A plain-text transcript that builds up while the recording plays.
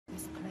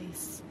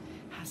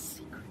has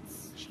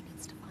secrets. She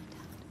needs to find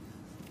out.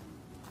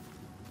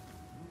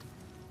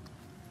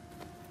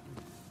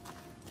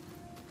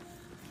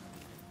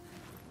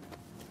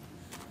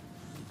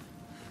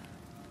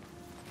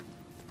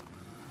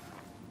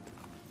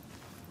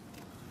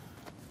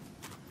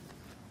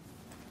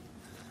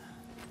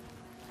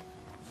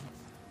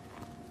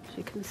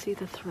 She can see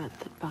the thread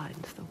that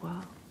binds the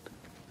world,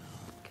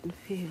 can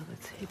feel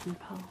its hidden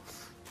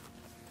pulse,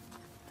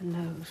 and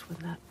knows when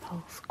that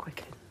pulse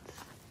quickens.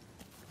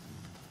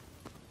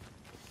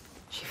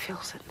 She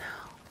feels it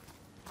now,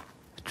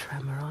 a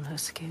tremor on her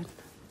skin,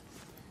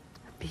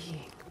 a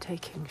being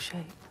taking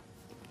shape.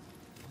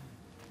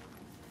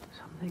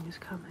 Something is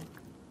coming.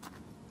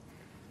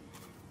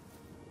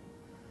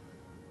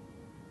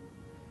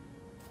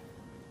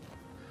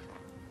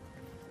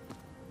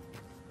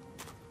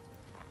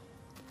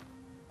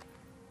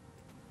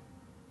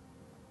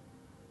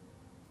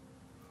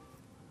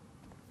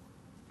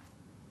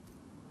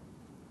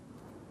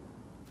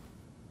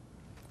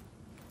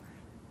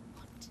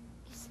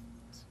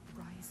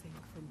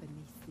 From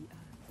beneath the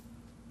earth.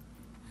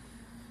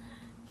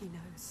 He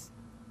knows.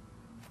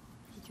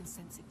 He can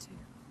sense it too.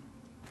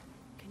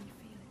 Can you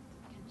feel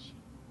it? Can she?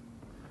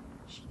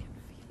 She can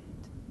feel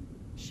it.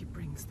 She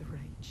brings the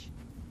rage.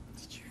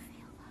 Did you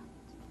feel that?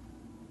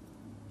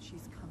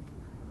 She's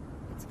coming.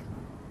 It's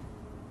coming.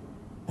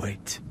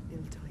 Wait.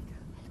 Il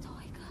Tiger. Il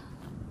Tiger.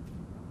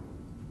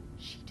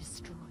 She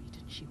destroyed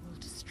and she will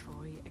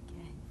destroy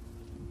again.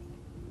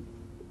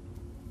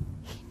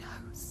 He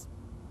knows.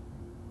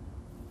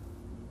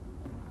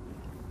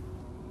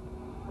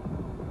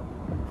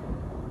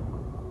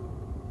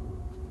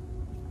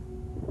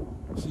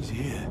 She's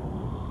here.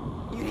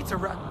 You need to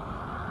run.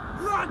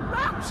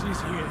 Run!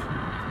 She's here.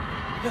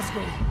 Let's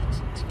go.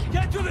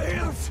 Get to the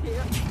hills! Get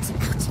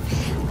out of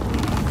here.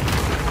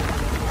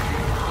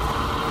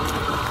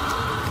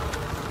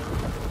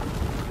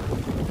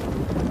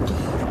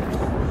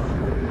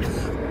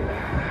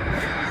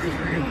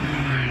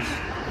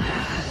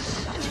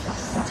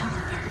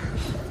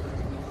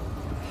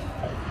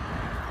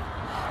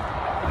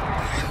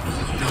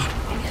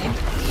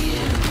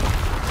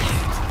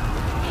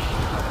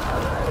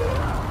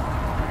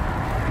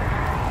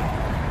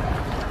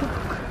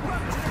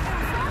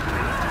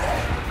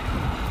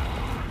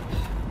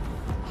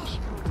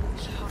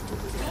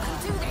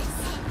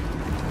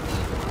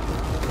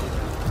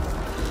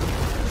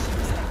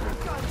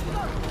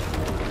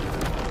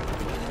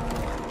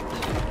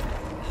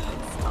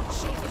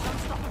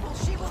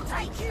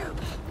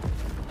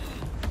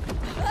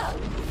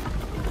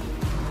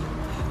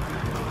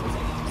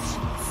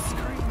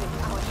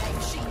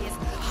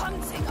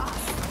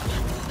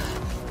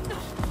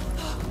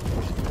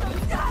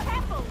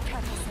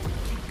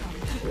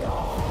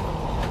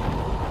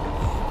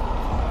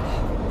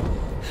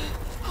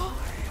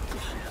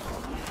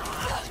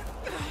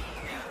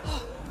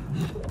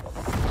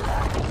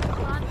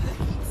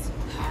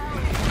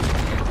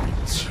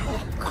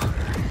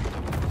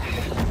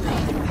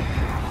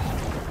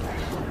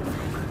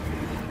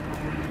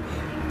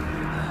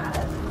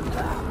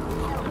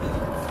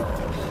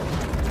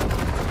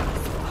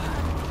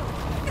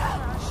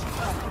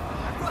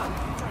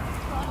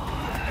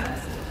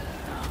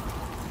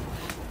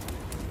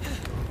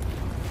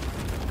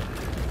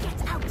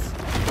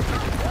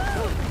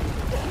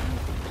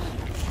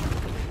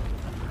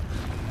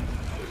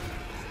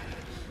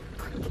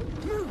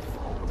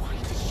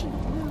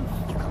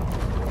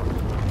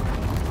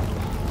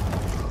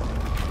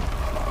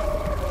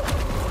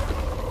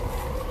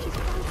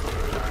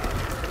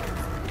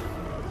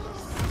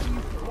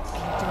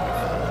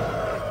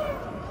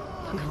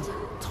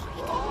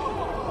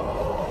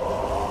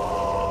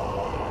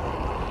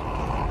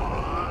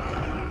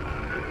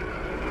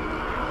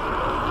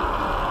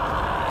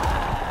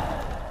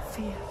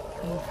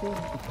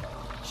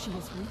 She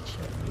is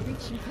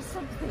reaching for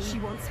something. She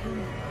wants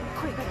him.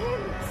 Quick,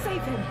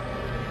 save him.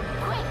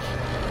 Quick!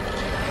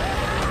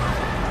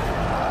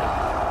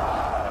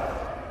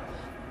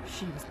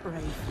 She was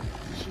brave.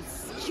 She's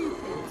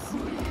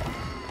stupid.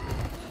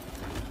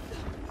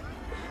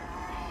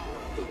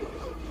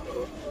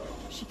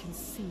 She can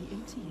see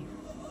into you.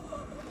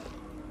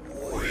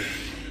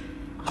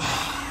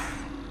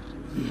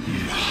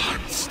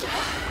 Monster.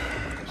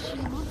 She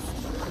wants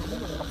to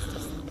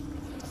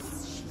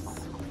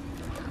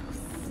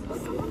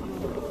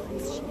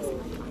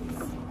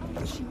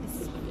She is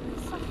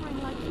suffering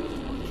like you.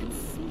 We can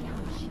see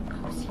how she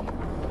knows you.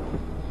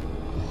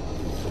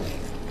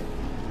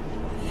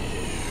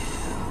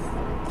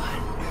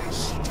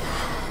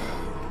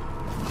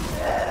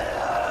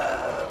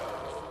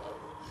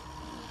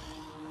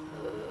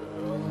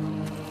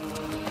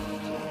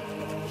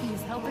 He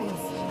is helping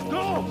us.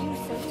 No! You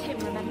saved him,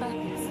 remember?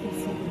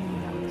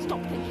 Yes.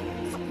 Stop thinking.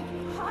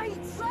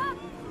 Hide, sir!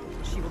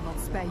 She will not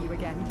spare you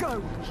again.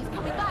 Go! She's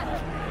coming back!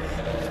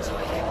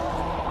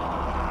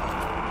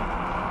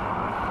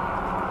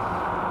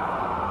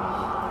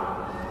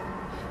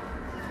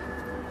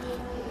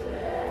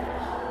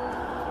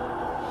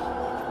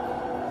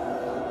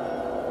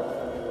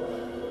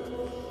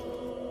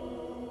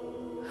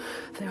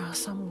 There are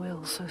some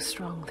will so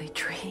strong they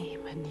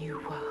dream a new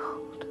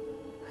world.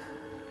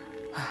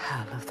 A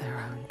hell of their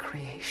own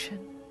creation.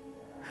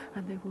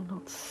 And they will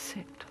not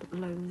sit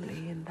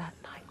lonely in that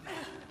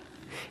nightmare.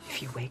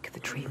 If you wake the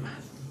dreamer,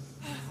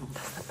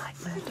 does the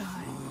nightmare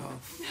die?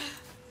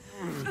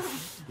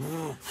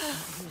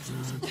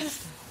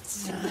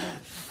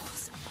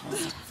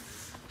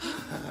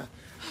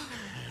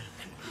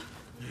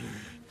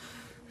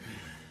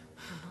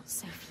 We're not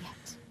safe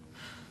yet.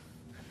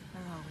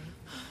 Where are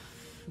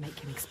we? Make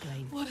him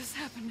explain. What is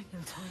happening?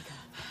 Little tiger.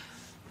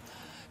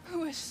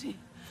 Who is she?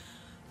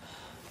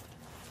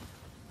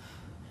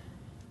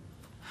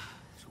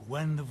 So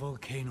when the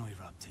volcano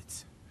erupted,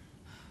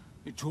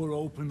 it tore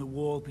open the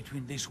wall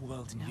between this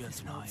world and Now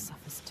this world Jotunheim.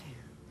 suffers too.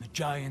 The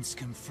giants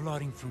came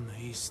flooding from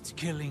the east,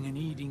 killing and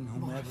eating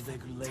More whomever of they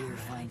them, could lay their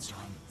terrifying hands on.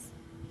 giants.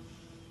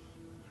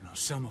 Now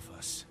some of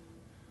us,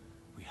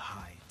 we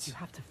hide. You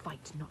have to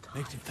fight, not hide.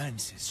 Make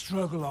defenses,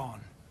 struggle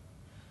on.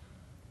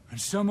 And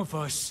some of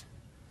us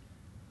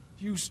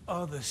use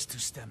others to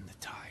stem the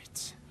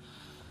tides.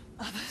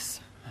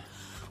 Others?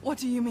 What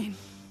do you mean?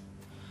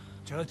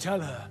 Shall I tell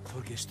her,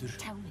 Thorgestur?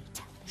 Tell me,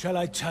 tell me. Shall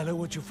I tell her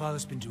what your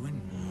father's been doing?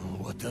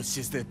 What else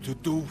is there to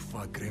do,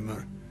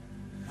 Fargrimr?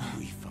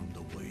 We found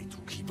a way to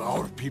keep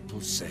our people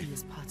He safe.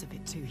 is part of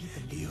it too, he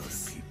Your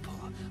believes. people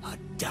are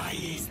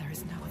dying. There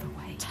is no other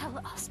way. Tell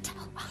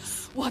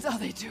us. What are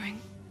they doing?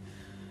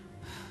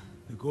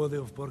 The god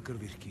of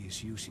Borgarvirki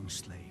is using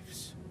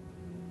slaves.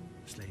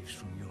 Slaves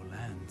from your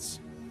lands.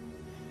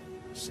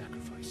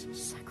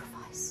 Sacrifices.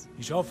 Sacrifice.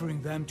 He's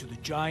offering them to the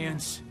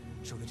giants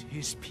so that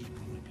his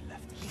people will be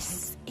left He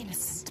takes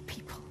innocent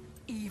people.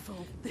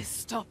 Evil. This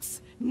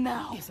stops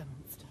now. Is a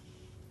monster.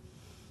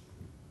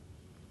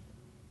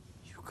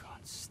 You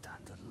can't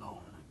stand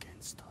alone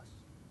against us.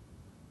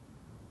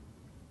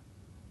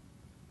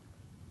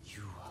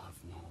 You have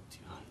no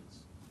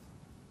chance.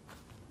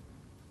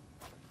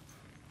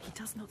 He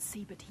does not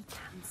see, but he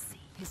can see.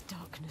 His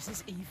darkness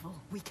is evil.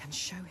 We can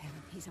show him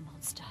he's a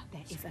monster.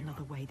 There is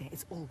another way. There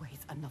is always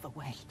another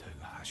way.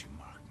 Teuga has you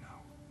marked now.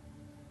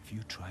 If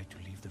you try to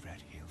leave the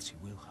Red Hills, he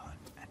will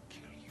hunt and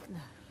kill you. No.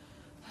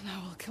 And I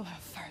will kill her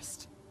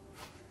first.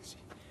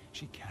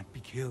 She can't be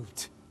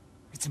killed.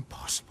 It's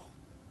impossible.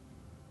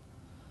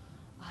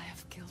 I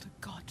have killed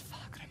a god,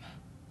 Fargrimr.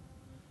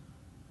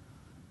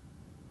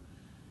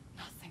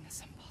 Nothing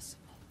is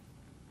impossible.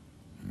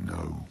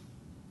 No,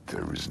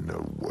 there is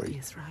no He way.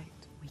 is right.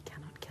 We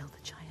cannot kill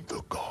the giant.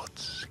 The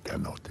gods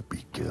cannot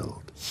be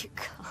killed. You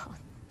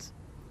can't.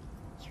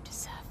 You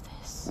deserve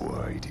this.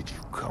 Why did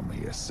you come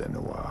here,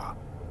 Senua?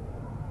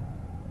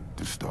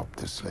 To stop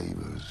the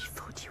slavers, You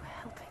thought you were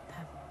helping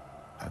them.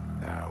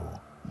 and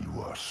now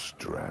you are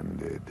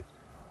stranded.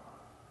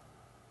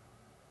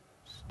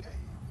 Stay.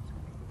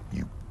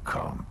 You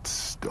can't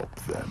stop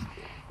them.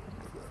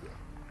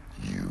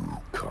 You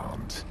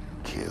can't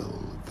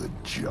kill the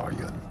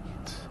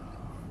giant.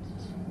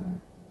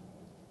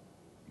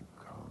 You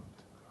can't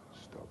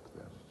stop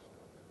them.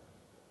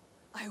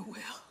 I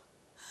will.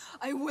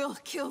 I will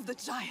kill the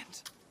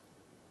giant.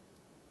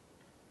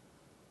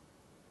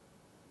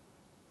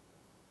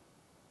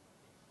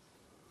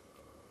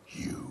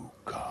 You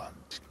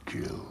can't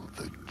kill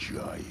the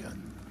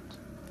giant.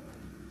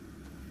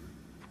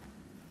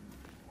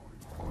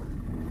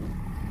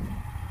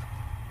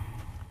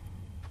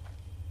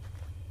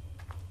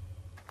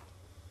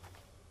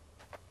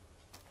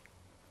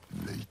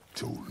 They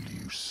told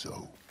you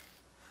so.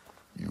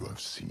 You have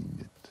seen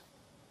it.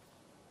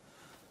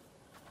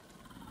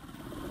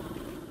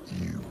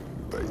 You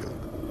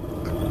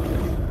failed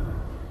again.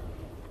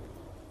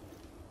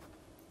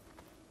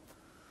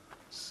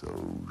 So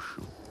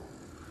sure.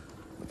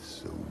 With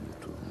so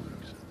little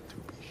reason to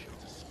be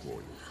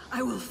sure.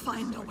 I will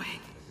find a way.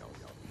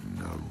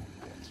 No.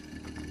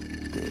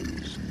 There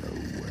is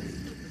no way.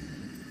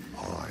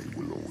 I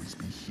will always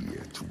be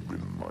here to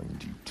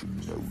remind you to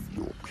know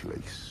your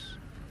place.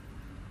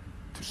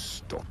 To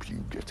stop you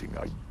getting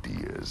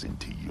ideas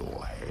into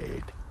your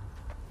head.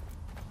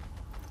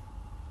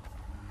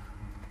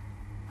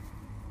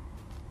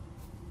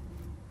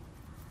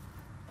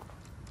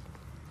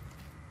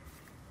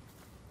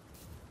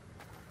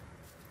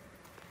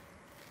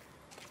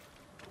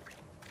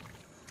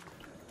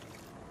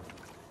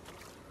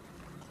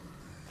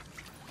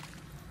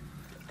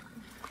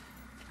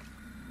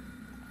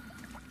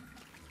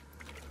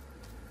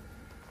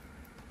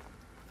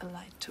 A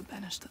light to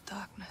banish the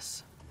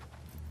darkness.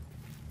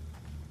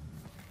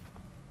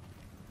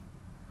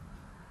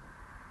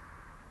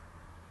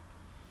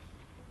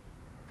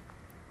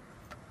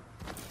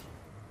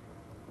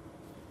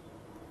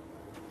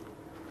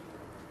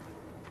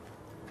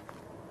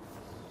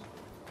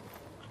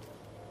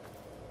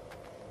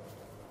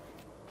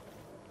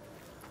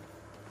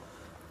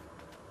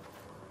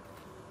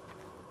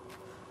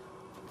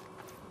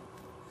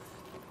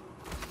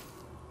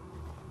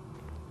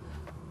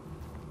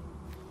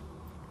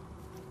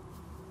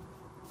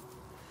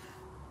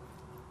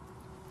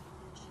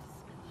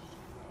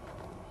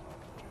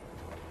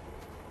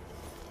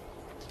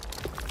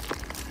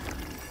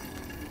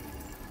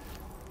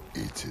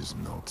 It is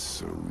not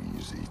so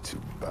easy to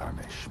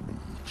banish me,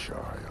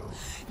 child.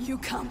 You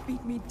can't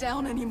beat me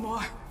down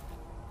anymore.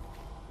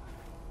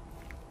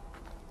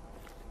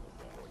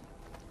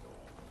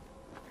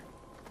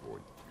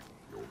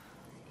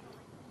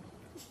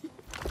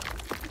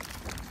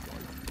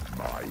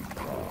 My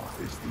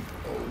path is the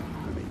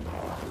only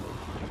path.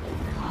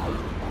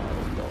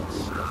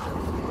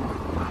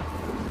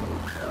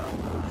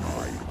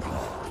 My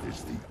path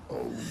is the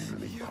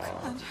only You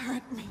path. can't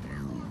hurt me.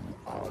 You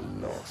are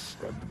lost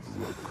and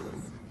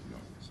broken.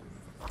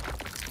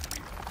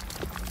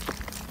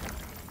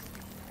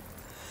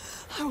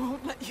 I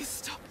won't let you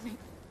stop me.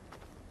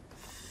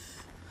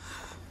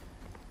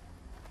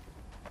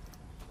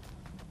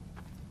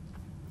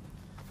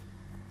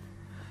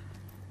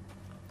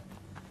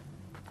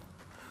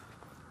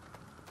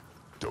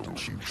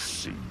 Don't you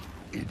see,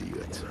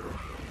 idiot?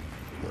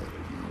 There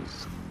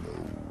is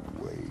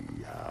no way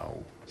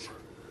out.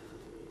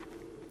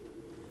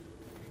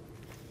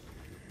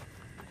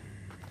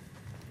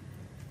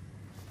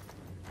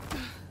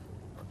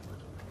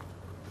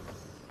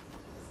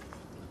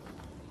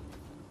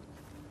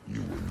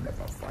 You will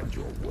never find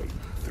your way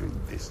through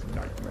this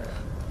nightmare.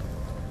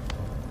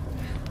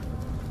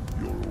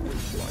 You're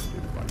always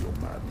blinded by your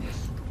madness,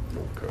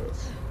 your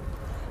curse.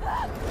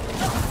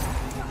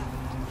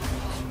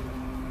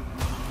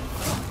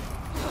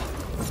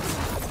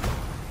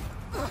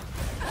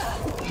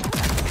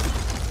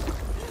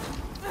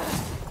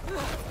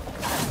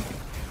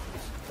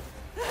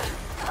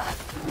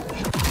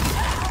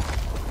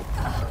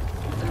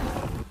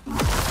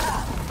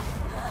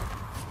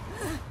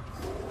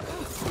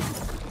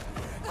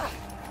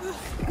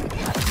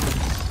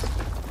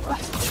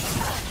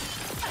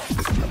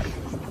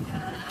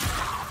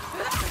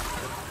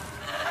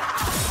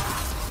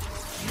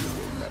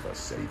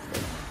 Save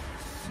them.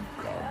 You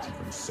can't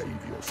even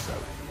save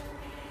yourself.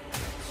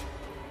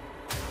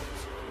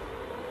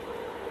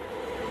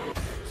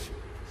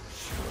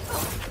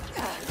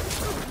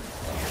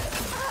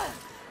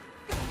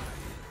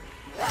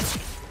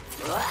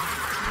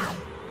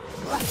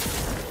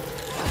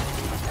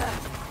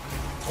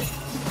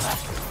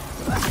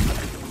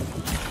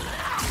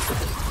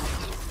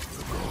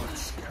 The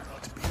gods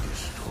cannot be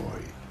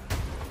destroyed.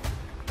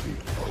 The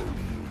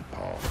only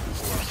path is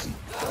to seek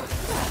God.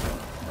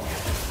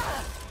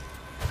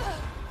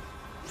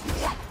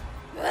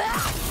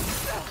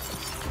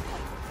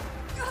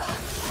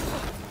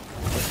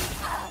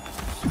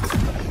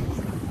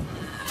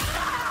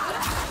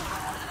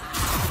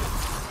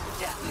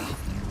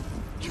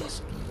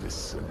 Just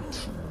listen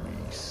to me,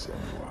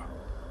 Senua.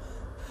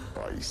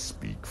 I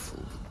speak for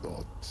the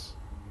gods.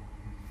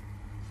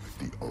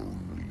 The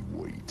only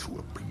way to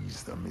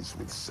appease them is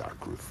with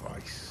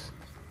sacrifice.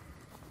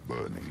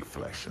 Burning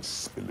flesh and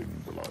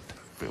spilling blood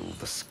fill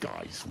the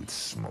skies with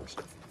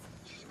smoke.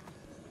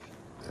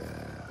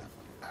 Their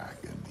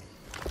agony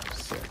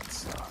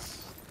sets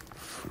us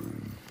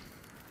free.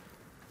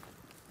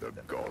 The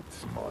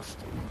gods must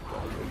be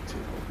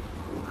violated,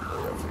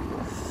 or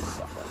everyone will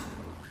suffer.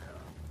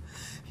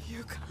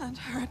 You can't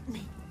hurt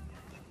me.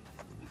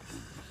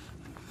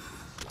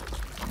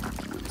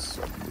 You will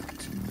submit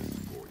to me,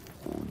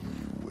 or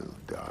you will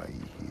die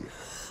here.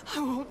 I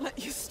won't let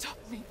you stop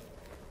me.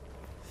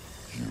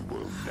 You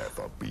will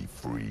never be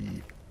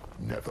free,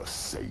 never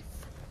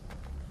safe,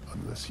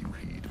 unless you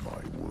heed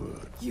my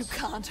word. You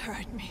can't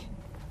hurt me.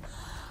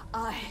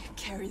 I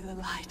carry the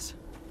light.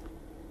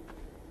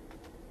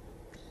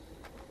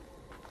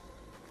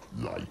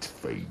 Light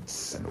fades,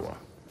 Senua.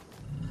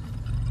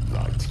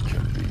 Light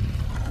can be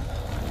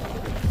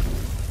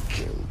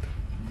killed.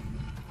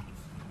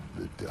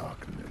 The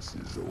darkness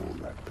is all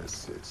that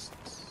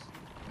persists.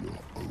 Your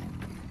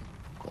only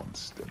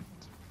constant.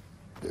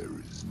 There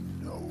is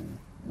no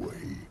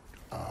way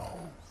out.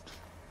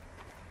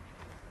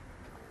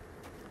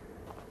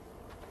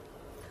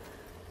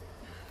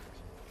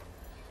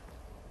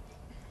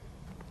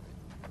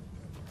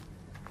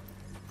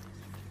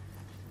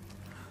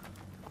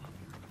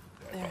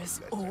 There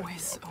is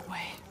always a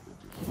way.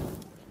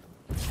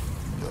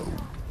 No.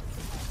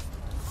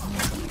 You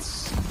will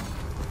see.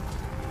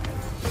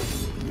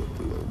 Your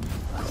blow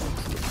can't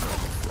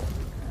recover from.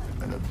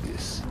 An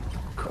abyss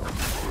can't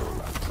fall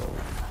at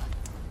all.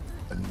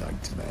 A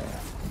nightmare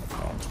you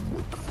can't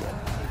wake from.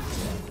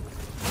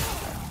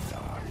 And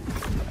I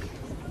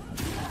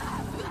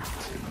will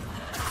take.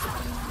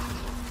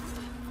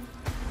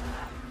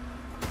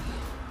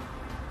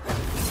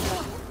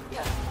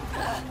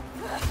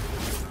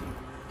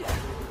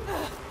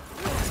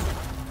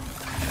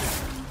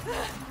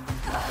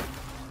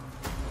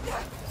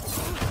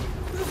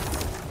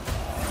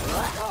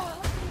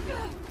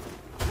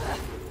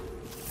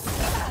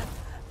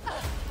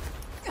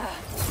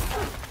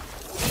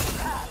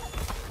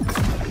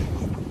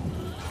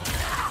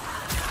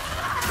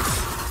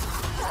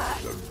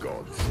 The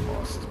gods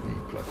must be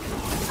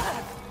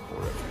placated,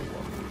 or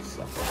everyone will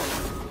suffer.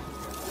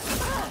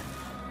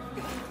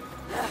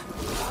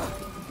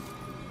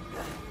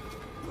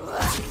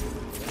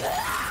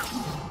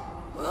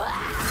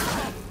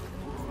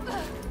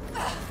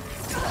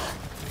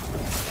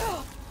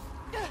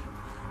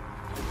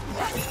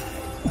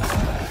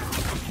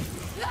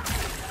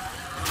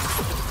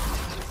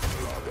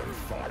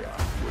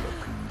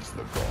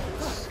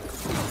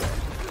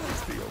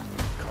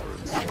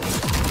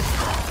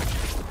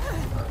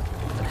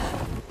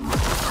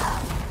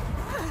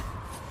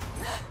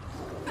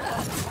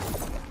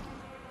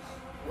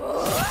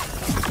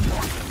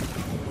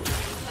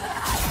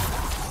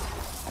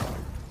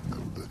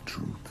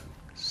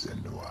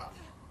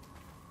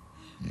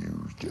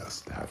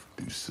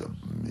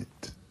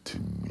 submit to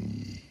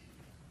me.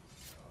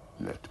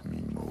 Let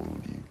me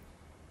mold you,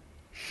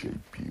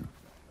 shape you,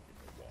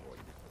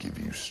 give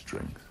you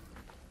strength.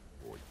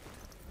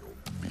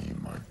 Be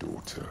my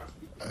daughter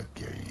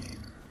again.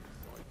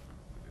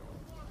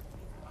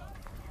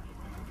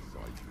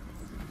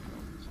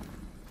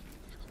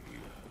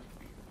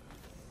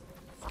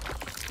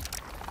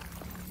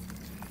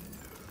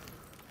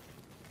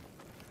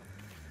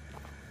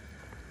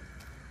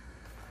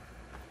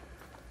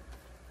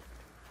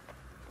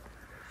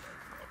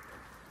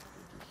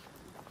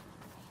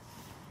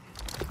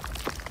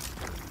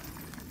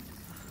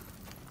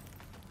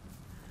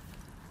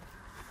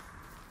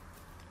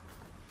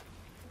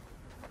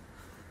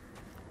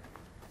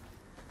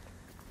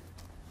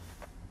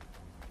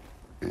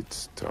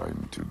 It's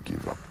time to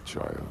give up,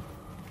 child.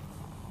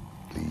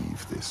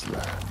 Leave this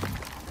land.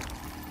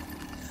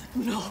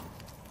 No.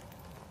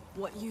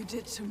 What you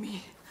did to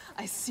me,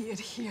 I see it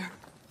here.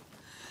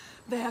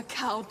 They are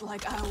cowed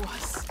like I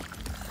was.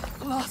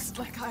 Lost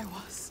like I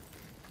was.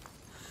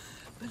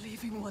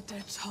 Believing what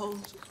they're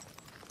told.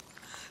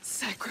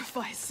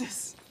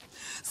 Sacrifices.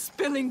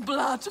 Spilling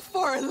blood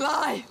for a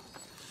lie.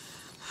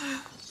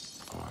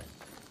 I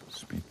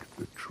speak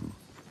the truth.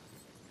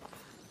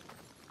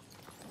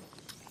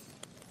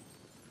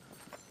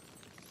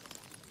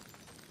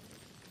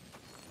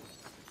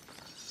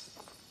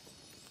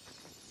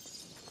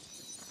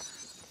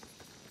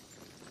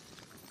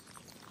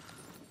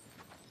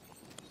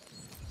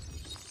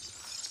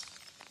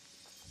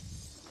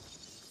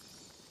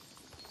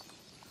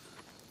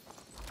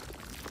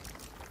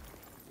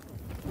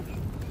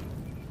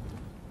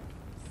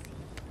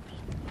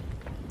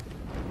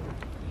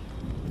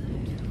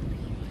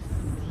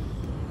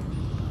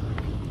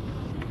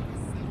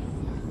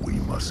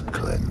 Must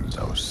cleanse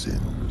our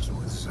sins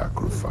with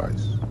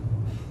sacrifice.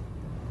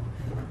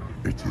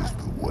 It is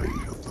the way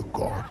of the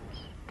gods.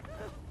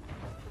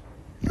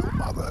 Your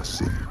mother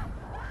sinned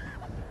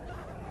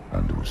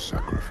and was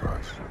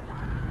sacrificed,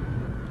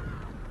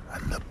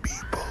 and the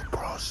people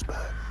prospered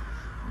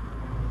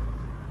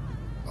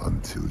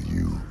until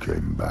you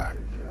came back,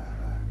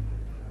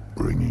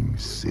 bringing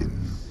sin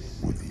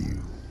with you.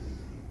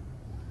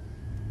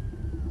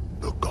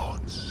 The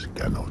gods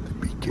cannot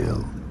be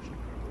killed.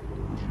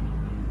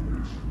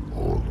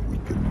 All we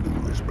can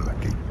do is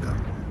placate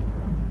them.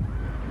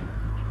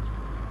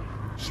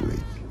 Slake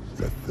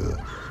their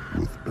thirst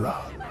with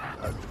blood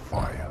and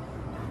fire.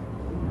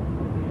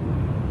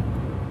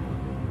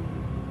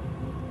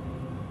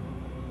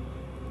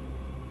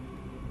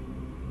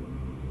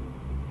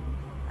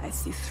 I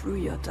see through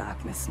your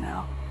darkness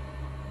now.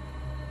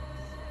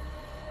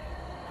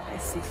 I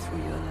see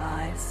through your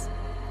lies.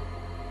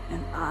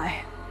 And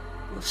I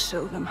will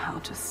show them how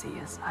to see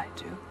as I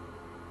do.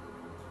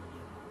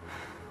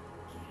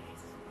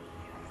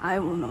 I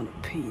will not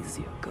appease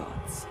your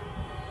gods.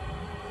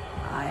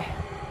 I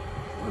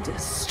will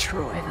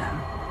destroy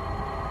them.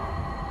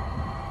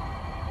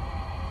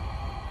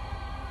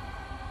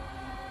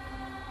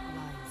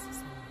 Lies,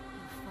 son.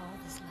 Your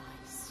father's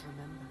lies.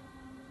 Remember,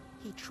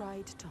 he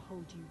tried to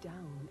hold you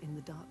down in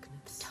the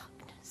darkness.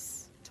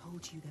 Darkness.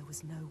 Told you there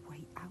was no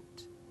way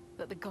out.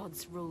 That the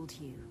gods ruled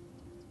you.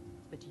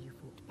 But you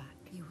fought back.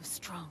 You were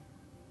strong.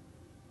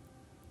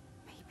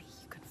 Maybe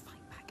you can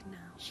fight back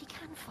now. She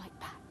can fight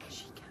back.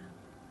 She can.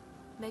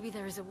 Maybe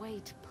there is a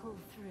way to pull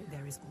through.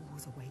 There is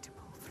always a way to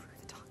pull through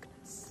the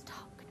darkness.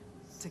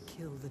 Darkness. To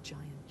kill the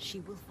giant. She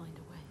will find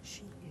a way.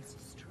 She is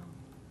strong.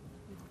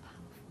 You are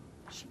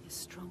powerful. She is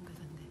stronger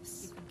than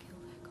this. You can kill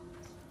their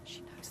gods.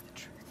 She knows the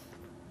truth.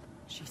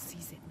 She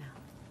sees it now.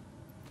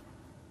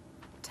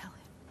 Tell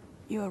him.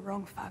 You are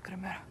wrong,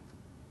 Fagrimer.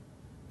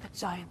 The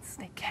giants,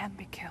 they can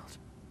be killed.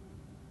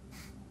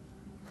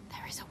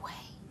 There is a way.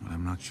 Well,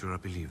 I'm not sure I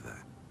believe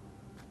that.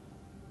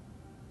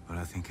 But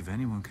I think if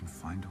anyone can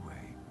find a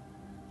way,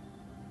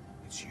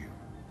 it's you.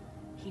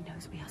 He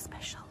knows we are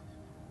special.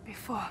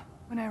 Before,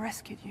 when I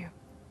rescued you,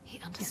 He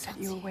he understands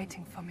said you were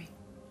waiting for me.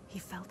 He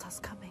felt us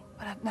coming.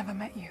 But I'd never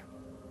met you.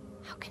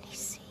 How can he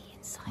see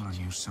inside Well, I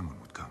you? knew someone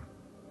would come.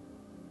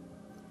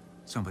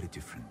 Somebody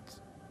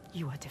different.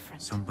 You are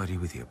different. Somebody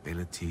with the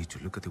ability to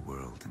look at the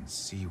world and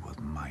see what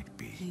might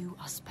be. You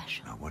are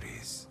special. Not what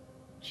is.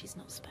 She's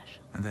not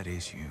special. And that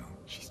is you.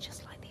 She's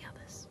just like the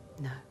others.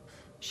 No, I've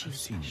she's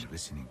seen you special.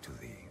 listening to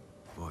the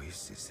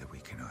voices that we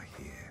cannot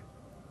hear.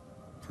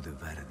 To the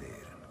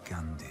Verdir and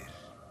Gandir.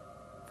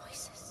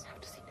 Voices. How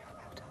does he know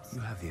about us?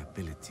 You have the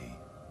ability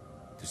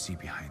to see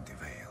behind the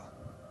veil.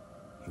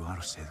 You are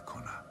a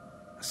Sedkona,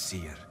 a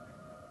seer,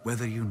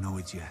 whether you know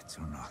it yet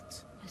or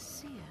not. A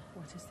seer.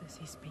 What is this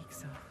he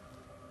speaks of?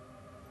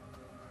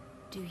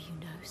 Do you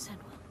know,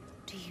 Senua?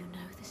 Do you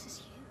know this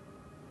is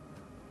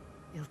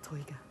you?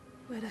 Iltoiga.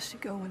 Where does she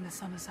go when the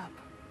sun is up?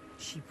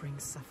 She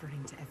brings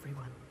suffering to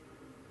everyone.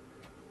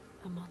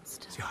 A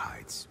monster. She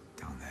hides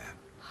down there,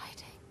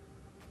 Hiding.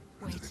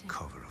 under the Waiting.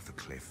 cover of the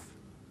cliff.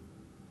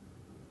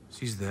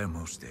 She's there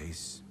most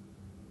days,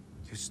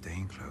 just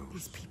staying close,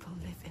 These people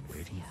live in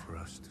waiting fear. for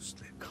us to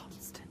slip.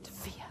 Constant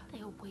fear.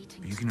 They are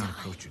waiting But you to cannot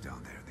die. approach her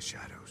down there in the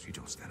shadows. You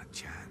don't stand a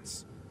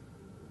chance.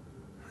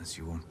 As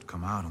you won't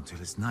come out until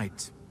it's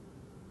night.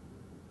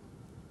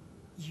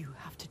 You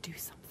have to do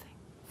something.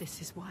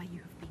 This is why you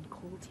have been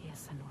called here,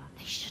 Senua.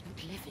 They shouldn't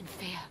live in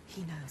fear.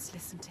 He knows.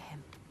 Listen to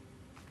him.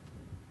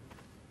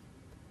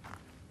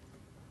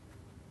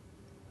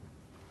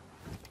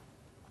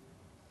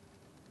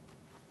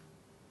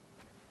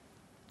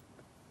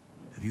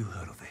 Have you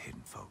heard of the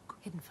Hidden Folk?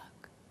 Hidden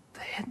folk. The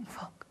hidden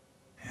folk.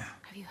 Yeah.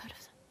 Have you heard of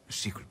them? A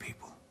secret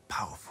people.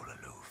 Powerful,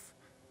 aloof.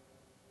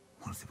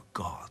 Once they were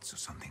gods or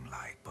something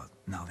like, but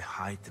now they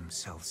hide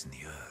themselves in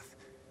the earth.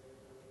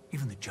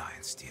 Even the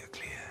giants steer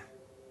clear.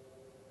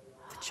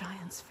 The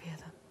giants fear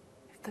them.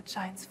 If the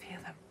giants fear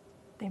them,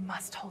 they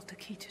must hold the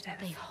key to their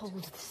They fate.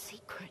 hold the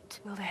secret.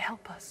 Will they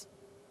help us?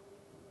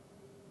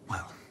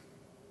 Well,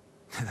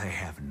 they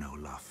have no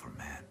love for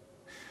man.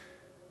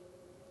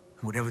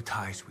 Whatever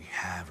ties we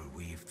have are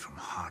weaved from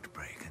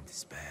heartbreak and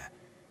despair.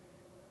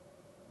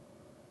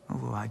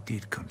 Although I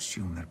did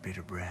consume their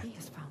bitter bread. He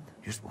has found them.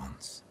 Just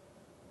once.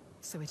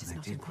 So it is And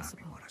not they did grant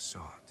impossible. me what I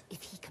sought.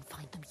 If he can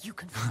find them, you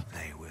can find them.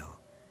 They will.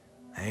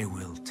 They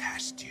will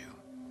test you.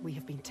 We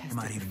have been They tested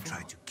might even before.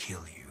 try to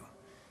kill you.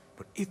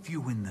 But if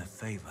you win their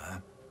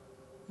favor,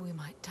 We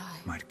might die.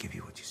 they might give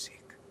you what you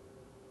seek.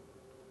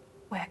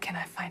 Where can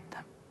I find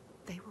them?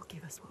 They will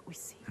give us what we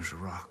seek. There's a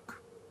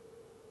rock.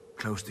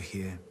 Close to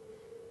here,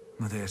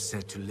 where they are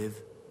said to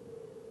live.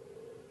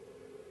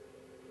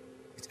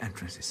 Its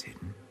entrance is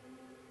hidden.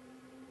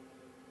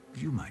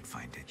 You might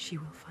find it. She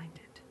will find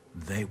it.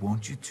 They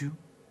want you to.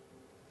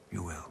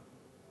 You will.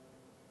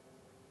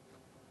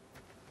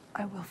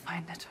 I will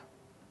find it.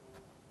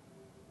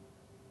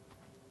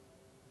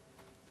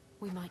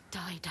 We might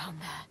die down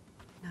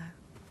there. No.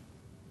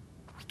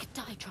 We could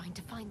die trying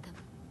to find them.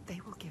 They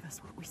will give us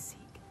what we seek.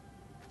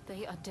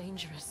 They are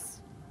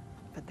dangerous.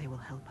 But they will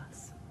help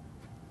us.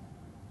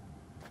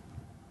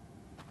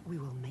 We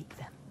will make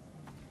them.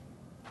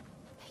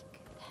 Make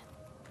them.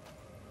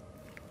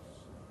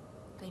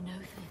 They know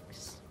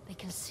things. They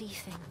can see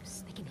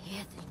things. They can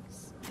hear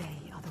things.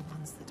 They are the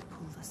ones that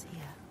pulled us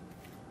here.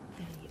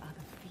 They are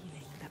the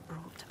feeling that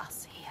brought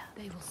us here.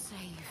 They will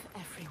save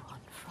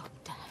everyone from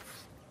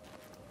death.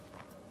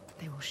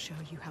 They will show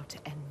you how to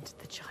end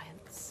the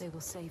giants. They will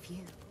save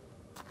you.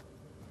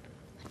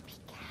 But be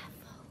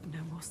careful. No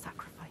more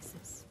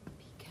sacrifices.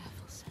 Be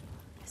careful,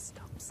 Senua. This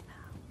stops now.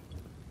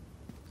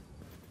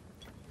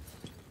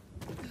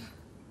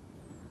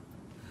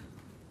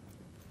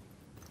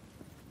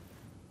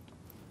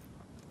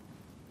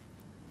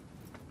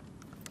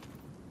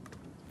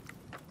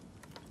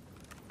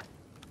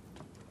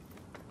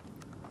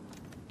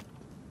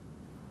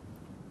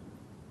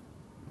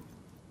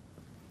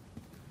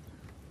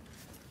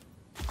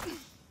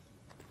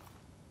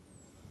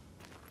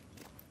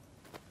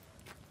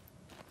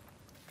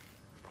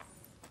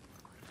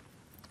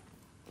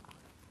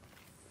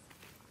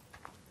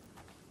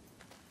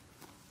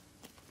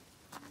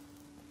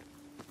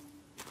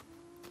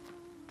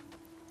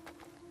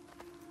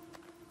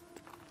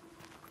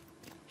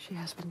 She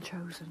has been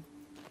chosen.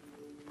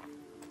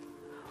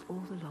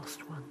 All the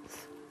lost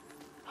ones.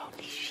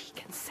 Only she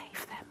can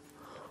save them.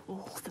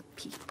 All the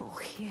people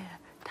here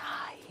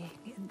dying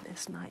in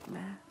this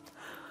nightmare.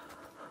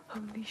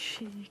 Only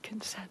she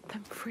can set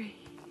them free.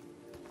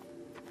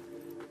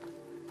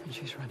 And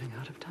she's running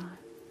out of time.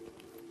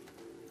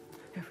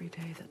 Every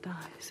day that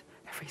dies,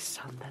 every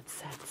sun that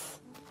sets,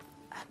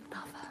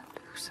 another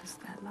loses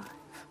their life.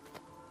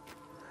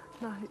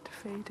 Light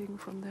fading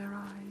from their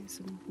eyes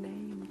and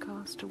name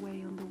cast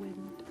away on the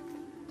wind.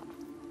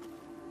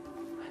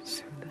 And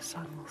soon the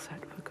sun will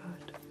set for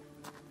good.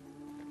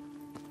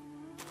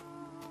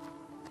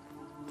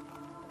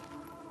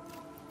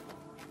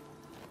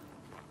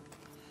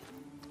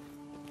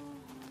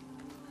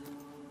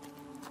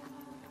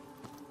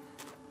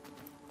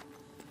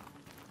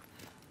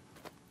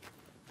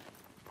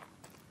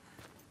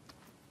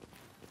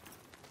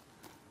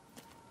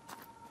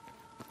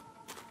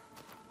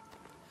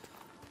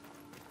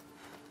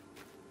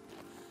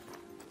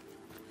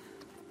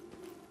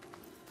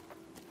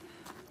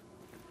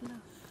 Love,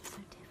 so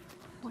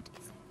different. What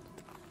is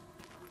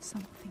it?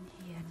 Something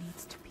here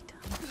needs to be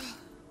done.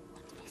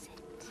 What is it?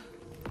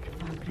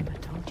 Malgrima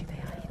told you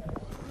they are hidden.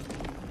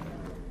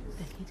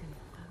 The hidden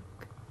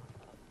folk.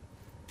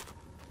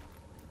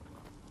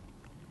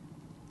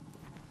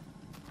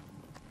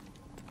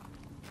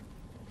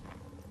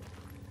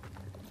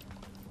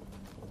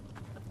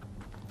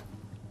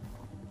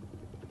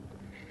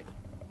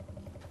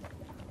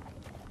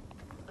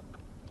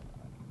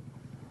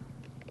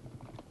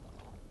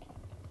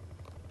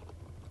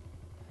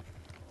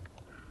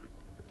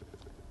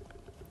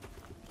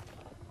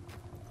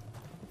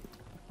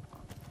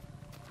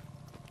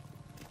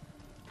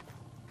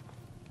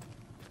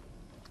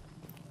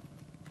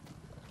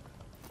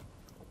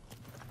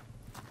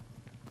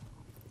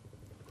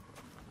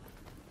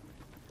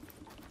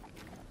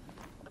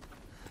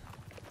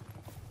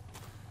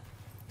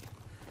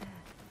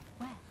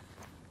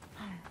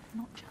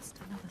 Not just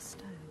another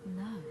stone.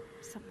 No,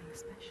 something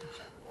special.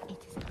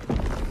 It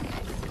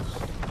is.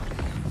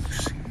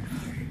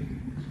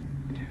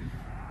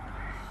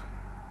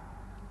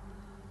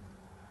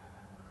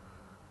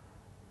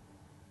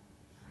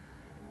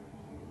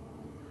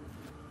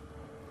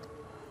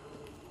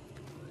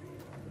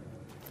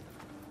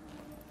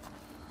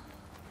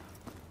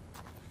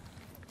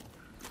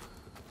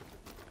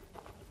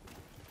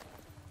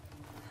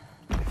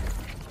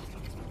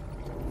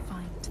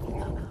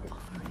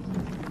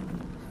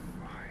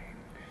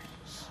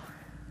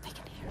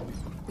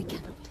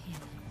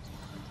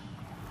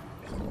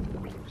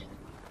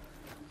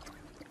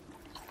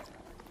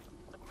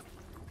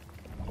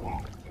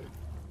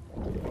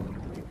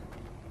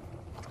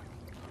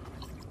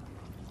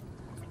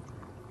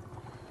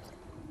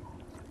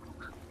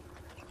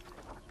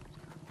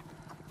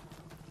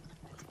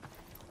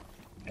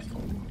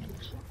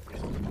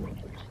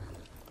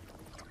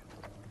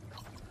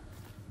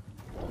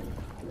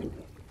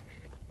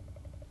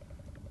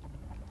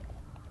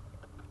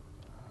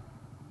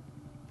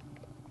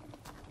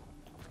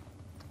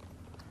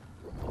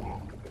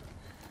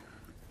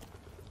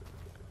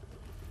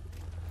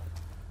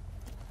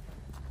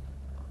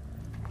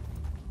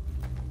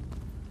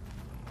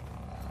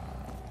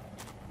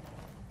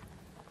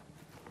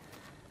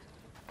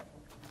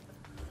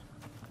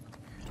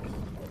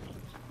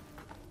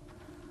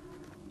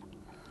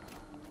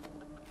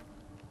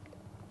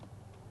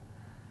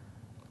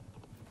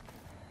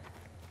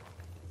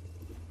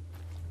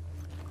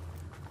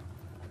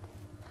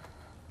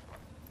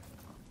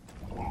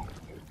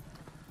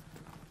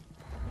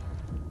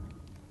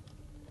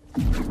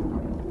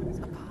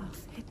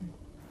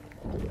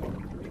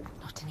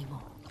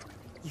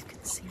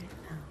 see it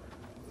now.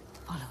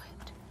 Follow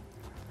it.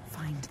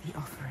 Find the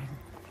offering.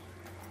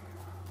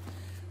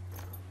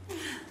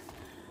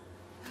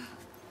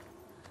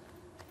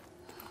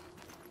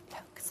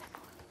 Look,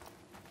 Senua.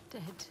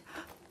 Dead.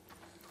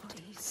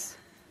 Bodies.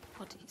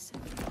 Bodies.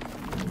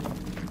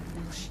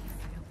 Will she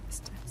fail this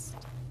test?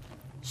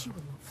 She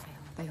will not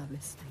fail. They are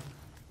listening.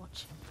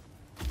 Watching.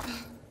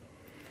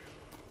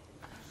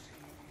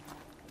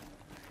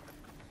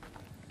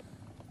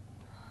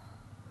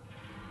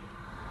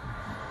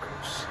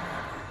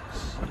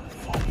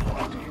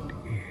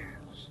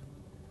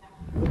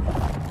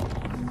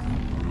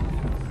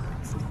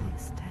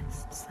 This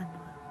test,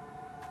 Senua.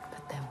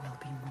 But there will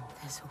be more.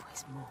 There's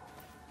always more.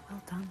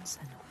 Well done,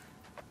 Senua.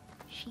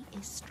 She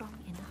is strong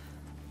enough.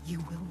 You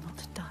will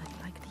not die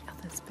like the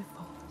others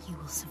before. You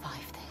will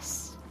survive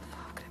this.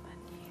 Fargrim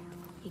knew.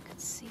 He could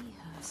see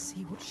her.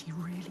 See what she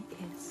really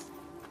is.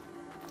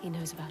 He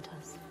knows about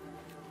us.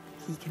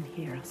 He can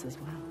hear us as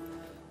well.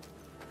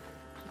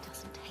 He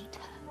doesn't hate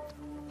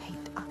her.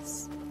 Hate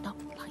us. Not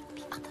like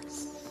the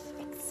others.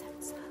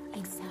 Accepts her.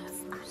 He knows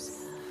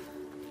her.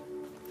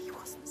 He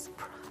wasn't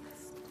surprised.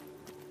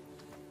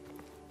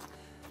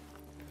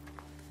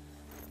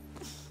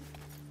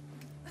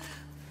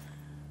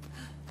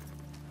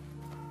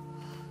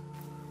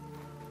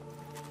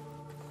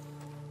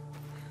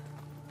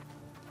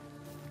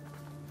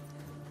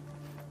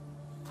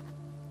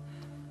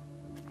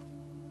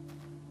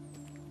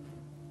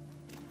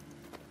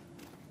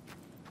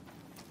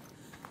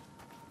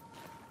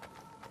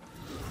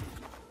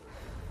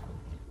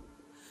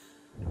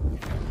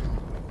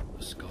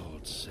 The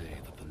Skalds say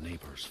that the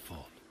neighbors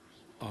fought,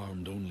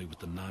 armed only with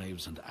the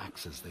knives and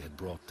axes they had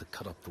brought to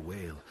cut up the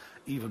whale,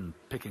 even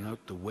picking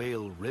out the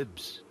whale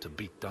ribs to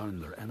beat down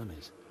their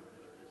enemies.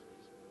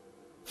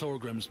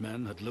 Thorgrim's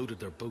men had loaded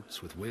their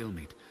boats with whale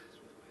meat,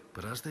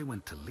 but as they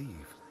went to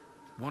leave,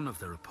 one of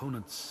their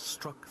opponents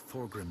struck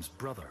Thorgrim's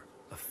brother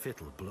a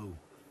fatal blow.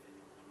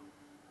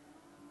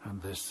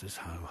 And this is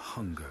how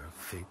hunger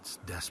fates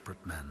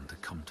desperate men to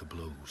come to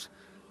blows,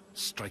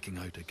 striking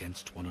out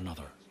against one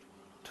another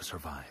to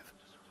survive.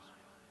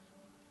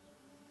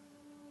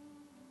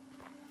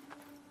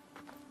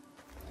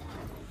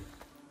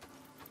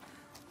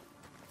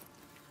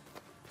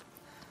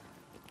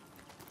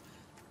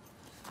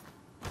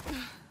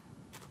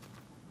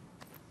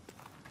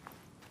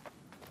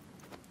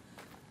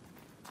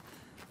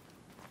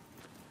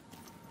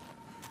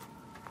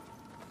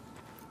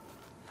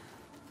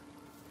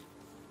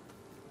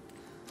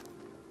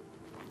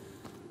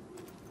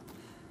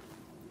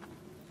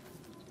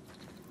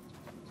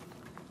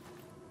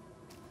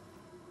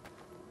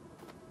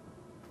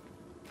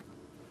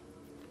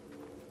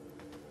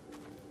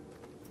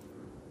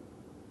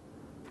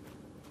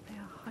 They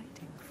are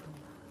hiding from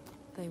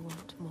her. They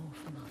want more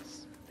from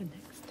us. The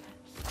next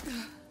test.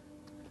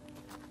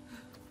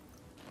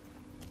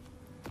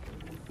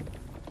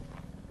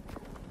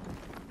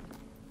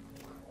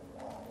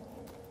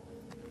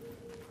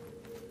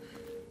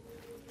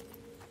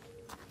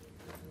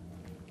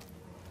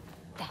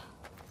 There.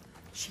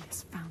 She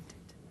has found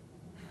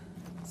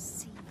it.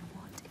 See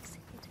what is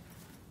hidden.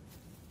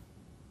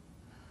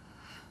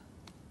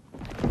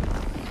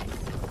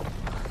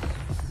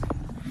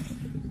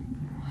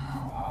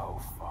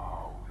 How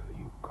far will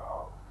you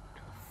go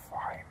to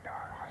find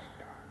us?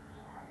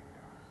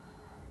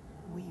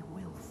 We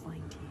will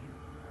find you.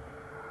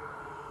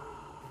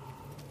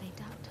 They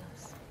doubt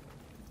us.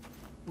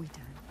 We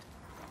don't.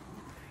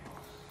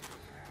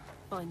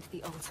 Find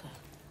the altar.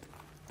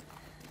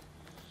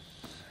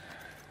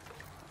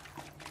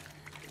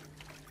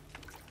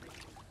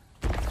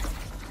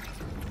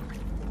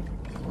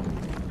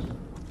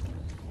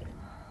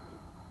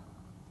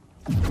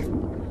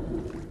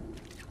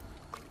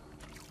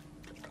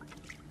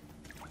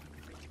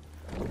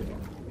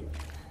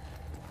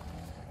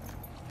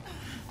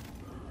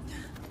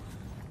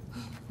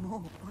 More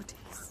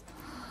bodies.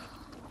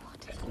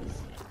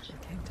 Bodies.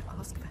 They came to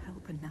ask for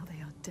help and now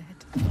they are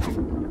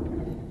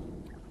dead.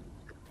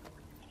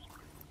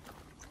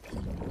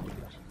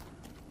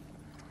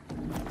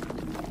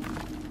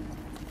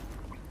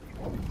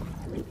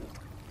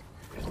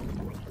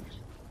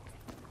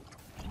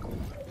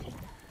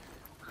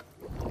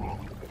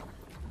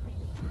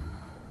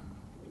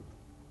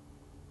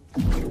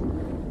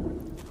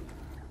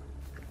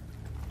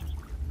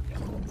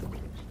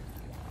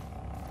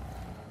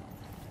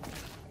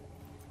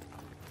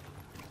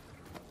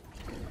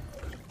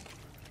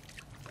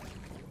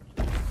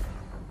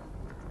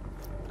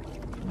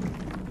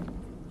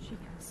 She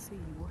can see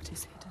what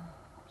is hidden.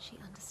 She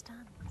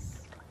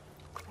understands.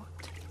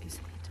 What is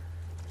hidden?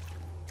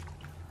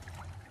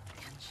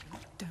 Can she?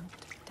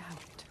 Don't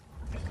doubt.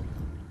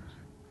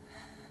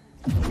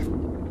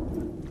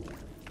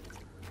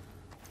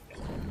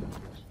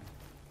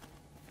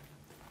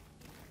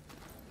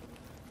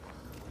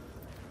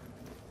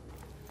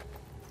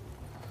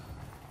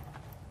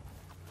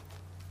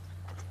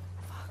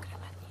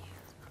 Fargrim knew.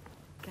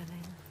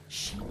 Galena,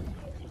 She knew.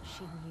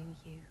 she knew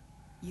you.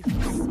 You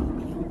can see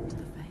beyond the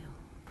veil.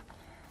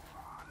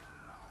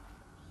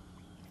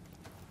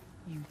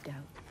 You doubt.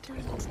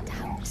 Don't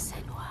doubt,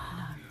 Senua.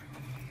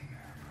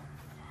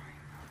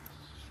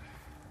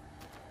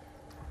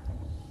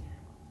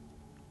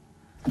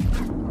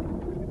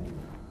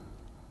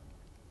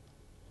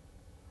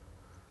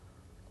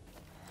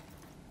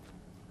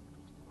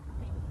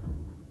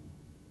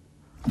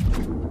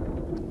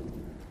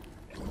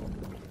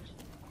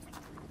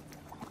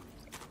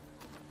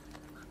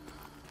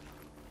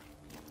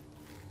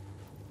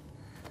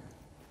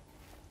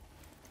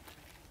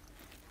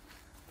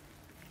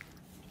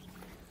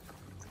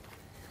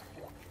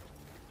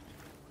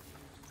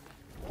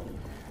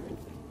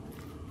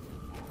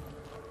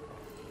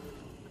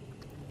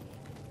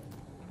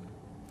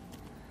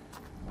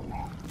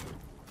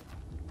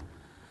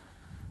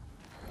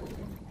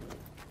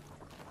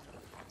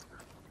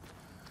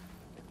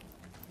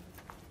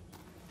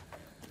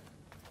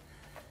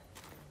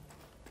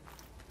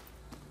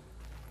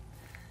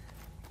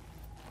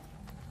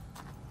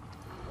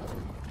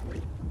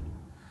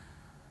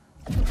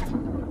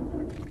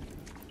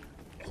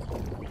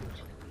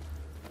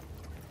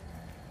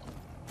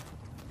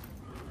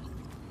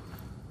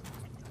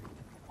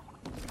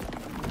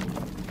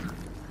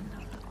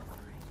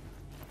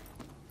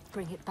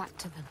 Bring it back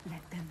to them.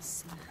 Let them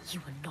see. You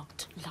are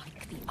not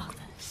like the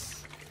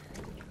others.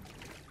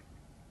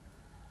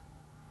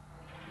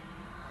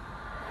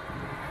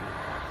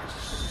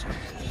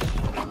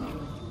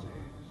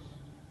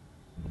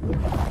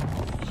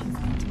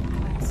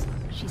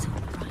 She's on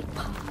the right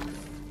path.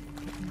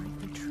 It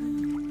might be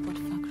true. What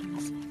Fagrima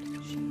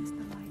said. She is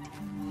the light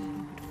we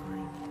would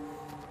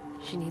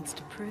find. She needs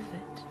to prove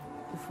it.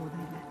 Before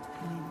they let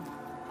him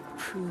in.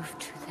 Prove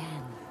to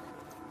them.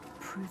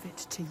 Prove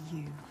it to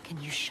you. Can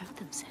you show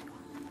them,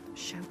 Senua?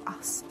 Show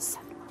us,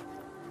 Senua.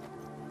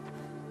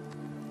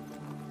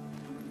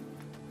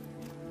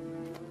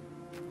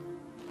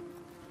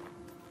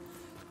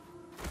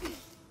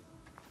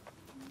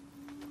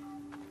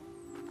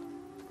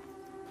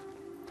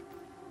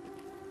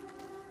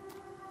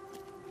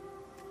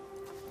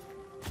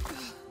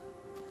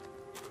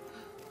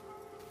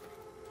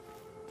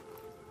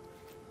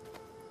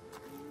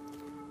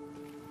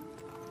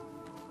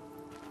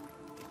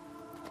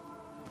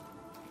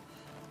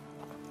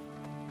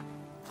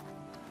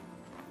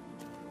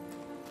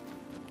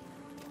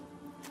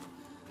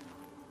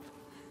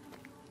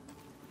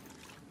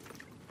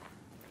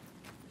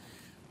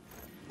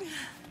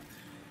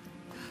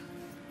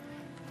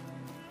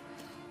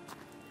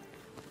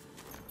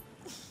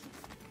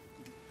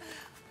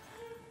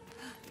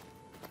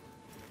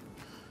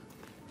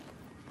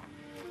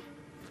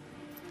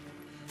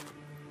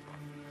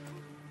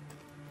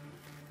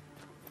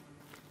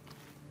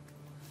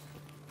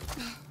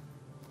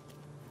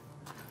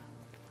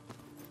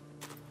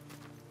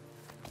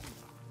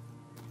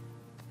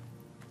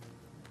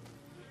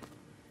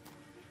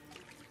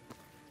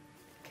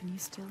 Can you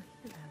still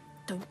hear them?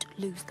 Don't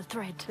lose the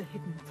thread. The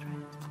hidden thread.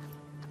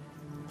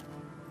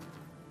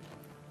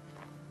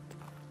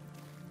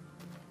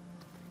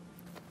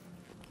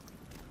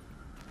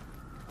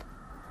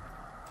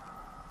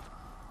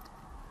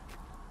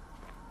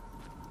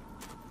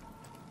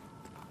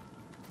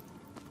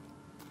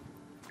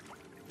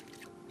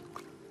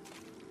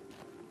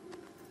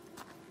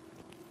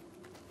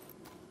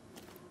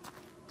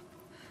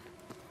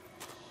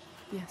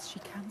 Yes, she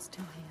can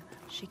still hear them.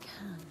 She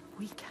can.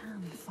 We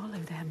can follow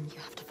them. You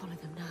have to follow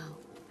them now.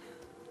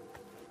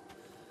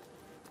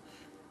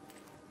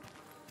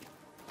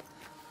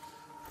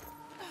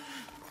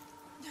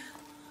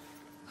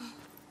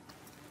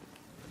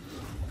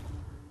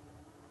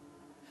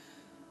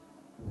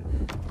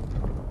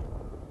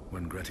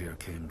 When Grettir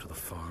came to the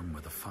farm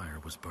where the fire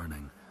was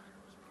burning,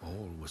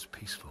 all was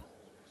peaceful.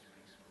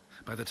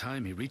 By the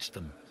time he reached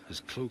them,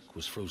 his cloak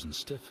was frozen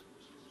stiff,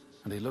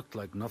 and he looked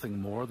like nothing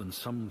more than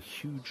some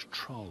huge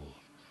troll.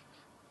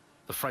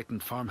 The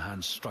frightened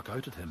farmhands struck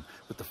out at him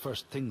with the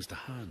first things to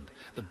hand,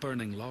 the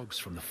burning logs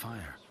from the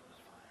fire.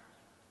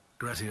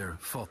 Grettir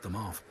fought them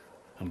off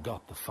and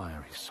got the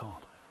fire he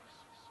sought.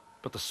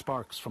 But the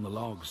sparks from the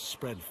logs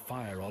spread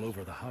fire all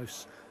over the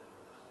house,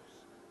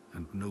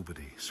 and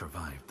nobody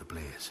survived the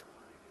blaze.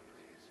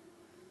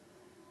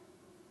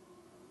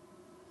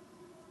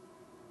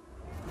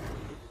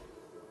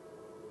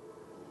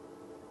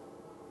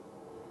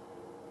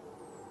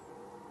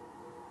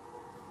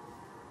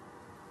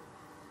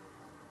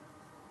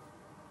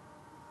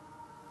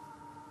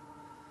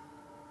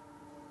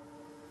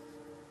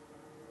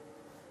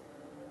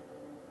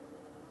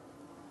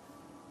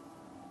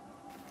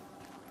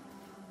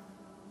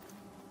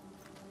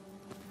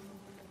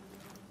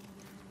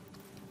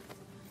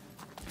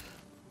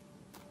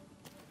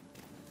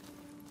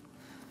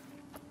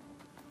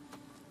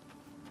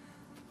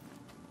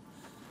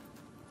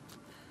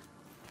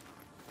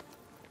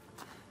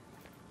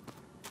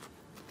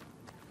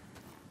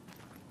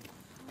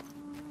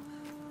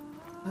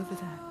 Over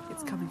there.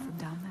 It's coming from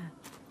down there.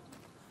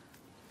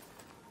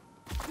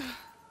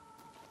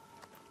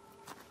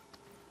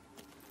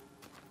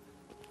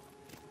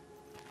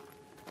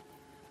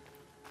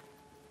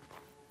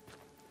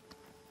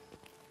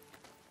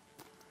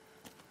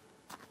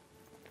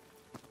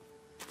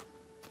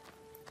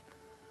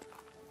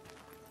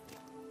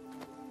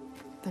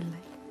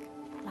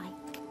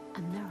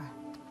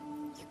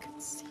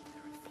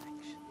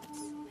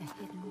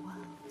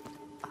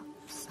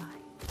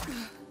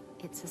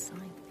 It's a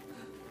sign.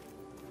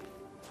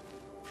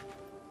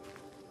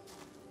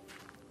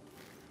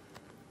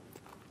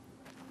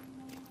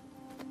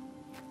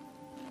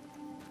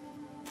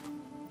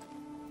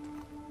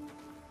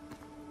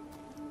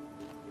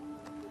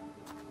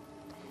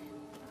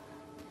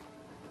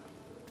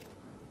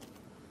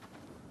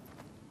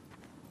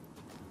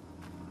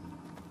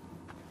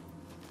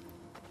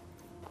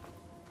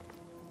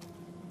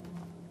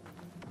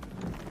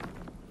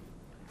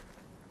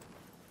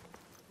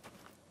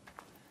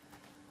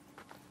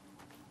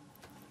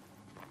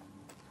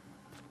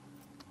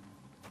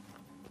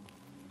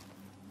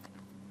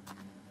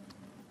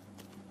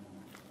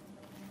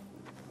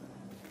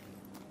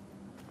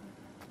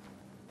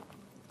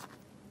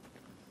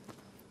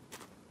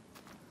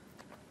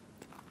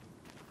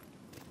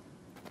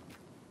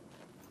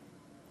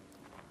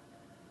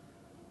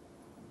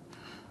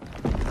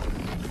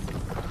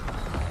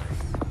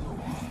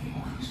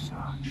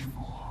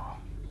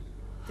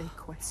 They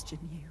question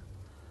you.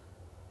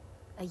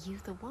 Are you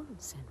the one,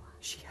 Senua?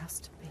 She has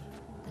to be.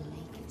 The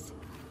lake is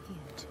here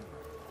too.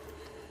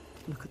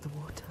 Look at the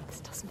water.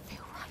 This doesn't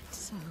feel right.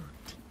 So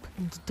deep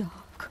and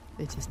dark.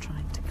 It is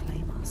trying to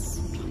claim us.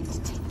 Trying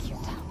to take you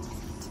down with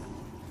it.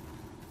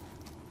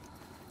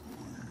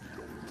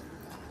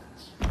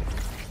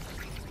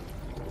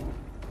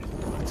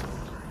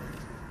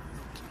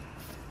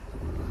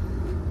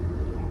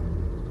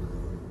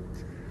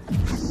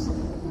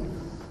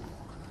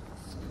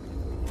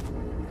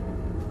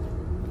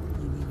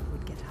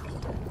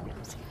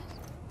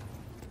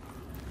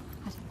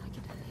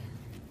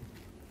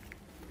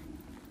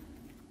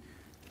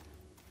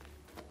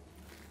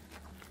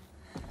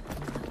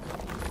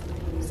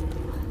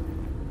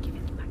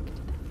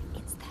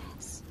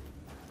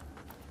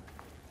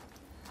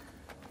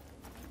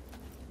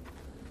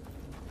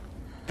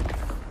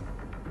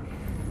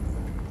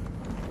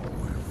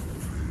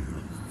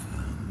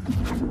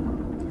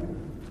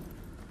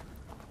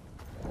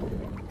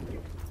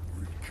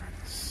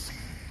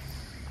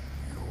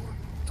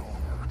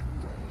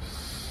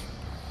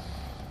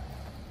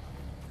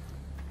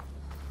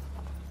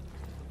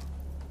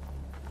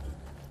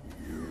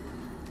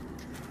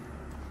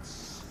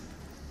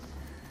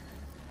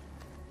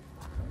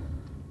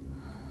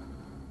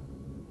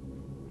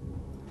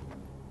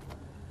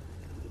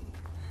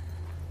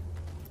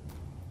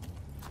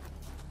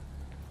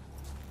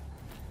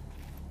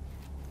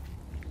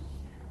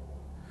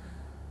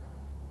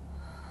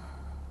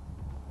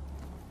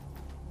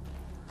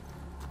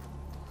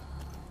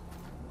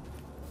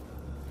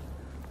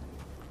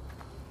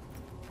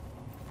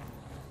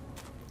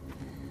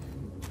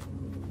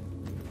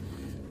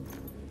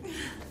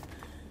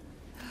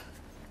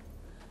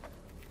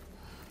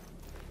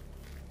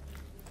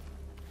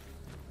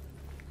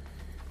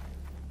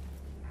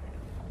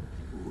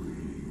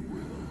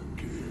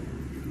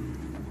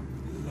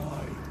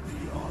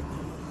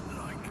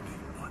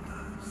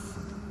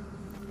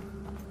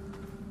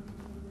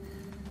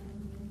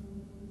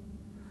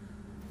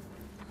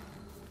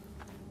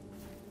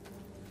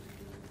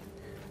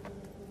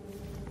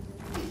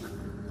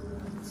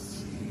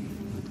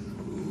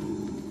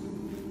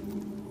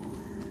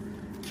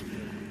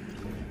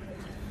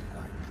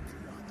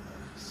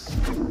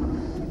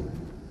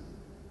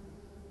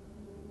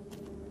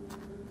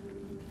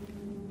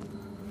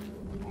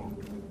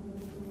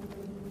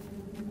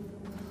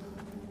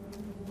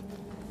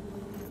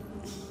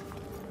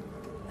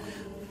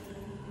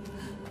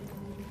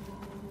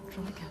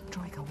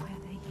 Troika, why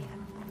are they here?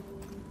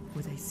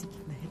 Were they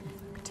seeking the hidden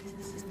fact?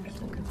 This is not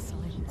a good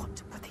sign.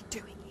 What were they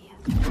doing here?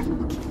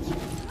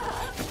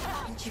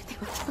 And you, they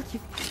will kill you.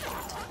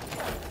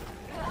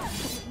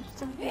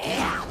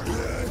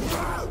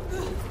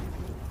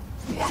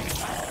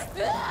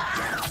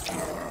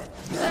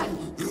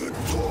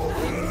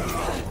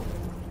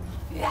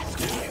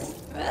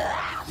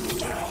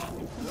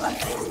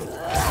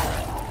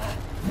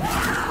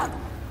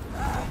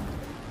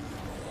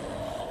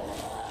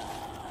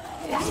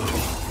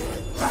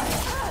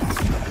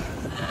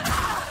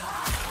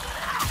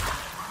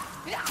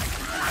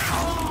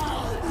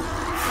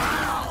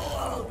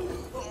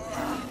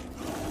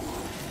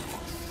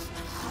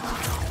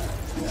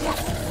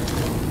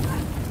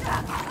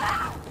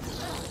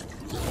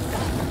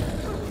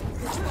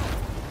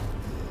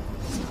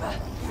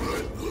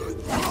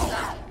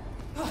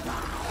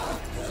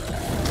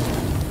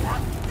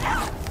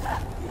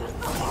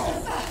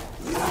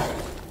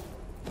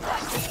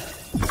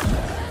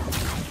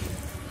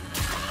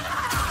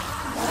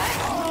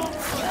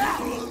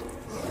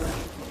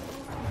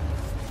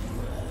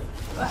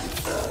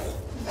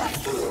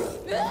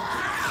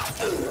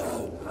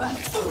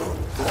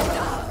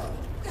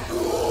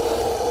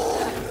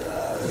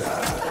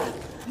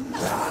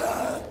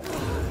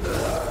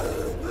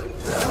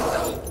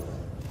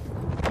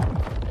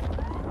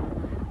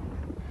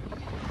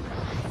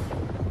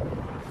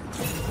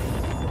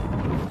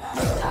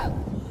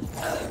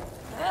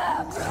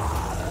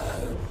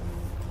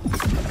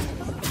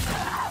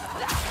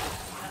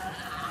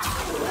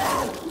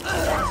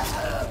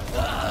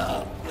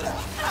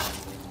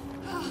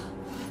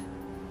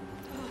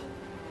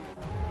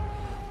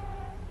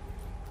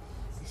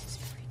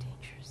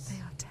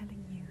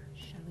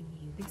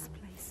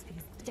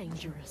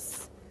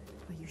 dangerous.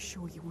 Are you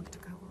sure you want to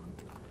go on?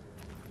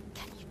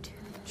 Can you do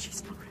it?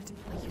 She's not ready.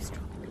 Are you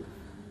strong?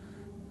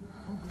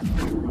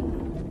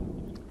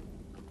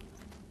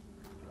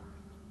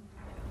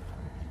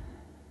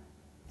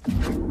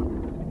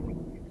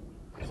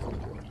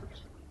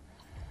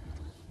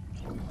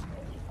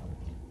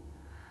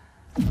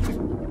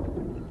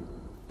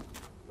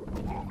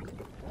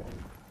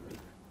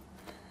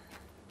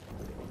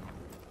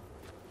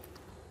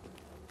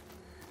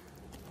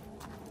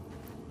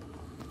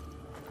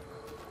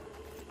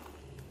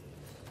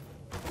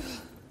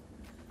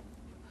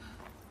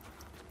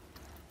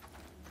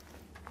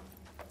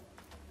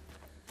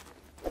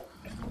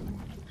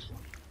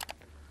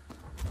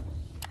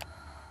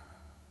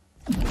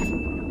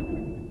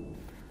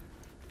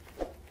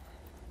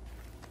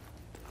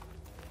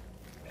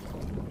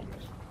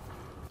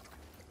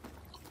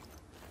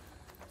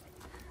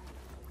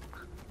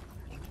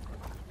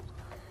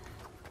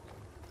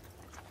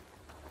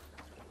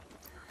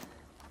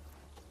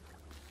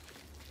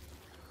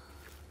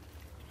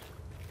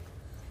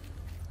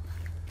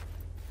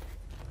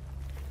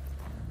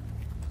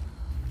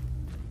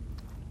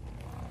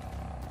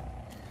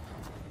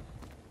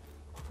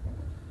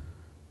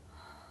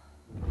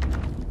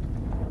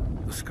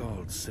 The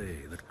Skalds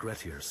say that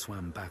Grettir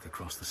swam back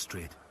across the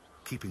strait,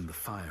 keeping the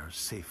fire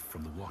safe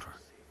from the water.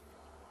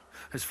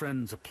 His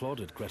friends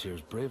applauded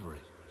Grettir's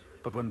bravery,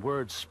 but when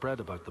word spread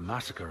about the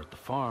massacre at the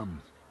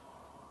farm,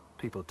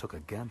 people took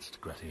against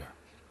Grettir.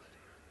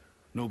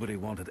 Nobody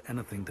wanted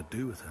anything to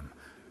do with him,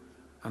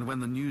 and when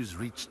the news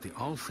reached the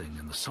Althing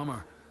in the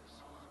summer,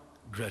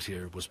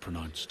 Grettir was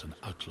pronounced an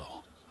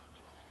outlaw.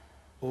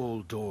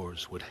 All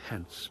doors would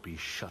hence be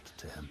shut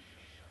to him.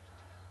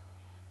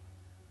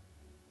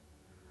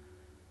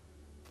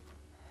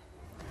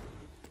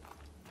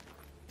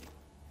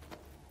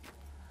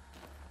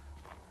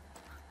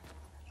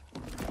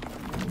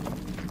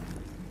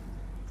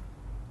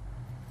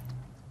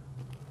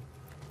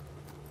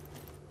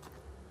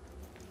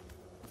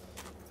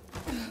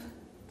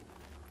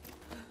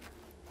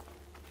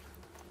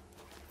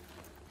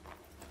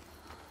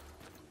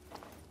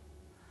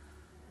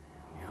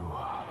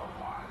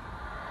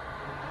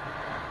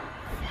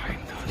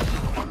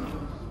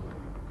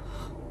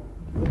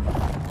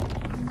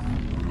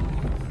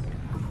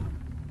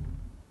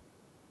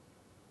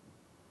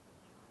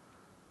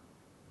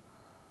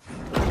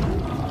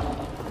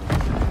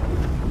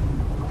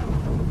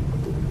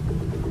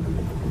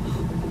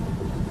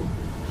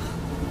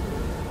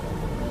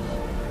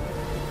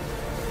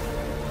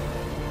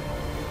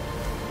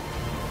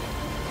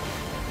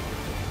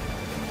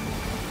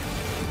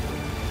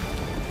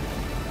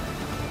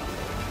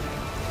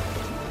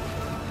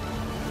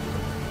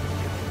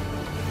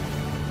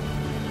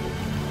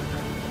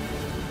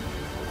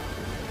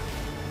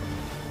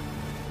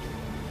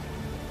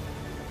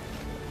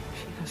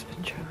 Has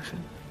been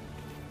chosen.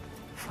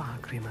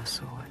 Fargrimr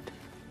saw it.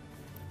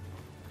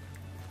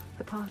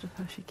 The part of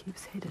her she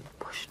keeps hidden,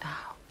 pushed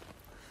out,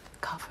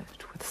 covered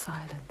with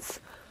silence.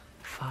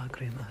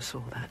 Fargrimr saw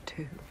that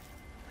too,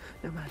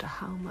 no matter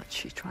how much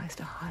she tries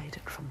to hide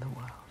it from the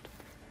world.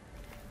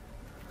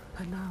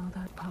 And now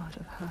that part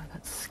of her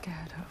that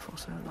scared her for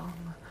so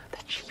long,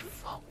 that she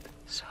fought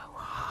so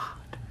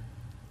hard,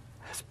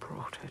 has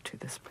brought her to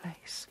this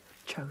place,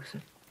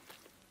 chosen,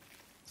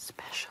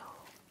 special.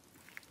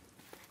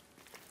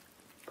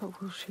 But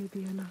will she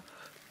be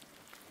enough?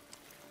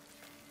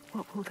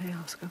 What will they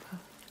ask of her?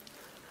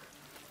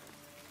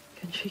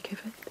 Can she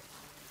give it?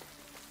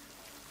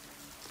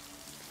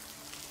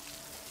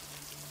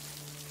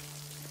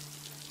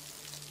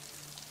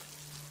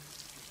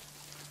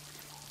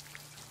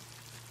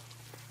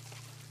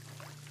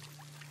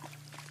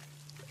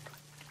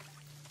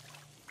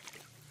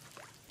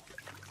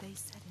 They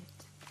said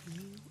it.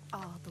 You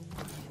are the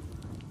one.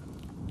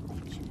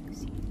 They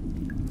chose you.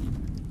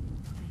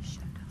 They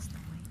showed us the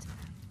way to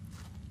them.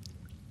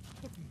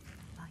 Hidden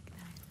like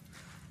them.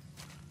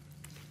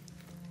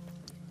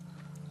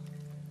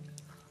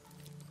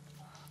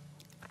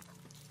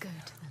 Go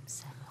to them,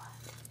 Senua.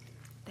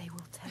 They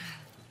will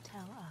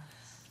tell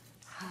us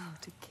how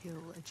to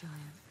kill a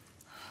giant.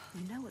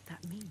 You know what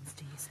that means,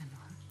 do you,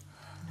 Senua?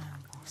 No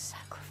more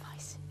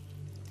sacrificing.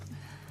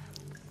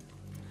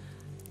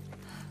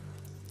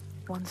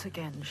 Once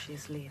again,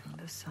 she's leaving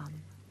the sun,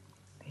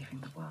 leaving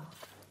the world,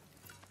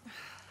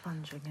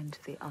 plunging into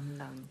the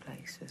unknown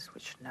places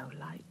which no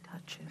light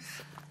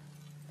touches.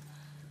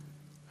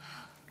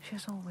 She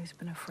has always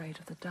been afraid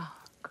of the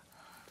dark,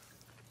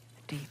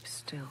 the deep,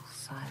 still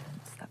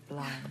silence that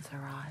blinds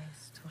her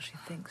eyes till she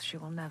thinks she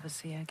will never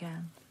see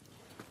again.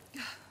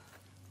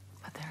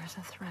 But there is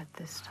a thread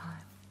this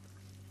time,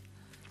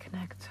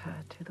 connects her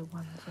to the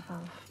ones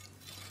above.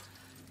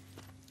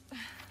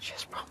 She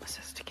has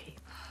promises to keep.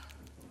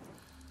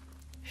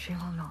 She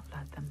will not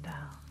let them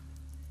down.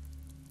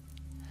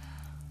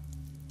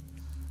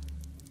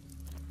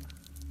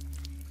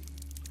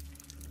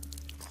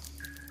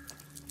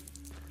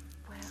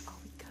 Where are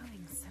we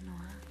going,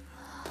 Senua?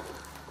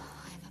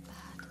 I have a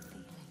bad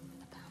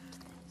feeling about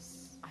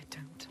this. I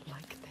don't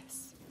like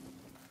this.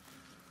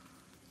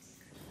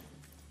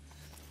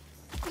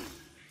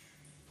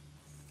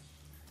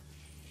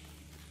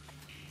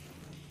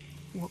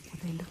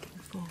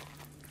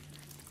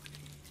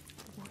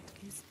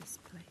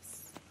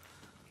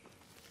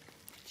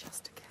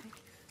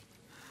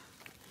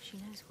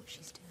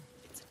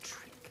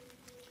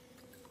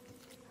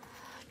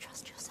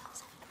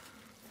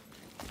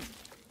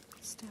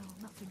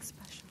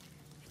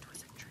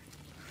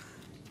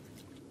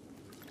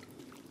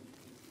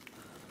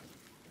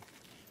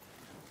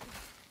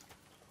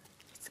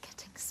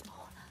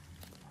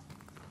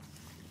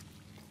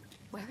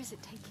 Where is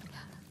it taking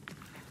her?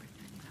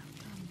 Everything that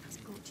done has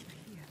brought you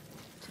here.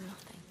 To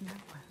nothing.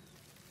 Nowhere.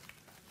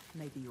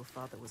 Maybe your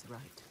father was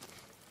right.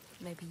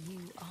 Maybe you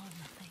are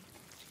nothing.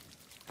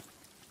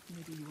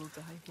 Maybe you will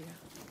die here.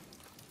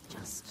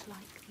 Just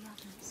like the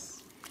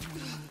others. No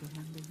one will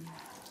remember you.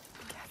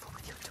 Be careful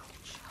with your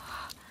torch.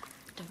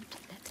 Don't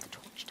let the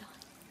torch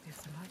die.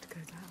 If the light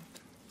goes out,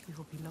 we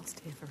will be lost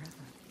here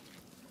forever.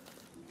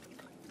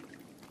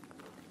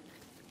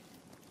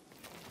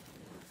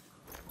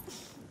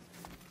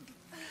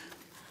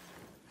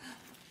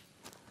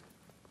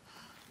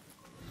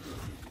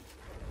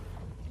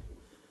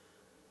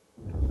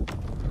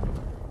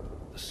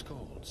 The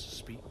Skalds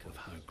speak of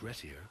how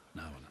Grettir,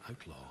 now an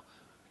outlaw,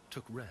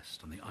 took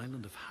rest on the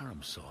island of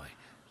Haramsoy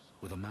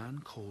with a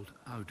man called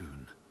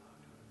Audun.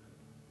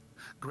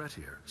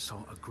 Grettir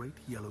saw a great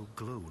yellow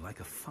glow like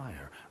a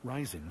fire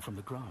rising from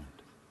the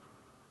ground.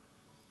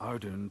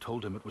 Audun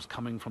told him it was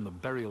coming from the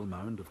burial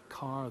mound of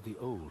Kar the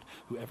Old,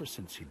 who ever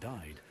since he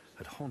died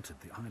had haunted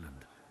the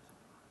island,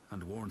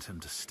 and warned him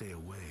to stay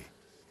away.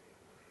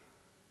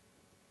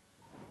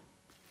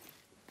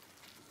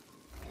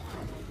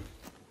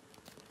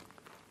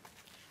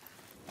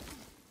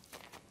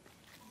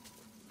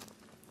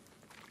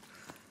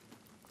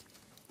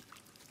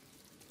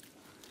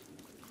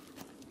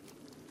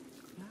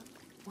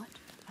 What?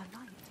 A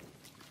light.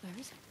 Where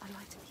is it? A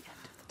light at the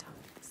end of the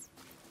tunnels.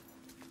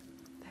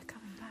 They're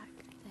coming back.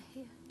 They're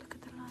here. Look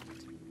at the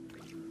light.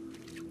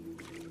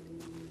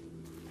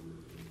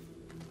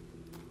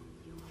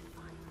 You will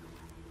find a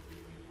way.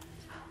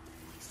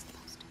 We're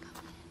supposed to go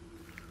there.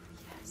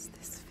 Yes,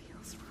 this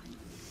feels right.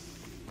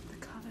 The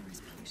color is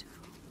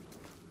beautiful.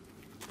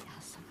 It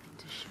has something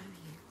to show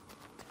you.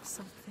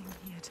 Something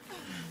here to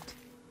find.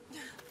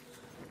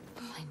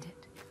 Find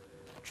it.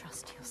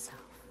 Trust yourself.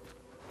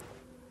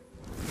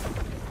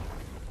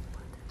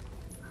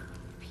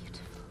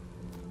 Beautiful.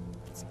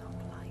 It's not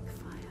like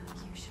fire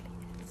usually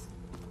is.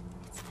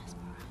 It's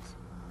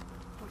mesmerizing.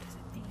 What does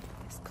it mean,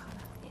 this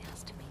color? It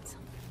has to mean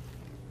something.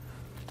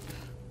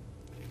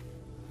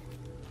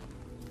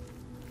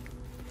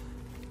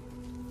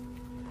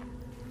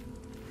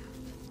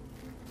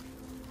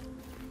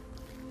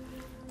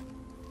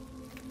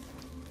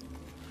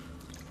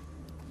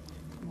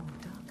 More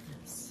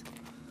darkness.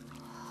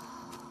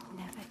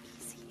 Never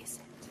easy, is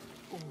it?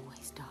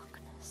 Always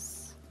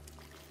darkness.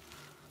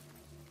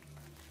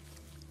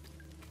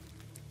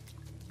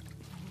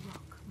 More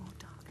rock, more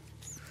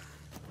darkness.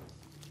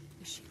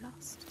 Is she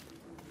lost?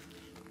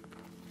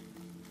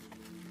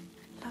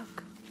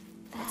 Look.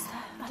 What's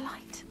there? A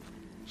light.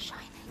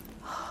 Shining.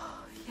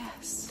 Oh,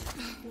 yes.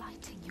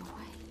 Lighting your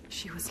way.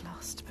 She was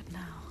lost, but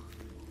now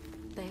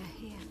They are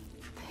here.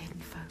 the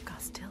hidden folk are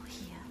still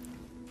here.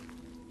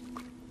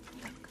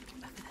 Look,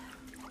 over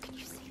there. What can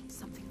you see?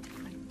 Something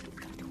different.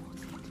 Go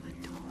towards it.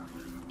 A door.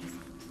 Is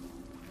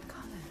it?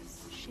 Colors.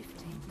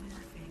 Shifting,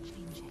 moving,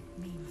 changing.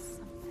 Means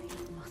something.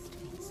 It must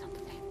mean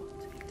something.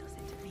 What does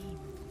it mean?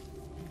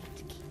 You need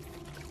to keep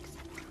thinking,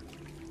 Senua.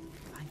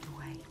 Find a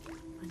way.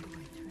 Find a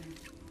way through.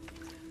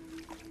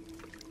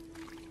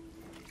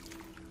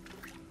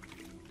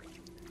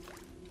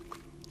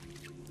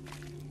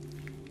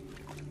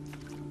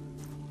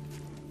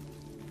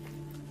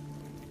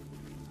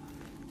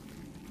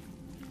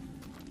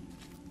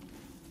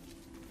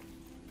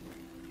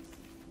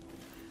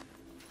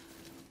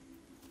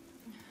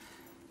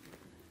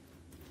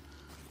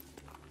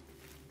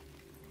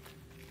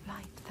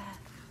 Light there.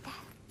 There.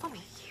 Oh,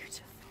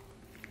 beautiful.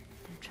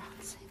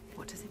 Entrancing.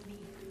 What does it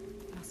mean?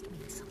 Must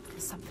mean something.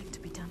 There's something to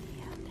be done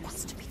here.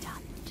 What's to be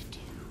done? To do.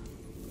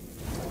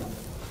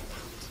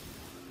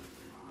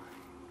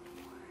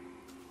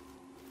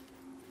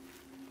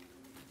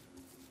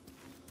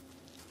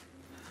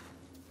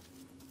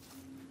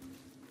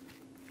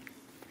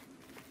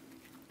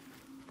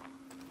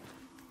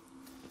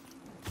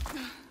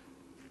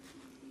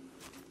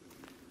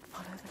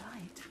 Follow the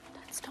light.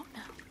 Don't stop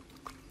now.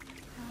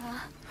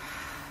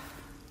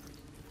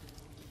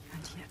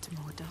 And yet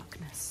more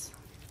darkness.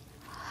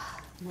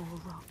 More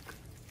rock.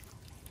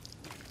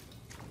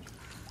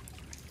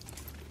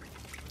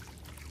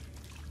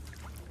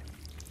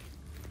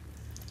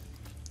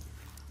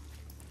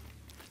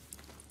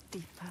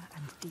 Deeper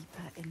and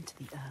deeper into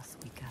the earth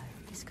we go.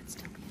 This could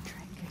still be a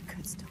trick. It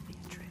could still be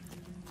a trick.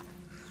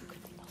 You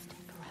could be lost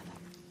here forever.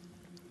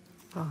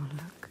 Oh,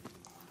 look.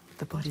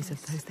 The bodies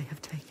of those they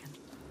have taken.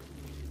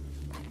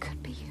 That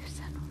could be you,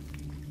 Senua.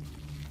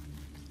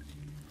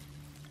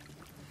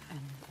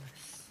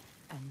 Endless,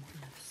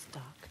 endless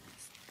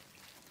darkness.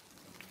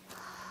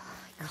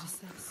 I What is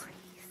can't this?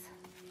 breathe.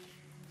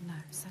 No,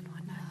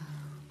 Senua, no.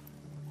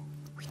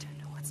 We don't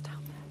know what's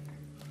down there.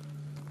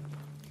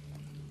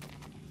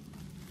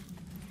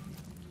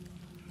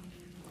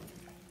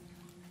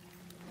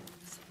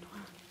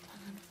 Senua.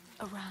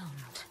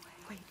 Around.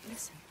 Wait,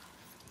 listen.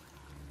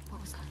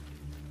 What was that?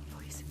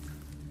 Voices.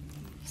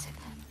 Is it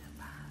them?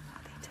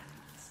 Are they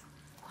telling us?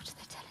 What are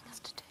they telling us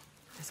to do?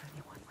 There's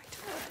only one way to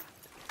go.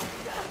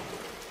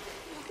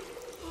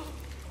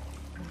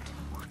 Water,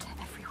 water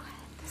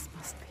everywhere. This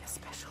must be a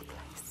special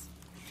place.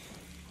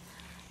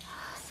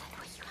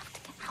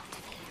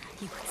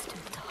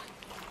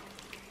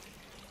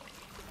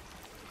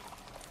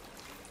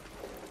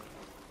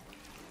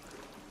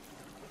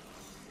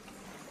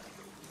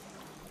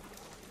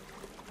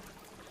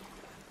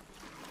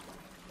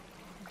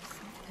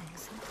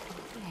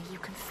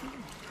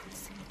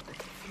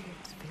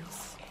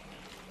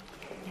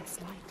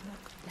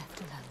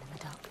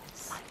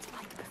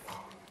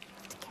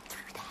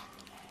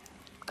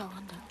 Go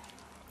under.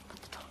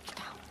 Put the torch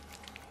down.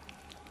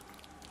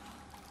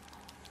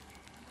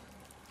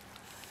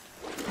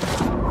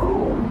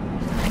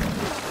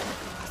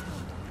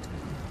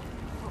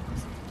 What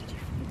was it? Did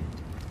you feel it?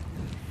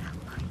 It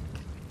felt like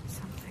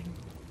something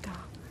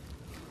dark.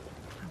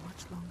 How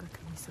much longer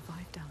can we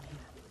survive down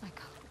here? I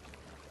can't.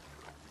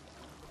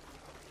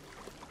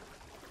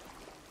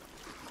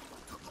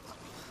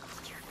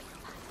 Did you feel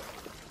that?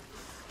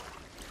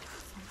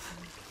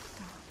 Something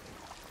dark.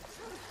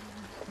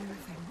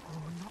 Moving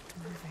or not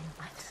moving.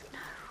 I don't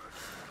know.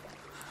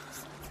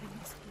 Something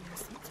is here.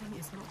 Something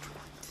is not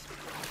right.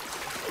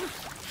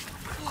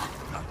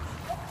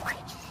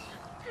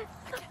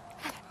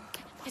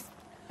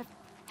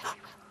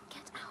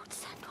 Get out,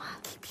 Senua.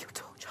 Keep your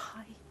torch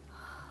high.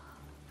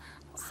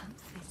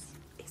 Something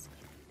is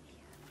hidden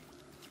here.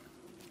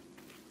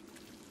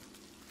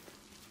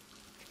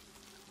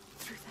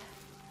 Through there.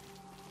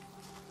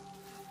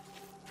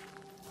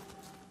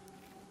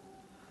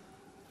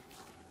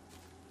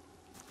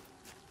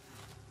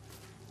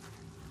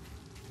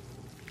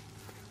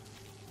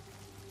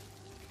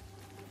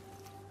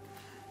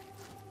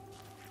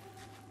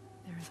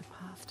 There is a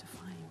path to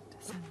find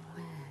Senua.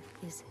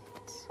 Where is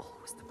it?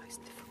 Always the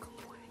most difficult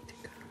way to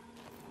go.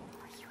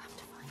 You have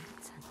to find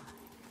it, Senua.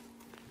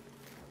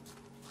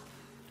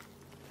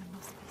 There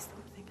must be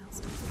something else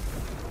to do.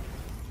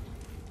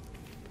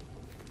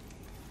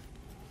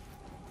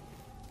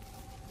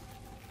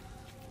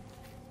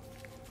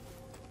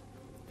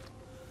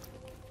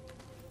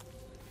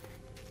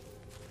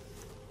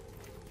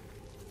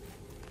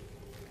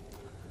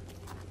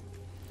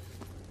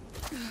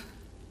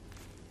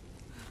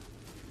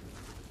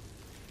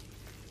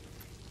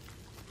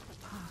 The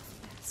path,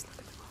 yes, look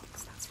at the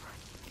rocks, that's right.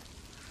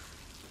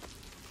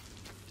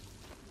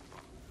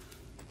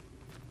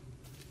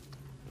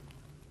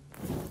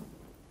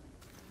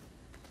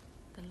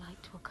 The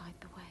light will guide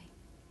the way.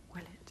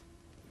 Will it?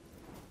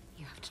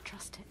 You have to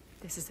trust it.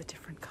 This is a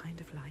different kind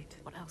of light.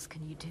 What else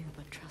can you do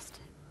but trust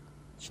it?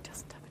 She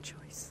doesn't have a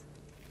choice.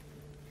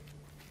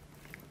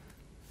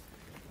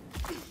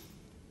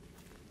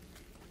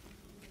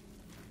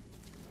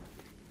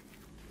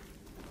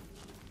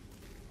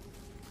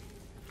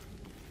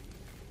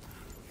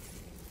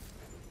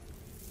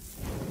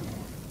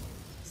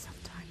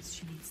 Sometimes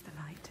she needs the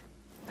light,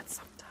 but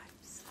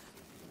sometimes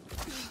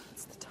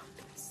it's the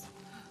darkness.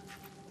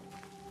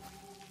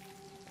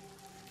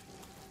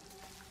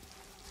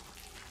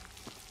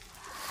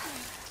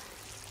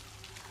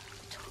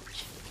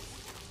 Torch.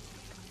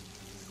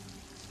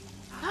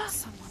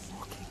 Someone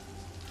walking.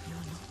 You're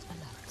not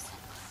alone,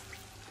 Senua.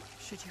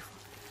 Should you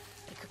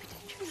follow? It could be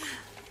dangerous.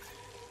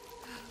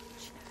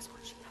 She knows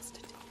what she has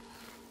to do.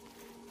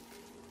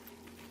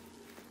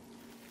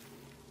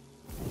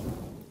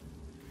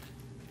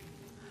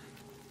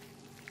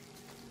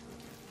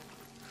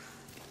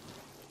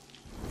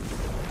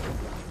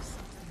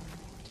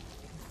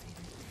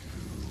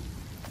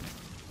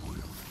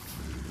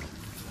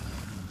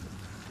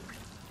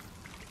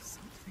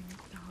 Something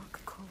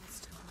dark calls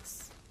to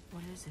us.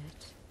 What is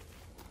it?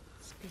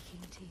 Speaking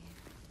to you.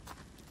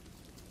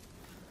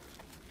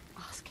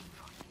 Asking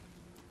for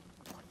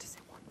you. What does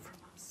it want from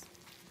us?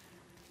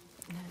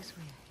 It knows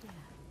we're here.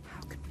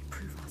 How can we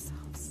prove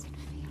ourselves? It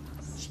can feel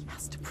us. She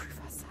has to prove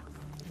herself.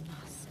 We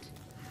must.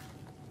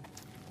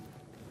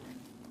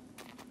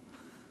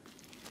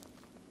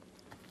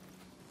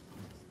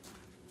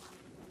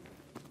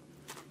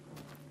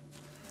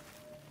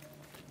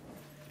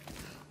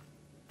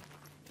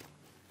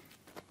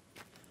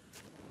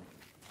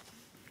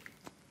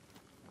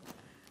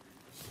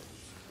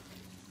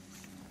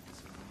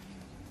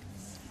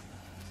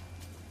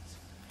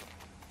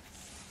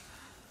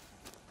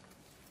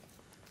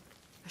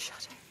 A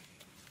shadow.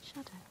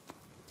 Shadow.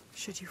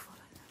 Should you follow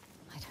them?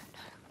 I don't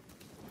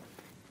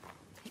know.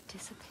 It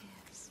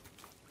disappears.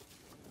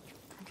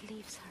 And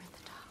leaves her in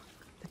the dark.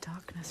 The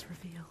darkness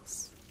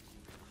reveals.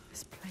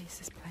 This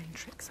place is playing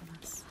tricks on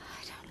us.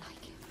 I don't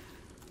like it.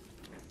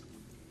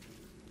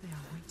 They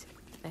are waiting.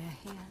 They're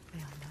here.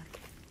 They are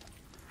lurking.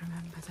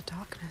 Remember the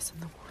darkness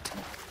and the water.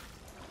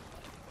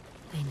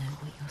 They know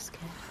what you're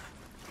scared of.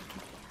 They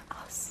can hear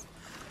us.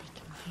 They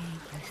can hear you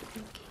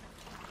thinking.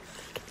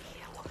 They can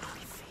hear what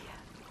we fear.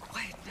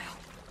 Quiet now.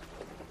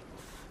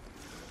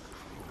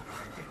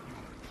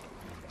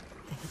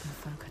 The hidden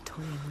folk are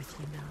toying with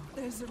you now.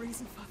 There's a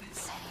reason for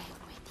this. Playing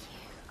with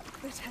you.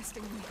 They're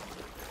testing me.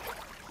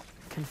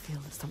 Can feel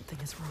that something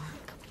is wrong.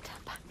 Can we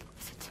turn back?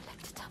 Is it too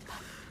late to turn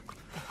back?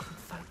 The hidden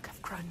folk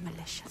have grown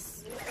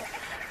malicious.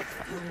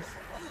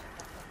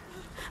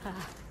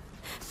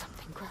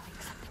 Something growing,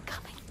 something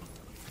coming.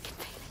 I can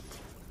feel it.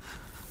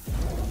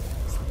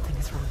 Something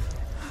is wrong.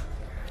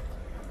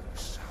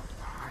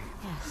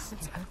 Yes,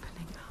 It's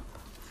opening up.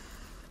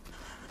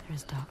 there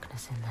is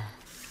darkness in there.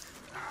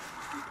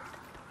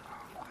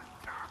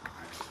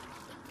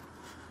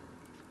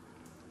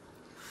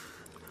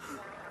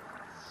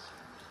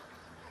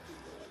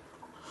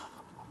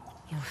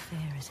 Your fear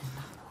is in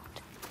that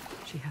water.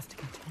 She has to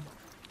get in.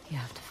 You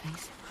have to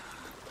face it.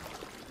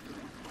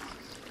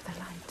 The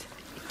light,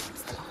 it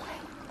keeps them away.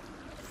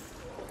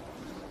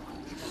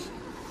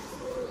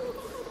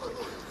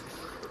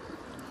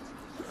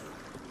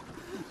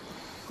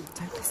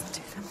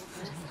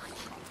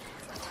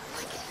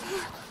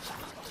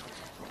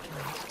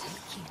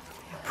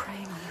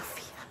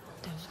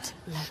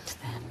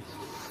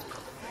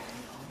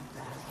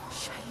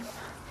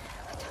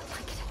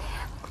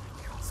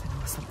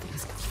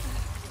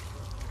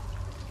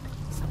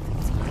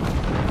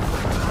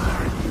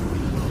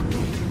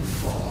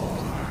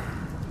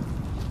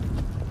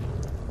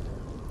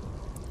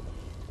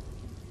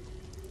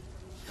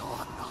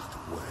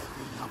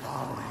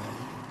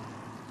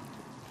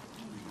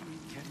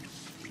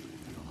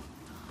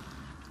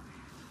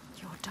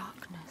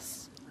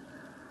 darkness.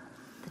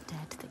 The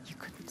dead that you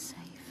couldn't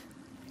save.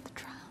 The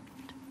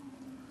drowned.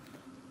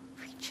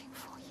 Reaching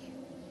for you.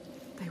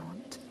 They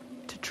want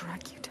to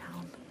drag you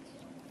down.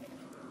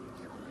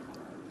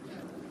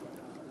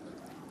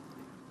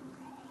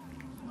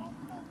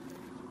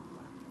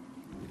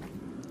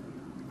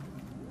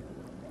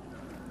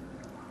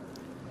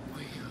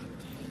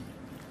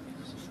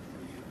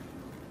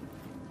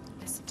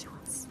 Listen to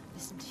us.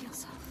 Listen to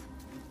yourself.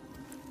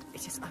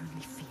 It is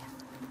only fear.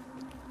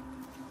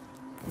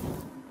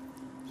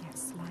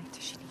 Yes, light,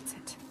 she needs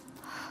it.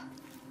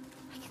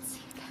 I can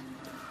see again.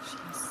 She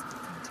has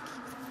something to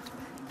keep them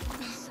at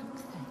bay.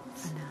 Something.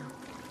 For now.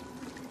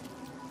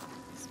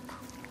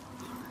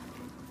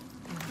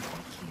 They will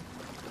take you.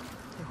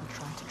 They will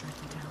try to drag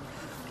you down.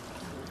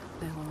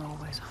 They will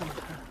always hunt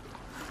her.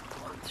 The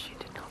ones she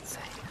did not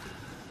save.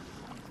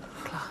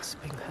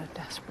 Clasping her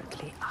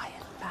desperately,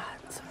 iron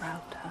bands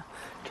around her,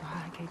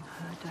 dragging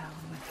her down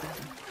with them.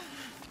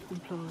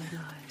 Imploring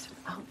eyes and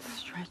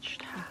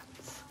outstretched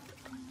hands.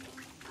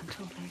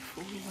 Until they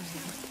fall away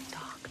into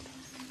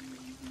darkness.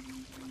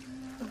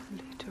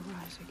 Only to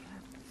rise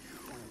again.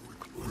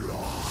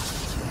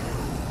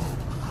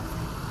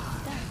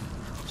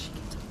 How'd she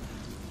get up?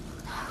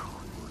 No.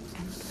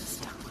 Endless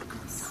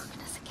darkness.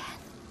 Darkness again.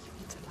 You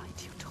need to light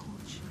your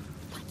torch.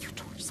 Light your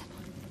torch,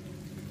 Senua.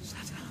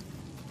 Shut up.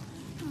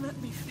 And let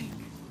me think.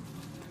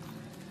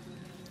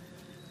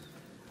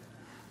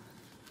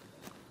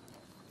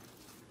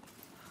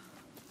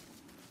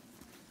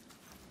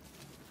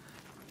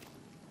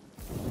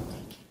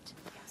 Take it.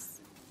 Yes.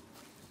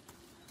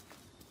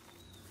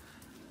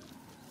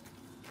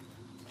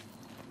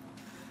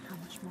 How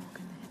much more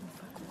can the hidden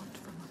folk want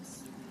from us?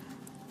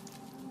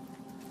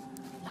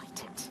 Light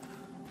it.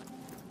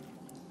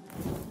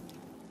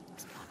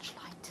 As much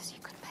light as you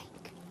can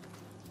make.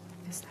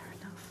 Is there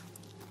enough?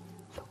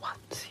 The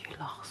ones you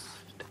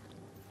lost.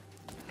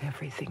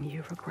 Everything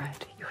you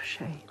regret, your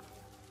shame,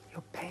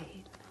 your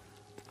pain.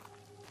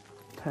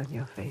 Turn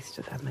your face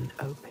to them and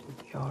open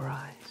your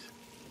eyes.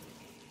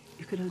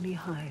 You can only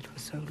hide for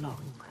so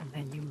long, and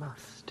then you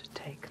must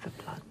take the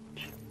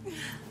plunge.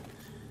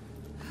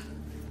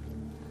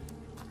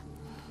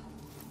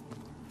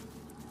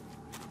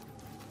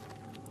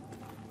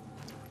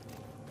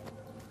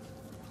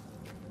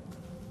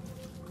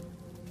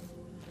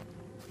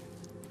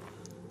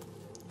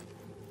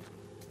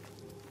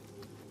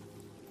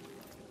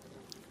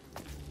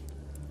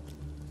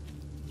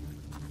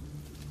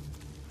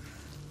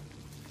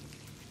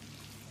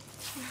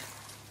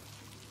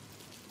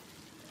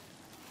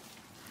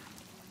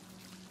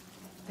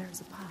 There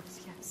is a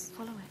path, yes.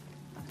 Follow it.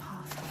 A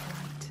path of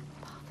light.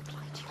 Path of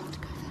light. You want to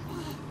go there.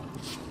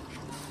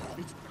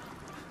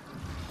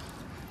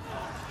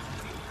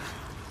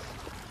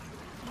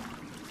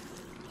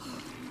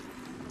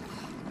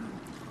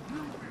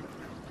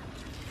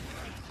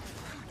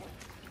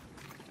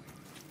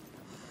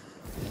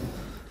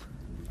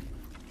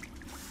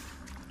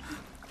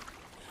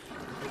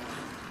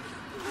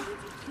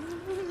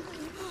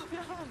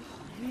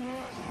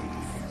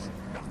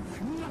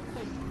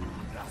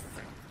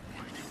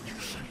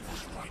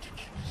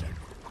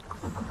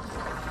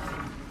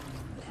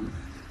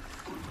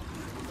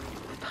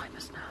 The time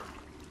is now.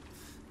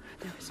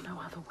 There is no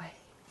other way.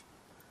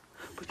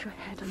 Put your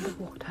head under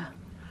water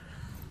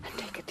and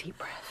take a deep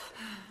breath.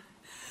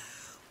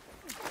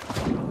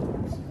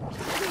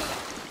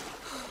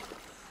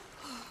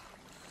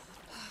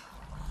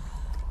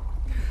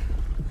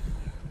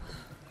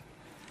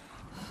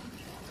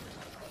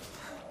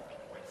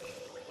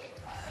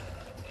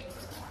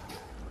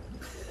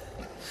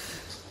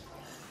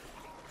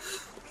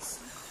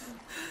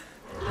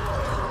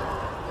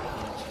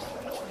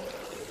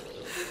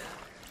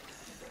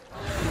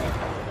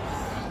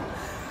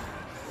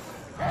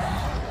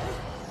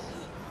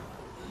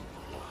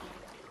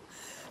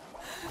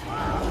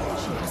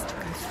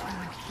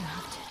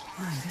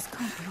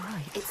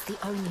 It's the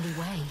only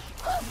way.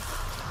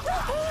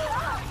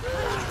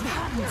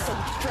 It's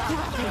okay.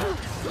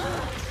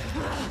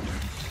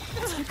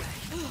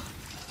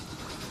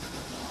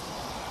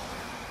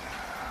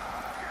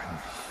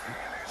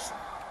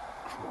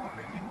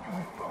 Crawling in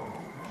your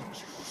bones.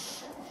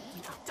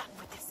 We are done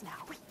with this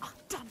now. We are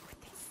done with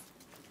this.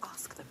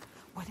 Ask them,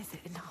 when is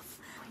it enough?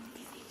 When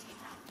is it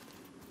enough?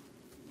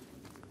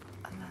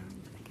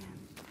 Alone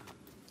again.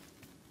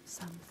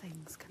 Some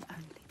things can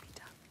only be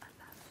done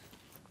alone.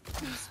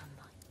 No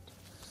sunlight.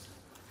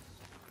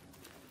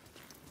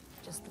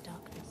 Just the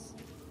darkness.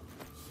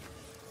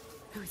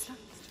 Who is that?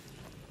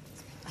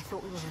 I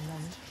thought we were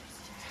alone.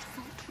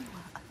 Thought we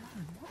were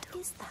alone. What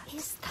is that?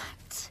 Is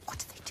that? What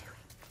are they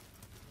doing?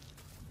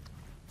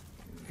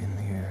 In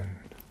the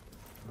end,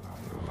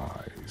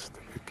 lies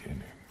the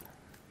beginning.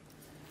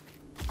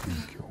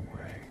 Think your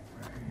way,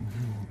 and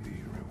you'll be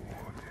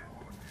rewarded.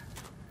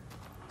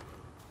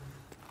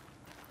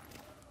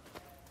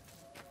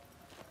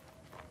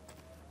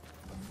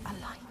 A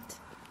light.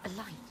 A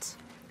light.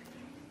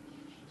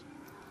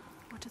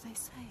 What are they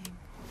saying?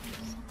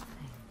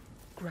 Something.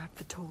 Grab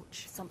the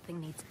torch. Something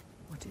needs...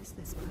 What is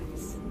this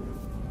place?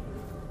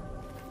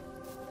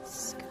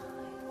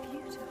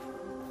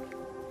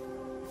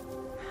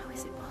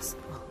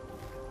 impossible.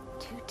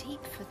 Too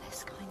deep for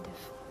this kind of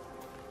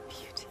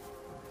beauty.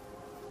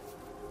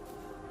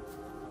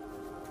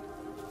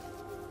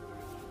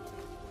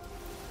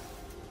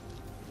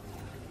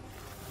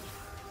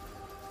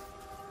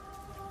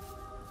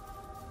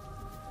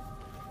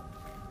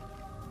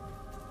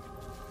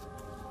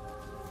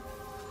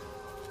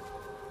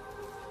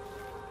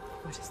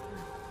 What is that?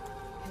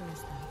 Who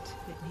is that?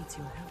 It needs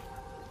your help.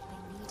 They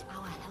need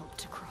our help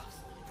to cross.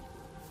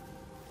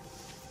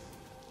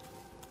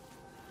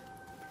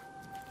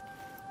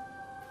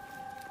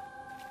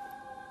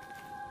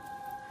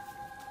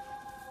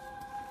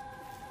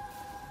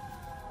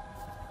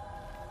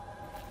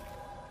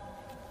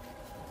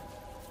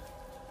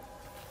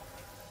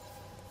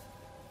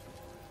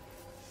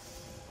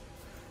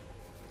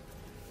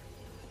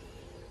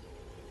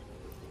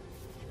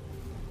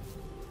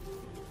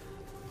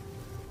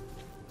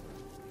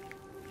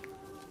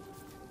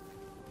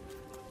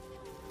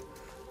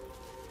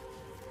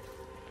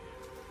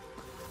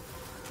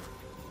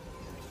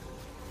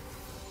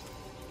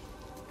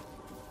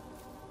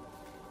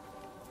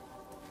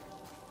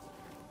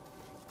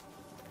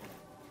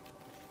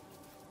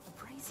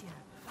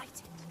 Light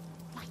it.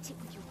 Light it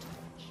with your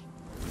torch.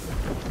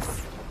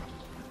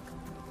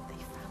 They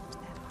found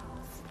their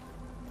path.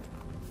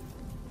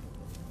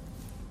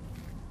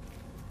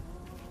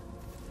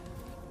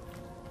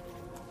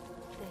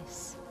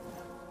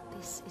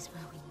 This is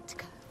where we need to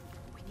go.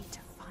 We need to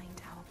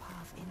find our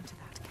path into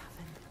that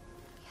cavern.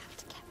 We have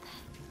to get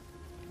there.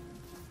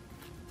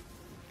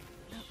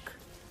 Look,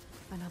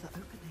 another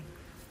opening.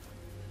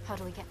 How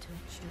do we get to it?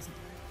 She doesn't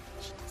know.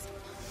 She doesn't know.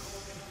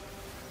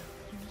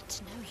 You need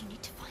to know. You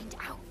need to find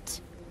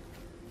out.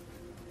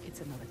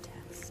 It's another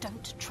test.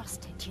 Don't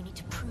trust it. You need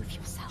to prove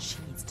yourself. She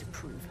needs to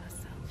prove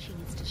herself. She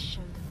needs to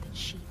show them that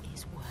she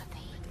is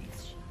worthy. But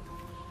is she?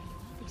 Are you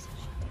worthy,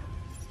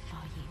 Senua?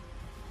 Are you?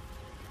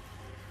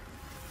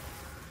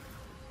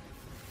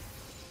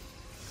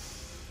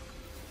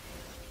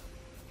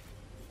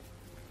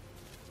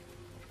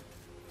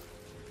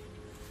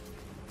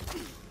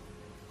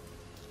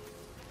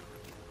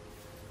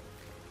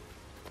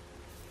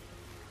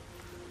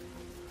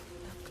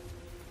 Look,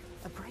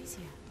 a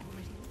brazier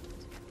already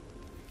lit.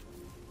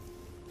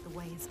 The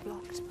way is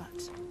blocked, but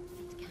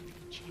It can be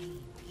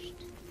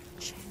changed.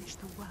 change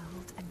the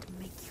world and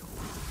make your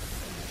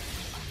path.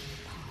 Your own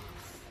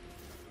path.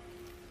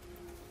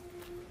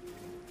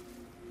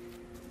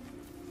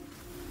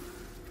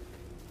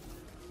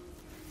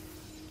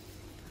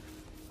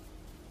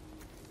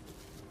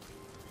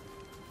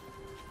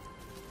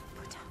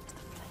 Put out the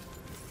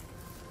flames.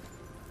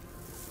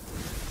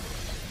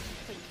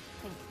 Think.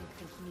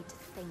 You need to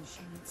think.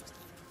 She needs to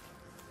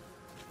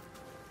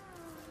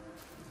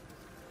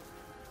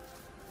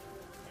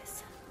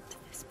listen to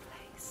this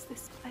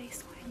place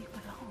where you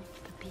belong.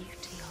 The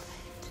beauty of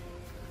it.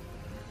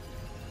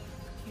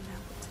 You know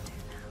what to do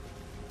now.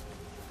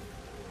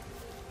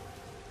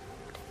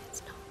 What if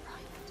it's not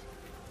right?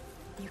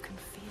 You can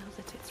feel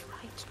that it's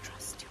right.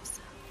 Trust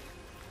yourself.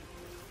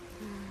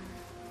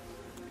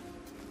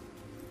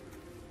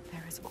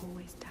 There is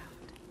always doubt.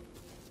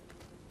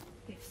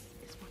 This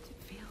is what it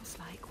feels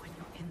like when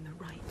you're in the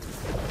right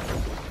place.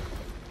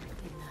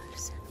 You know,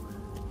 Senua.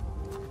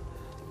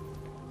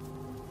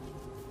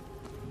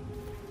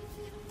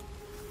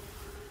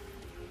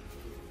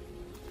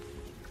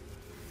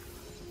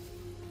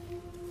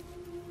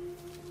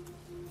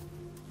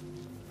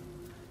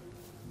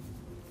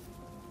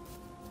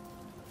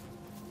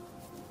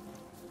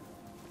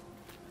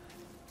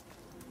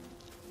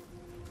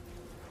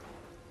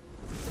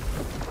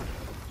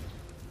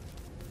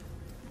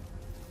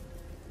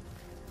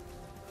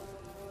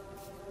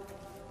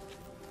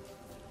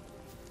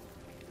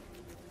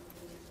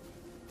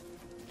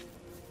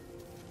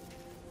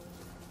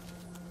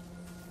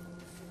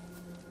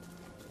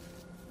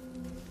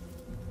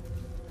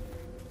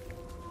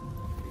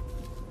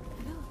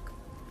 Look,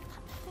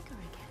 that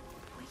figure again.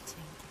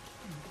 Waiting.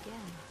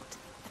 Again.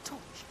 The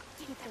torch.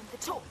 Give them the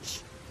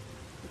torch.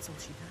 It's all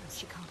she knows.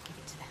 She can't give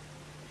it to them.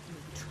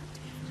 You'll be trapped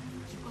in.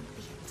 You won't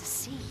be able to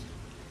see.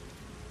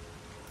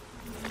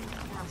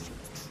 Now she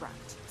was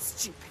trapped.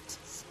 Stupid.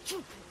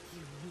 Stupid.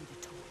 You need a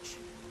torch.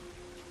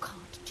 You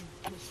can't do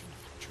anything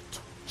without your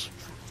torch.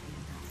 Trapped in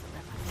now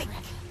forever.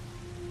 Think.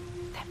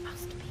 There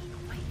must be a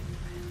way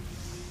through.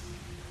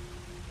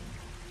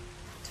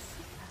 That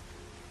figure.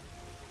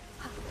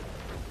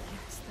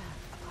 Yes, there.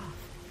 A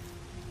path.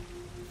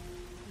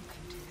 You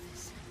can do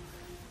this.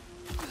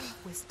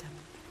 Wisdom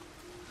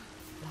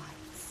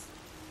lies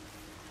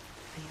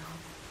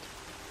beyond.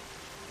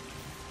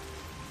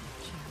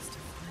 She has to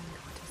find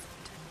what is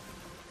hidden.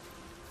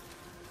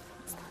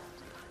 What's that?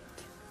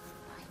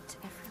 Light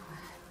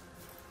everywhere.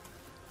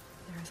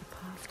 There is a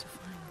path to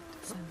find.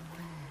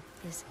 Somewhere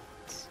is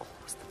it?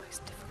 Always the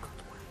most difficult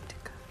way to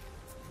go.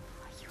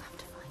 You have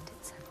to find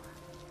it, Senua.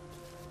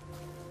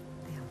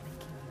 They are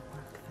making you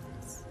work for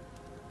this.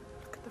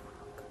 Look at the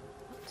rock.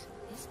 What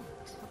is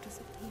it? What does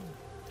it mean?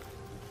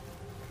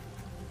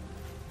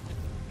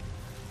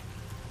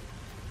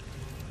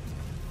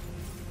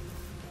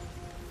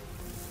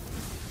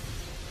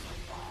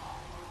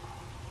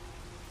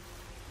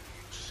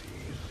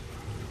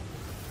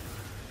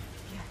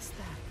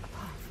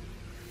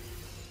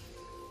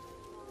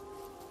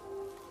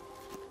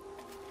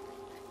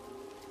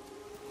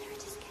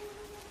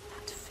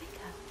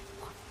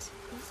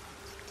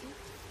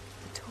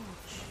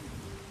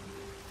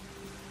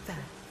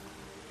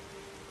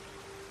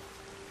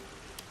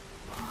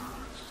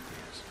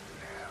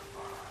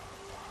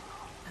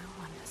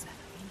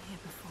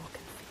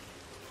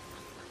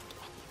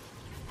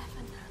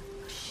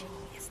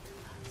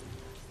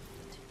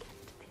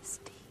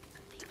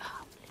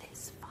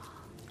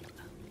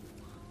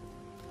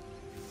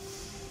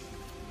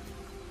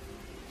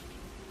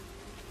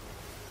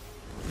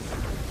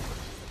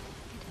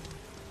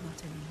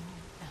 Not anymore.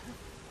 No.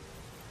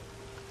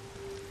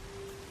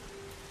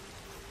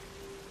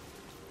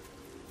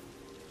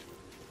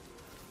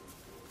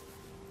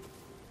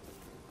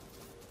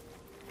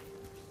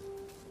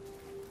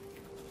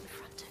 In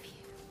front of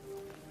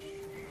you.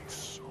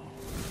 So,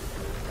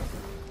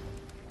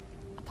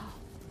 A path.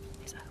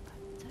 It's open.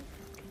 It's open.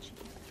 Can she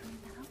get through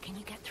now? Can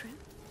you get through?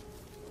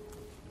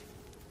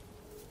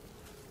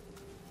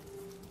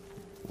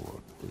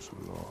 what was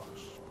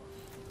lost?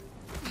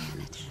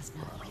 Let us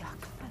know. We are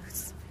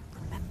close.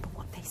 Remember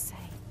what they say.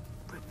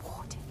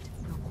 Rewarded.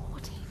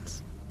 Rewarded?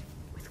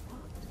 With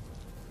what?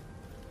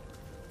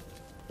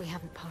 We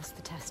haven't passed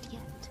the test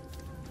yet.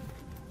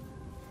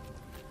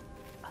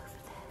 Over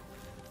there.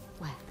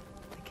 Where?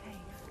 The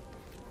cave.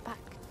 Back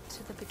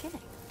to the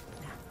beginning.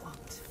 Now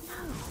what?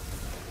 No.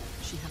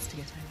 She has to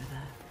get over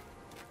there.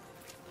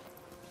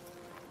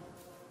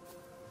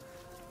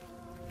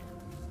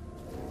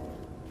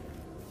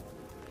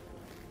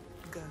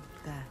 Go.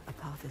 There. A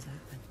path is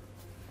open.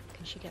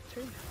 Can she get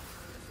through?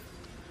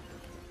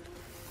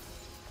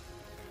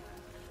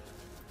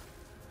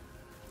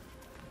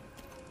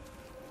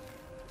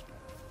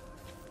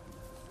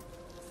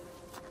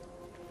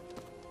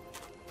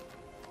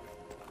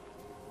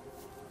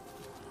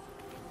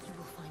 You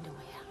will find a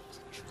way out.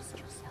 Trust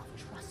yourself.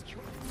 Trust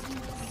your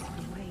instincts.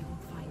 The way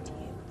will find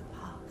you. The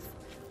path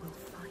will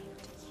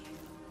find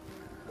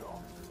you.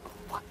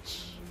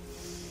 Watch.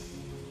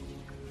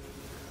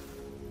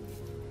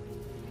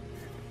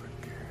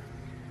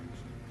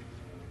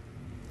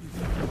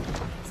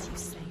 Makes you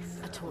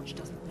safe. A torch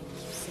doesn't make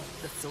you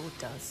safe. The sword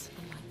does.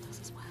 The light does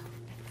as well.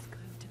 Let's go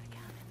to the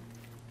cabin.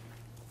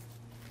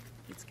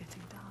 It's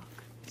getting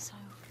dark. So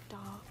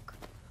dark.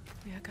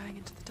 We are going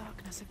into the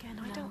darkness again.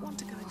 I don't want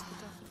to go into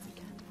the darkness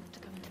again. I don't want to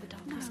go into the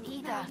darkness No,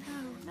 either.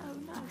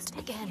 no. Stay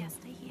Again. here.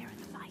 Stay here in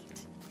the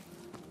light.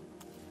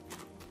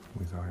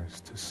 With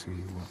eyes to see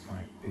what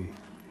might be.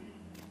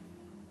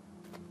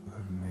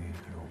 Let me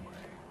your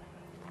way.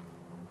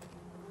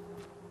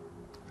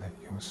 Let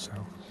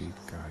yourself be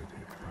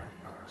guided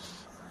by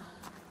us.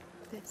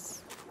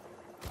 This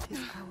is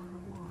our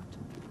reward.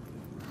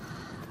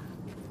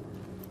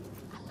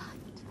 A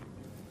light.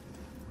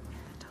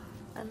 In the dark.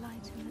 A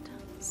light in the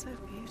dark. So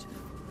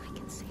beautiful. I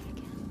can see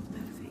again.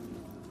 Moving.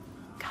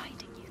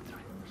 Guiding you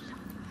through.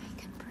 I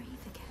can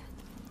breathe again.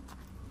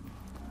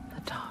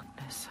 The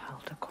darkness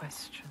held a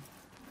question.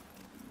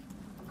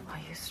 Are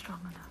you strong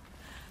enough?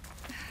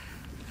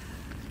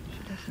 She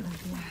doesn't know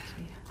the answer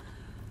yet.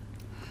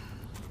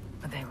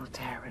 But they will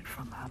tear it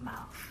from her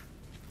mouth.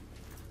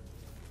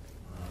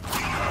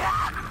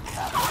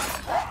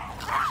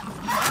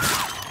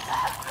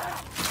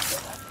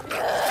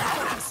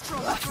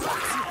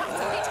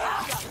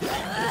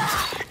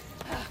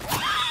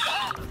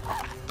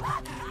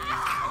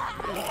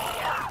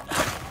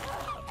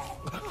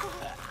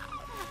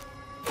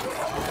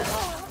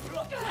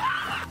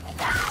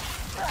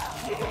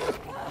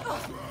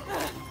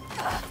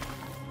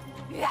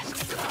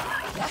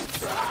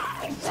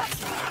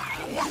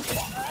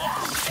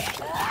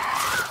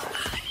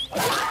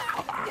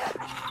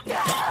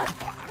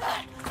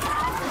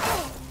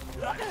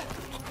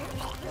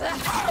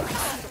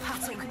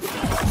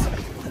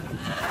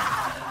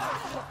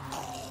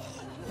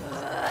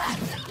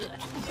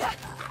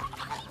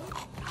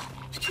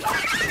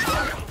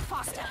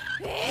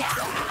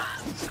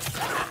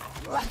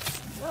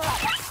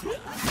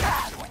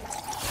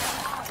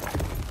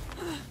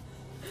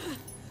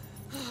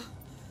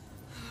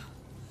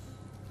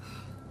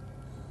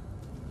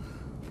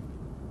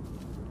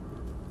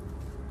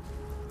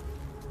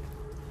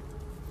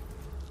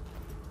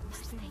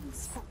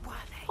 Things. What were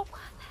they? What were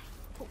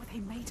they? What were they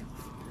made of?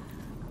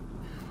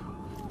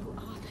 Who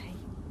are they?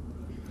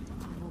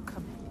 Time will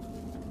come.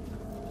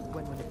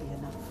 When will it be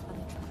enough? Are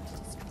they trying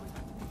to destroy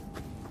them?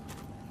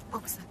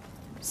 What was that?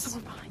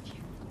 Someone behind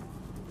you.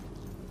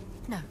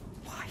 No.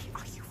 Why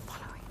are you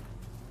following?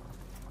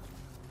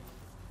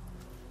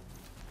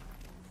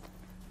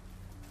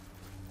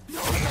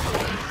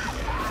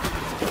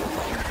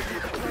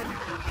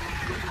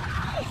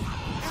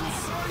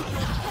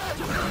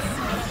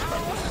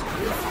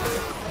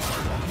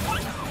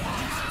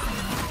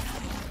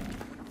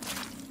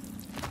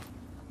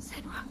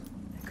 Senua.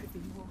 There could be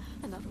more.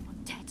 Another one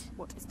dead.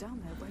 What is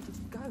down there? Where did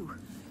it go?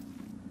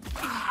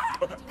 I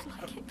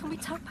don't like it. Can we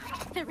turn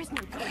back? There is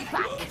no going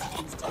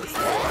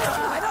back.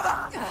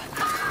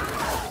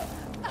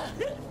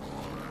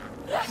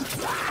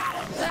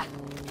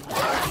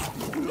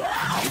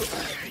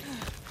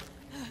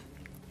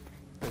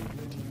 They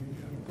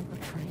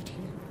betrayed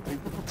you. They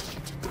wanted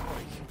you to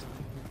die.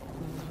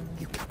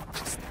 You cannot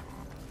trust them.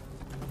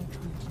 They're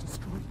trying to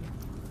destroy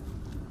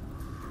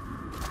you.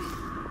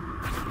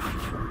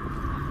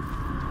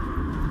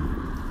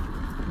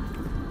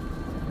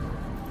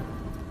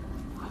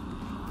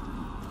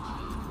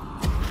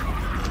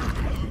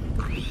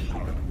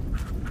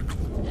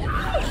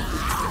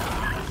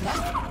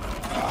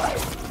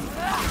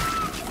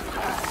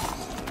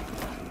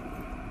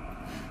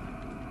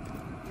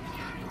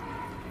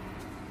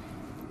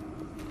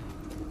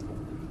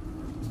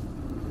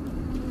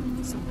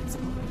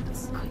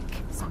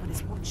 Quick, someone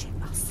is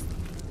watching us.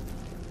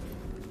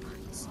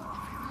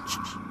 Shh.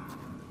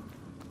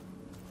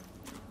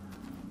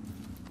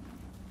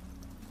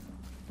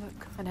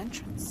 Look, an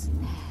entrance.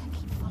 There,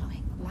 keep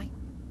following. Light,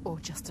 or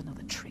just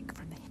another trick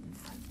from the hidden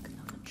folk?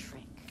 Another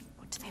trick.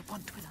 What do they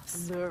want with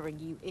us? Luring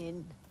you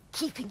in,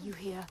 keeping you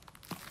here.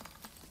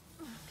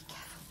 Be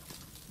careful.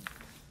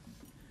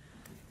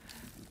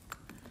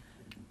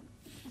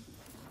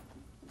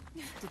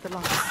 Did the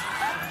lights?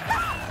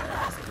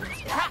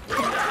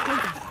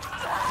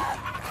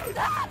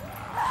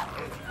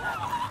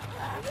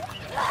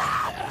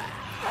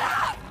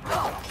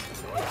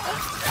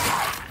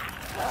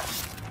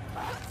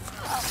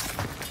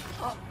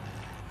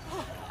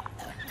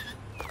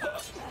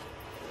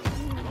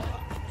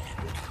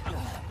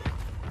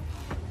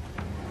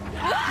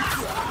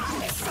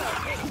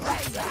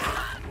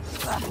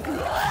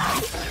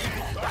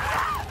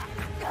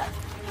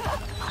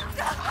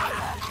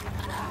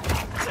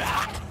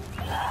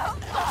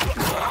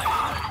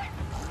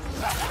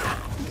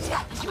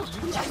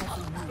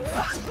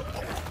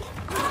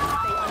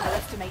 They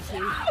underestimate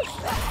you.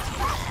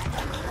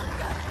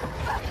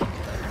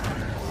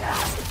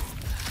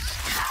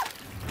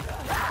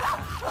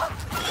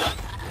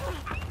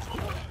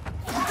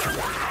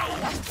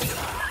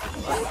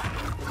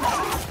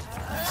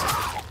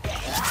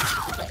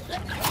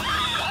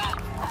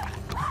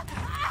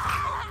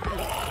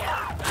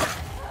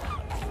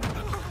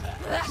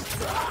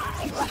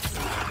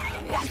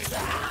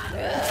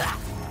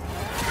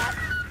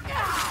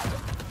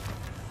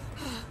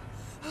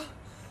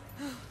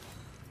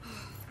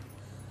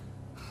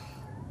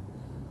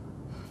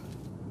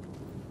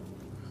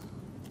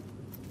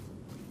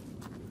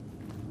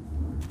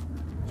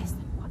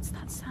 What's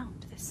that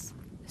sound? This...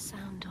 The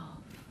sound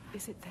of...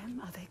 Is it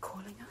them? Are they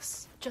calling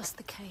us? Just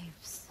the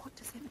caves. What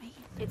does it mean?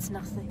 It's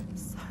nothing.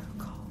 So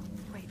cold.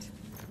 Wait.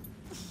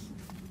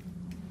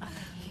 Are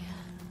they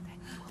here? Then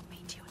you will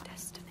meet your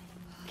destiny.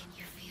 Can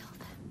you feel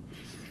them?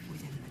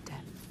 Within the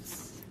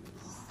depths.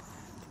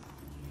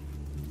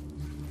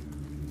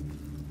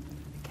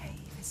 The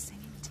cave is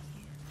singing to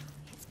you.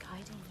 It's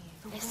guiding you.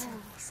 The Listen.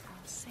 walls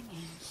are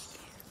singing.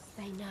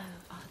 They know,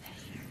 are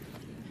they?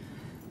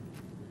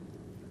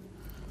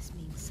 This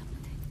means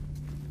something.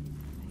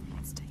 Maybe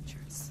it's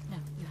dangerous. No,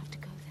 you have to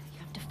go there. You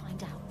have to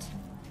find out.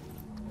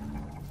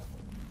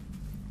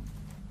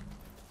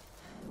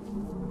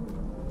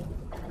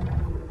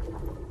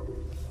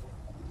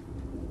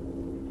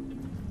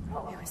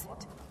 Who is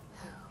it?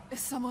 Is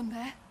someone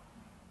there?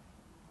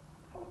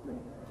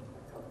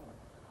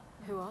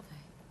 Who are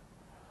they?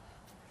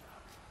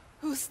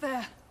 Who's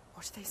there?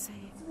 What are they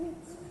saying?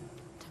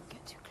 Don't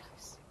get too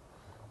close.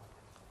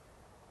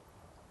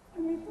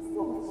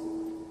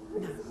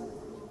 No.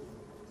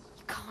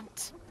 You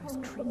can't. Those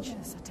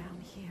creatures are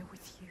down here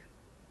with you.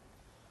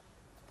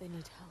 They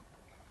need help.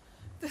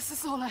 This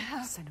is all I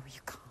have. Senua,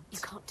 you can't. You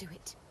can't do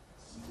it.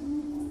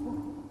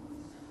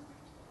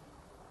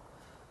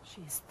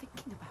 She is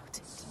thinking about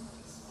it.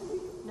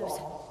 No,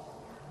 Senua.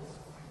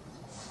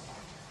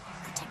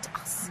 Protect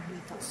us. You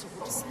need that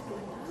sword. Senua,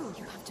 no.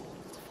 You have to be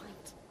able to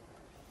fight.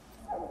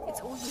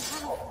 It's all you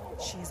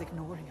have. She is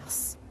ignoring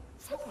us.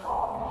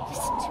 Senua,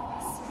 listen to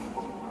us.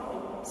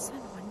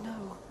 Senua, no.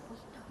 We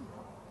know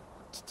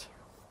what to do.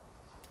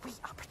 We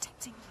are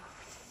protecting you.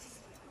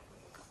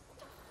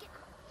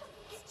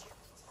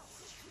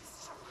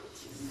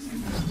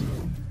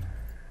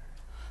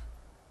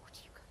 What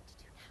are you going to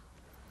do now?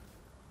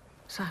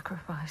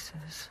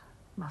 Sacrifices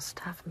must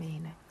have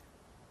meaning.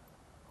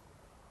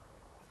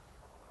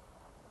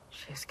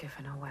 She has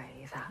given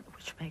away that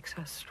which makes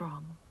her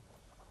strong.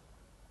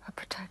 A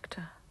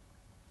protector.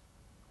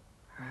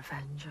 Her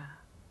avenger.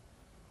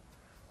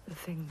 The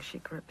thing she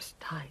grips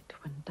tight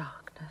when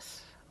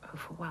darkness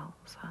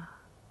overwhelms her.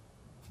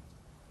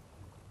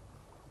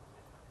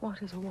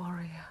 What is a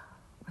warrior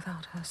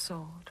without her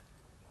sword?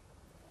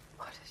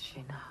 What is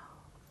she now?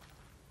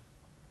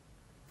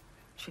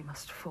 She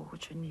must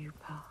forge a new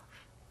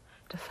path,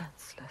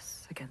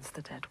 defenseless against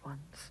the dead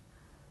ones.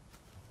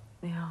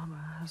 The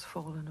armor has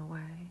fallen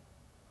away.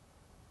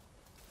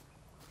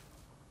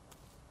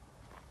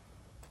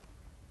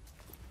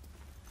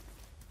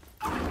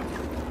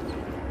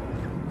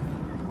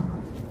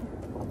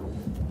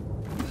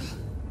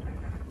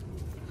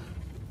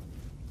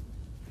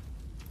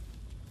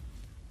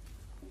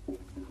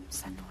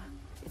 Senua,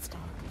 it's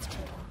dark. It's too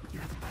dark. You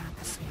have a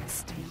purpose here.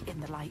 Stay in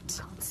the light.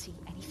 Can't see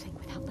anything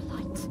without the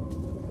light.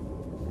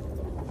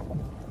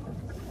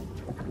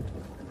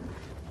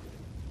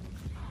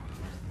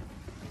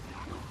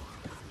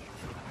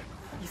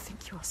 You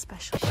think you are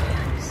special?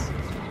 Yes.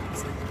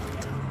 It's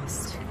not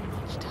darkness. Too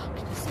much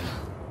darkness now.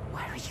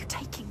 Where are you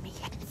taking me,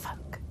 hidden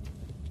folk?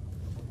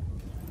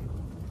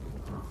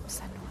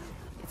 Senua,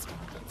 it's dark.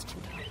 It's too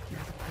dark. You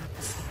have a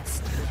purpose here.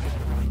 Stay in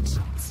the light.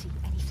 Can't see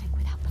anything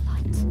without the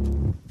light.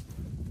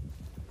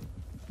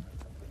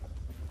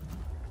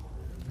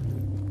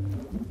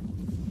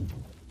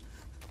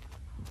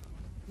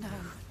 No,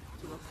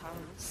 you are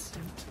powerless.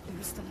 Don't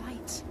lose the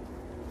light.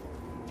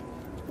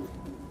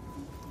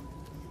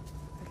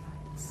 The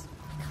lights.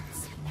 I can't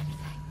see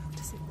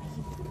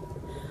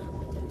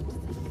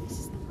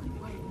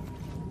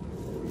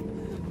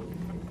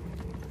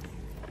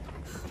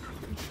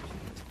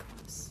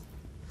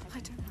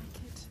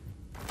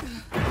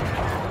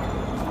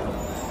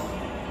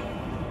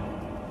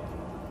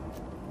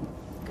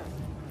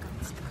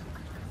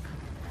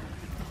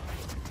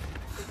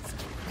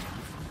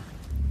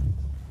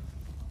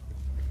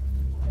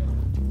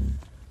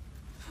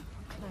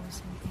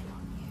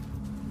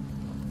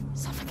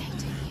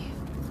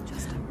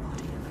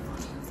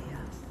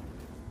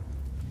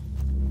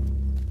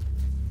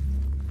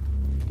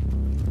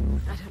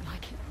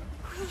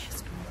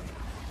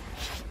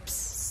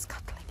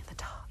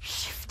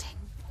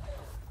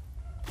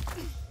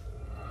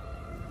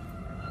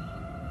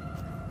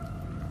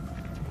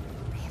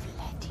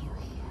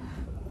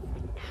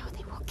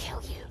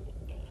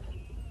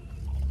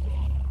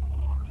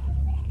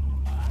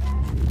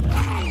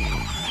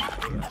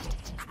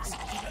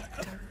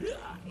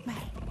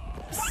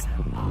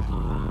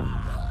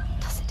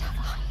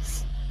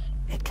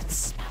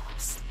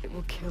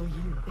kill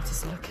you. It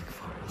is looking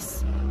for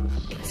us.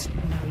 It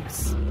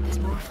knows. There's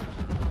more of them.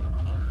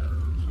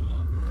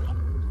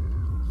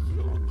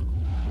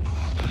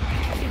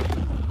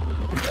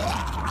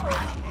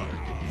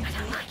 I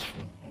don't like it.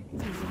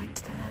 They're right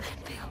there.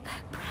 I feel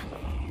their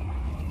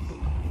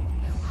breath.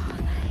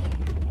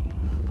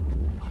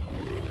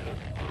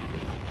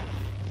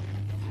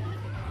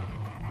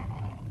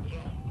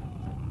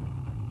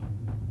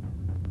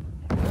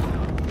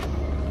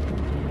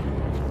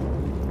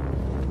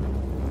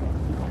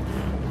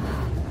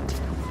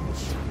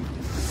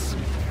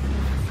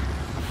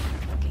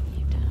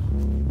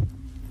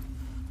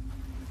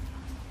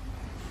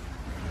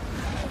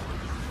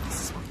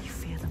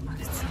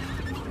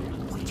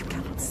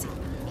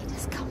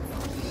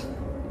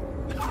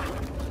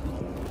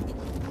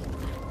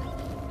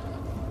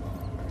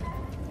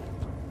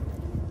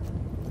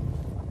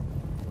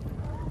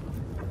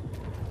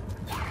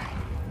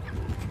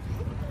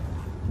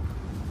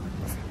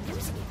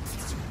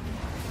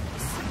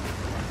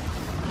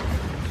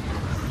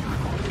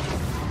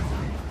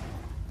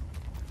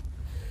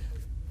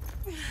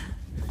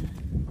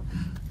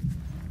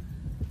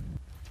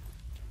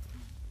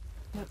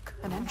 Look,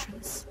 an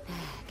entrance. There,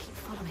 keep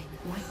following.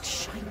 Light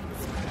shining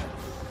through.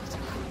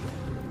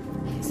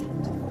 Is it?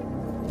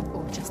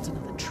 Or just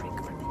another trick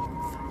from the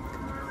hidden folk?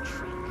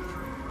 Trick.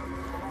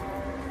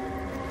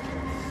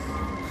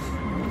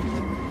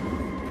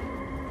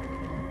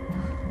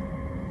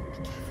 Be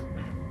careful.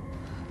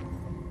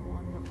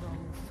 One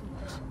wrong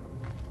foot.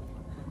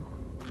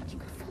 You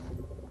could fall.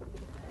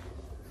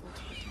 Fall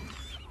to your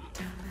death.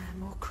 Down there,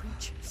 more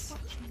creatures.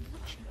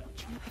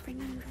 Watching every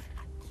move.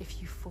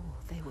 If you fall,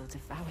 they will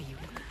devour you.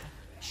 Look at them.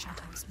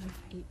 Shadows move,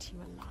 eat you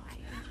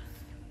alive.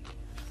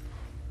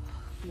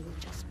 You will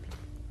just be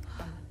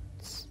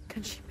bones.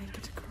 Can she make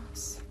it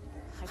across?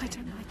 I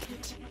don't like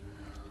it.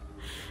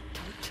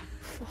 Don't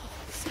fall.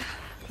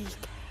 Be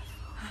careful.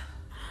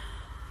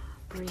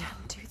 We can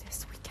do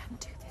this. We can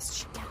do this.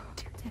 She can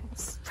do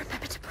this.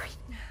 Remember to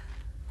breathe.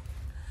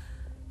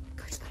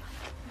 Go to the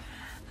light.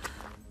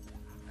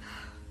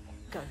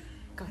 Go.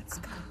 Go.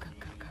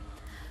 Go.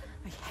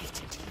 I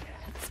hate it here.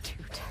 That's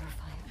too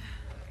terrifying.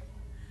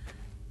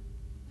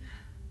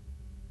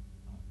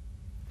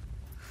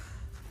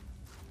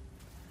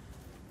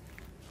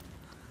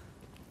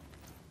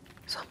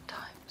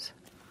 Sometimes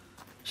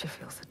she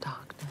feels the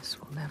darkness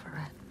will never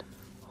end,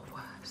 or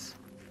worse.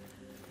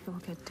 It will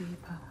get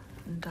deeper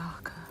and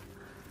darker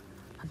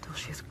until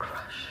she is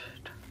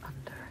crushed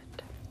under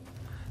it.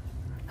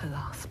 Her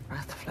last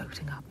breath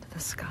floating up to the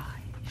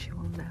sky she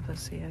will never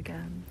see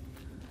again.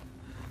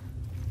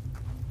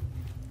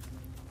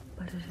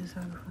 But it is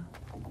over.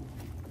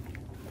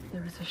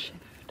 There is a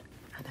shift,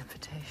 an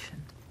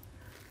invitation.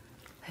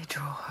 They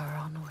draw her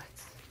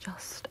onwards,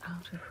 just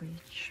out of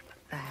reach, but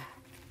there.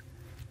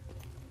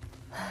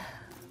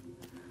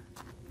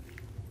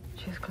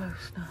 She's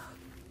close now.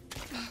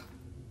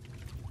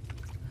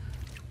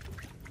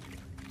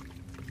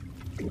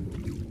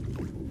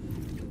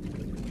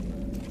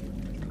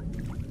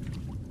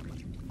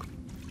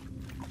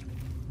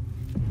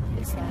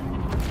 It's there.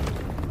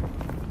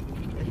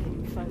 The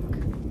hidden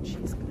folk.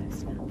 She's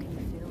close now. Can you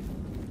feel them?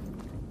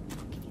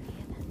 Can you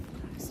hear them?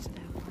 Close to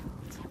their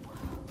world.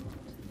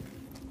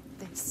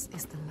 This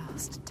is the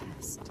last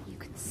test. You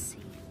can see.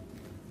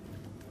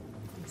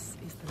 This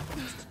is the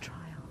last trial.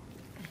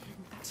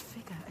 That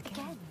figure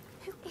again.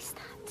 Who is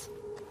that?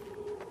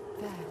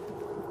 There.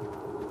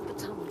 The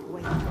tunnel.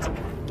 Wait to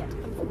get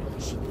over me.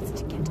 She needs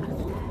to get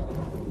over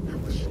there. How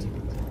will she do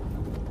it?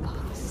 The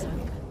path is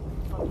open.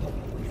 Follow.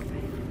 We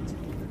failed.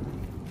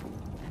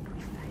 And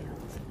we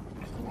failed.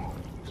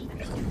 And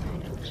we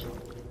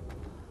failed.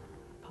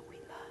 But we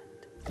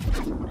learned.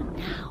 And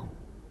now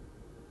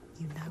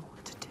You know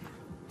what to do.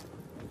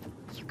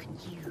 you can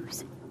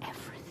use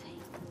everything.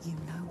 You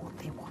know what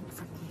they want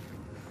from you.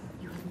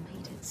 You have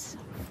made it so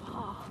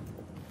far.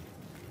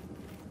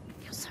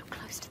 You're so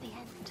close to the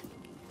end.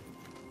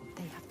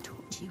 They have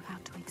taught you how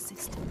to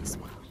exist in this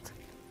world.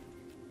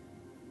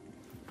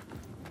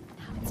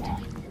 Now it's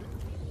time.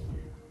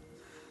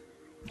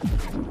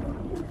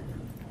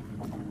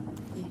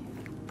 You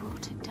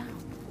brought it down.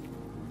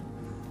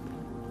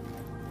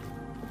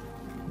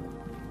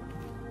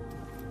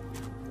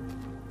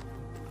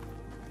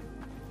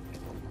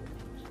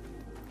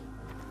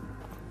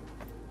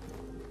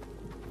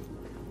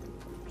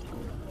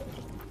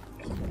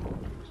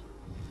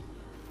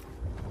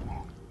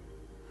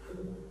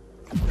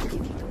 Give you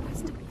the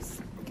wisdom you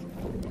seek.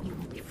 You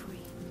will be free.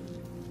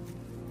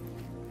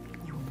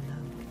 You will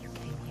know what you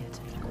came here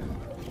to learn.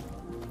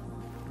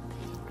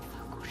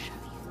 Folk will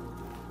show you.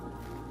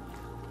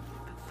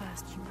 But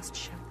first you must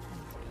show them.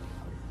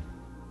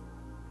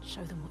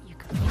 Show them what you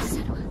can be.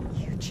 Senua.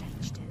 You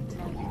changed it.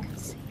 Now you can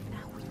see.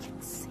 Now we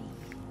can see.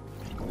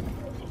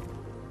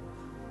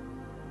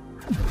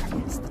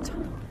 Yes, the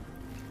tunnel.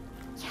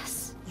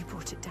 Yes, You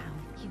brought it down.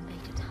 you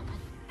made it happen.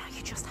 Now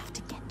you just have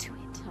to get to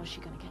it. How's she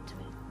going to get to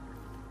it?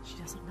 She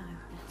doesn't know.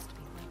 There has to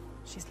be a way.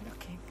 She's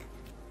looking.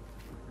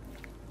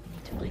 You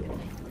need to find a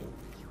way.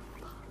 You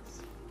will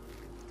pass.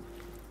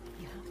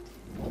 You have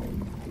to.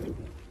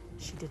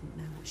 She didn't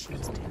know what she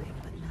was doing,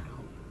 but now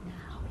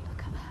Look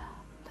at her.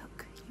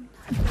 look, you know.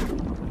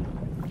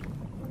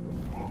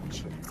 And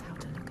she knows how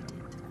to look at it.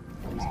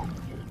 There's no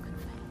way you can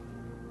fail.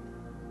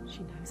 She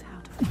knows how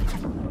to find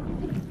it.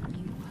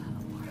 You were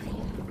a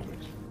warrior.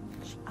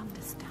 She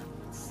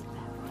understands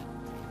their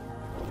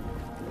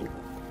world.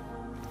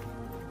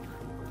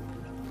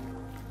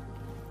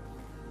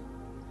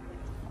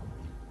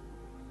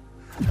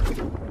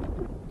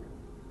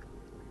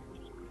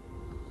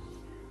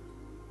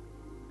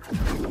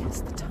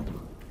 Yes, the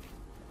tunnel.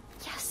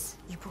 Yes,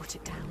 You brought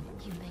it down.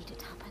 you made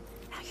it happen.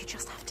 Now you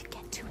just have to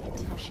get to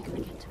it. How's she gonna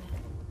get to it?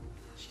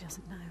 She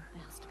doesn't know.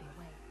 There has to be a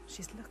way.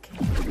 She's looking.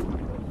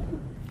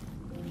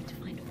 You need to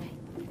find a way.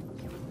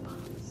 You will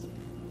pass.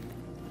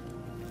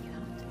 You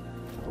have to.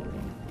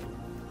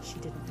 She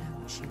didn't know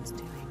what she was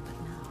doing, but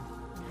now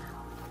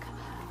Look at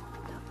her.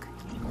 look,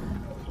 you know.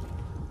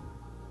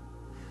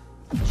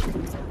 She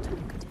knows how to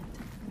look at it.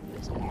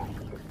 There's no way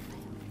you can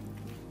fail.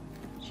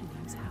 She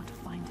knows how to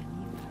find a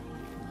new way.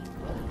 You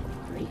were a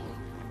warrior.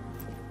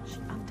 She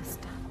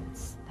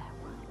understands their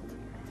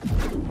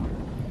world.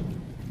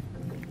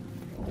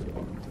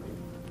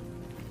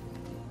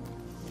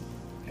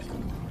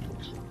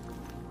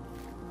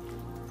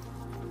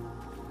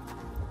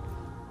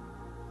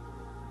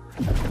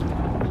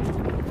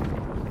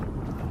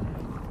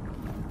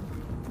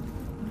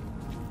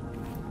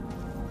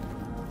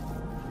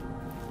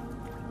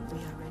 We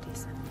are ready,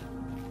 Senua.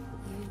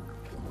 You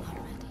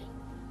are ready.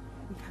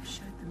 We have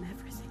showed them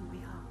everything we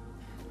are.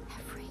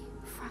 Every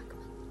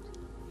fragment.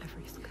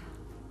 Every scar.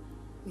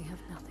 We have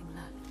nothing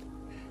left.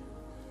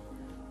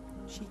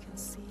 She can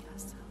see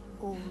herself.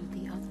 All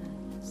the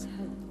others.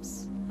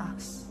 Hopes.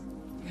 Us.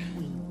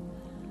 We.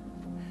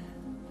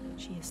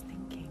 She is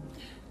thinking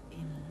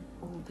in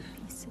all the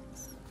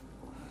pieces.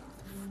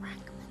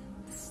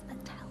 Fragments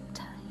that helped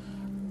her.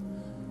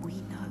 We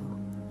know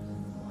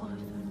All of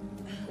them.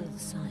 All the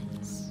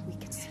signs. we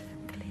can see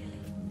them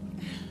clearly.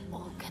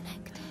 All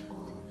connected.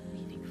 All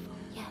meaningful.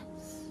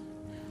 Yes.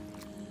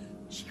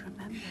 She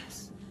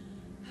remembers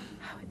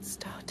how it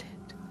started.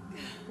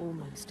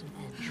 Almost an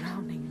end.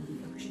 Drowning in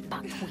the ocean.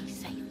 But we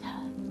saved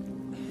her.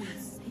 We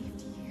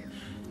saved you.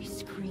 We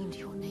screamed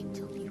your name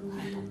till you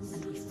heard us.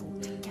 And we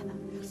fought together.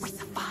 We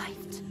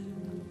survived.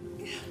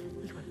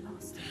 We were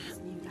lost in this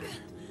new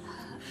land.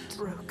 Hurt.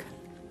 Broken.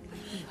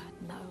 You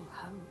had no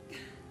hope.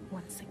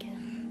 Once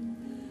again.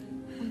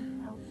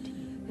 We helped you.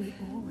 We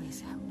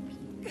always help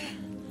you.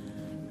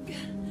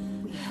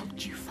 We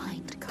helped you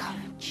find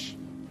courage.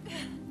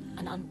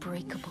 An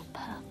unbreakable It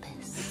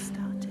purpose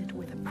started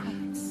with a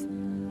promise.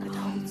 that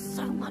holds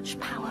so much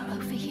power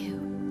over you.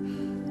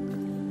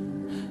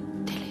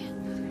 Dillian.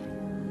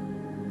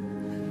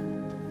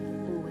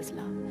 Always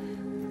love.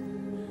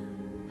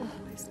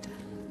 Always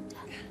death.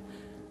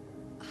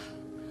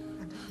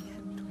 And at the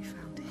end we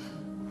found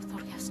him.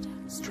 Thorgester.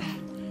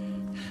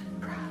 Strong.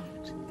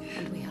 Proud.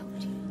 And we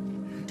helped you.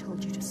 We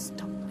told you to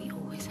stop. We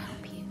always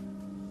help you.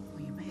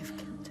 Or you may have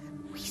killed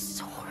him. We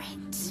saw it.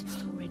 You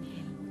saw in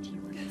him what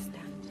you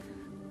understand.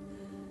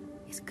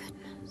 His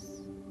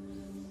goodness.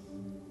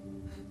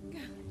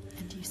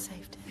 And you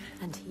saved him.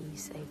 And he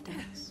saved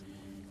us.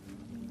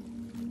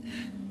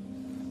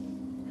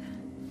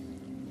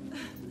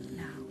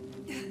 Now,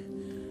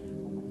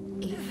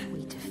 If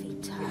we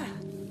defeat her,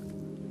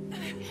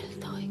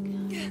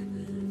 Hellblade,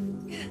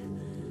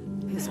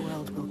 his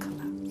world will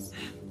collapse.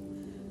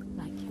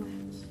 like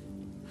yours,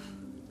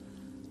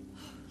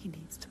 He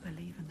needs to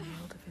believe in the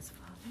world of his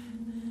father.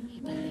 he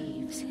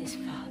believes his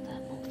father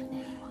more than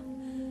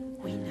anyone.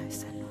 We know,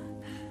 Senua.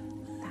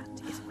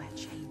 That is where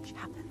change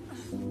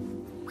happens.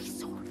 We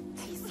saw it.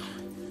 He saw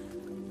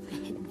it. The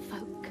hidden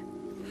folk.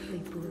 They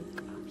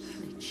broke us.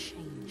 They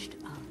changed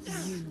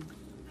us. You.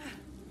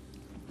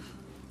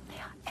 They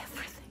are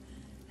everything.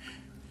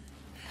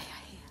 They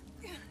are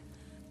here.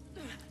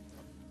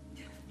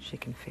 She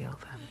can feel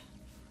them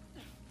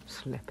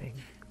slipping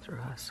through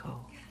her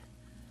soul,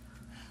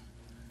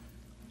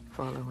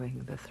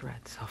 following the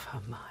threads of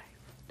her mind.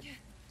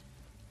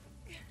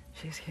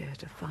 She's here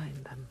to find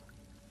them.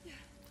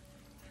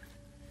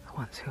 The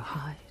ones who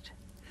hide.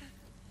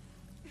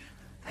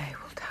 They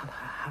will tell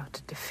her how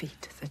to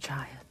defeat the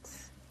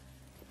giants.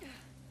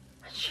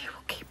 And she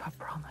will keep her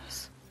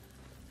promise.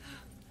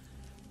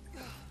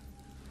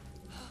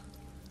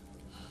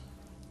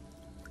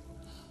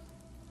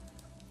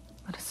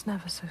 But it's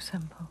never so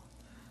simple,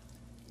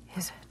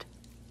 is it?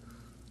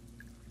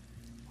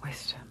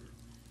 Wisdom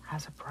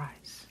has a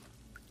price.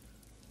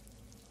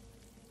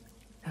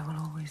 There will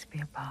always be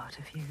a part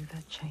of you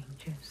that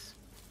changes.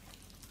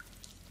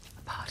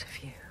 A part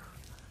of you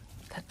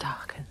that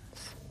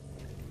darkens.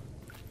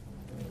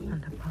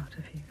 And a part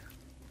of you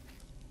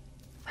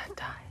that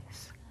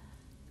dies.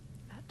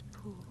 That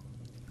pool.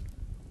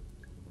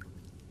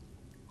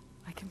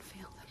 I can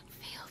feel them.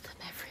 Feel them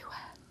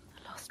everywhere.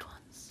 The lost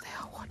ones. They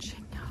are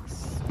watching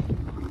us.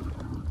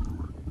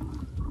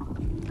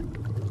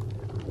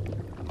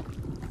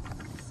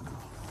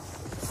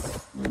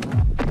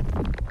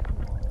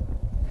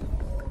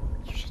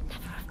 You should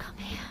never have come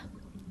here.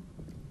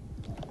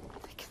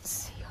 They can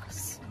see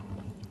us.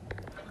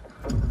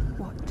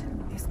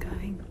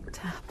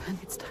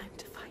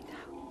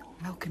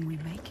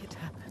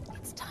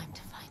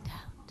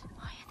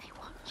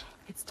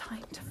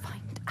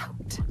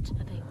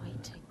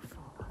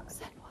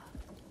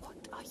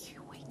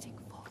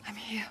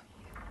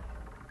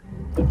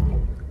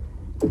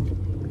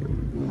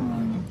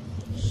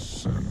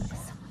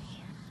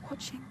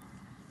 watching?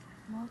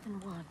 More than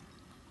one.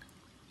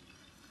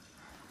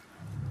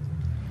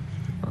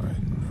 I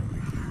know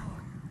you.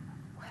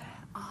 Where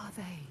are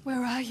they?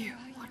 Where are you?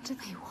 What do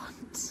they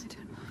want? I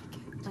don't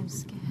like it. I'm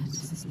scared.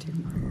 This is too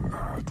much.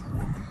 Mad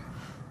woman.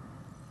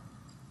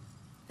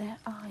 Their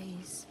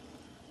eyes.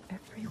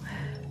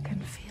 Everywhere can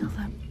feel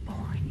them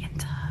boring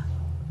into her.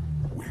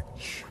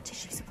 Witch. What is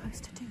she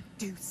supposed to do?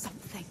 Do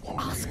something.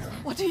 Ask them.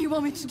 What do you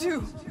want me to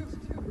do?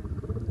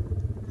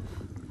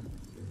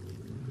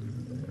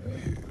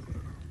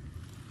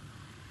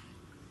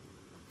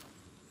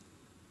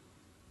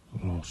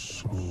 Lost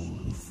soul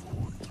who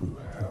fought through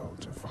hell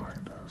to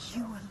find us.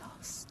 You were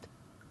lost.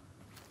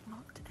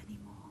 Not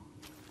anymore.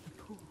 The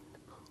pool.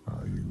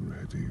 Are you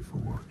ready for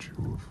what you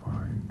will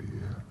find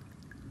here?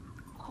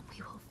 What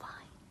we will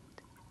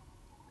find.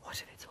 What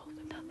if it's all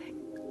for nothing?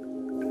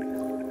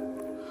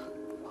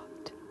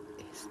 What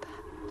is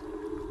that?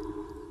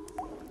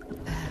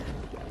 There,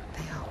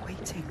 they are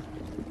waiting.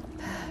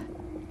 There,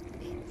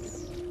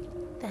 It's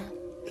them.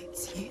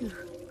 it's you.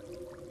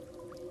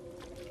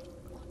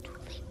 What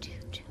will they do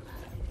to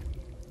her?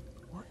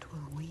 What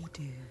will we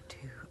do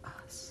to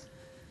us?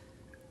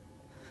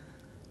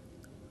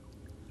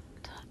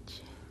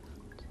 Touch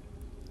it.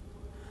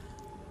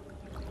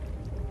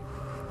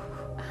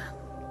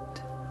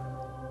 And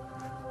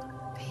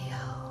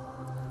feel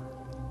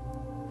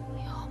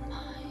You're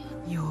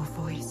mine. your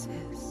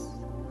voices.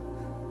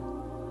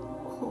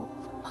 All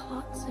the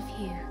parts of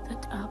you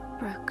that are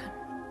broken.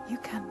 You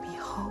can be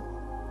whole.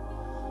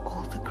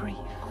 All the grief,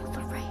 All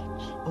the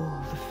rage.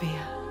 all the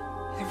fear.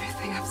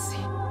 Everything I've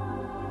seen,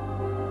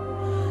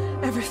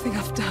 everything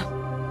I've done,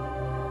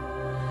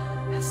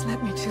 has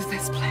led me to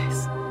this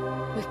place.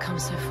 We've come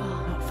so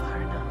far. Not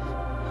far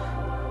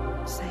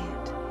enough. Say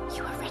it.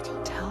 You are ready.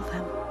 Tell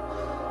them.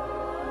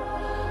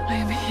 I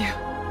am here.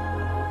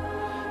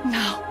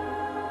 Now.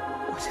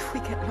 What if we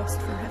get lost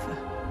forever?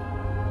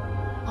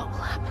 What will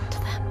happen to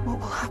them? What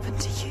will happen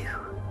to you?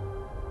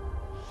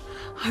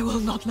 I will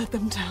not let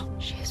them down.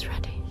 She is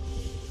ready.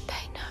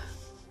 They know.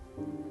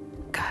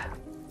 Go.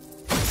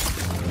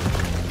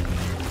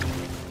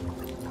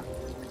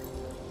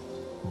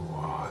 Who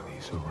are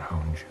these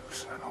around you,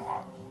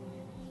 Senua?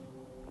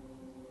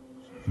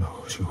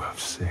 Those you have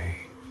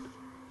saved.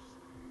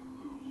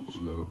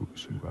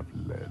 Those who have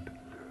led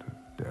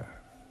to death.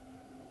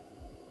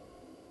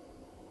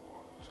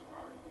 What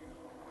are you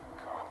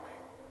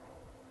becoming?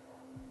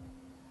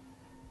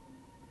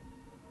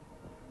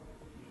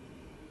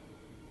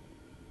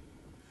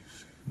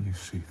 You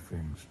see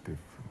things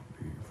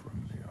differently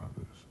from the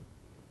others.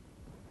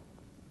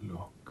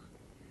 Look,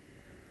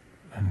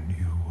 and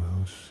you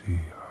will see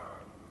her.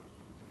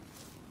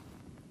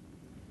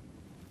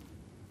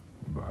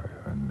 By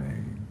her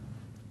name,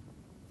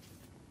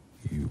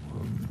 you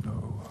will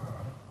know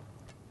her.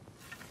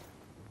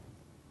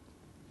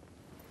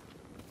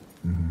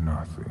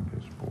 Nothing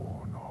is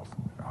born of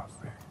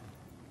nothing.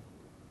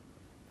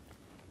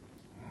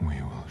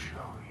 We will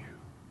show you.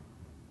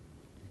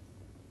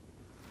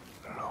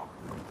 Look.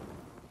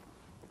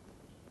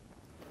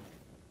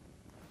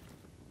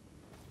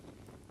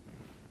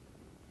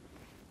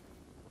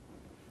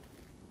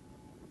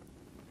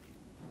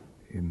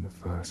 In the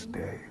first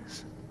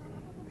days,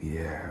 the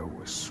air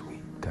was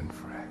sweet and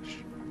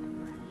fresh.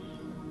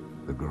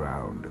 The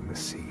ground and the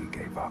sea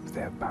gave up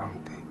their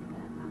bounty.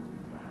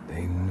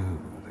 They knew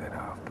that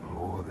after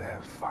all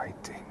their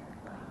fighting,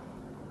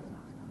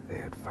 they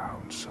had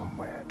found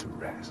somewhere to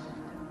rest,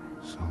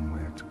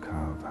 somewhere to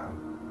carve out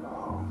a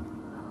home.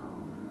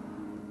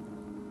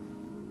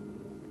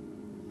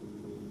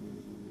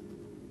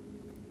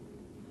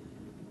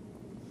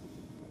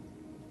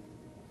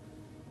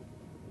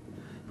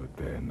 But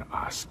then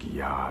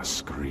Askia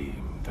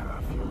screamed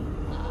her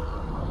fury.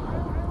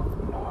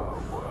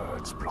 Her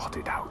words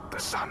blotted out the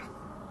sun.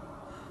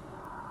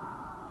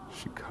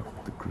 She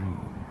covered the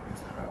green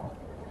with her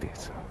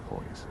bitter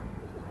poison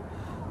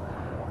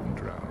and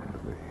drowned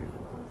the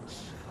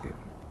hills in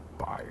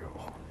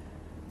bile.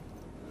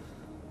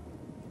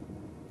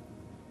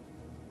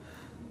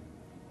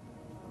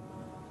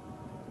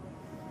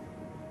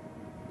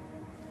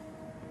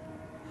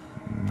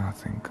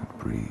 Nothing could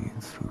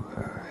breathe through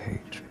her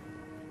hatred.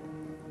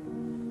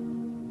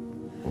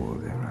 All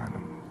their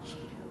animals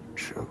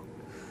choked.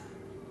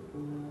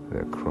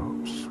 Their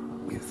crops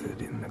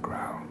withered in the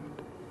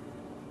ground.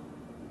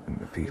 And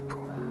the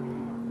people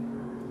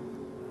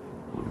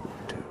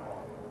would too.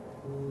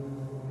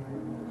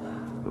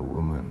 The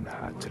woman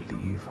had to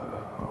leave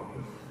her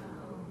home,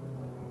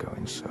 go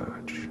in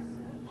search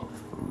of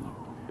food.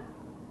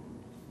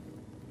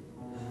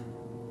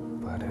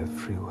 But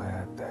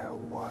everywhere there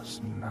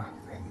was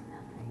nothing.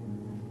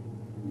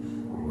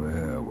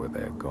 Where were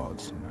their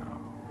gods now?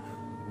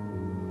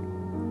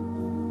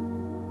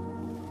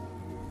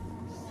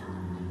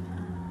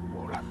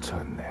 All had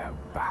turned their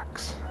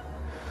backs.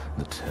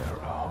 The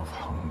terror of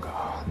hunger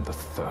and the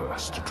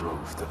thirst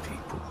drove the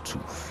people to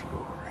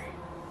fury.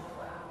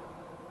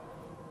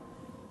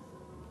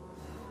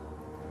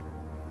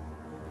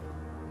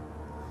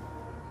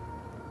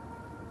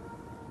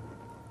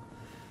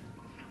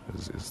 As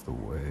Yours is the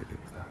way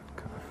of that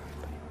kind.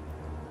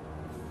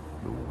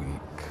 The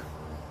weak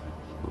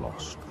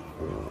lost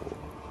all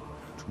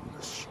to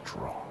the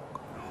strong.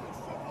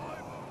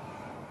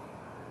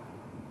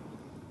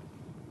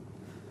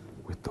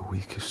 With the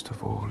weakest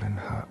of all in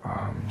her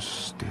arms,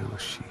 still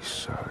she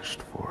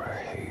searched for a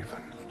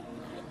haven.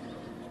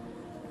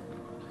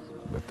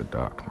 But the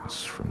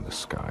darkness from the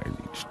sky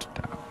reached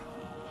down.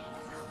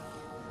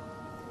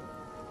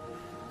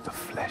 The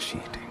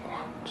flesh-eating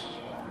ones,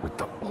 with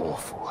the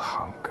awful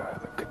hunger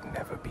that could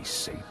never be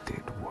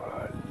sated,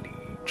 were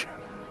legion.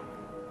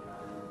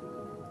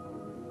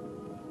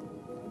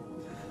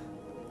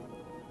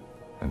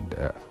 And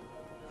death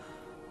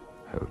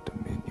held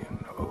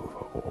dominion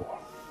over all.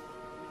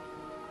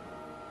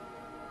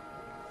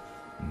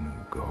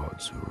 New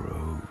gods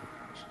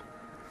arose,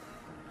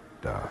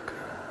 darker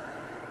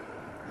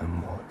and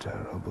more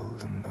terrible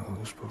than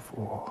those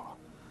before.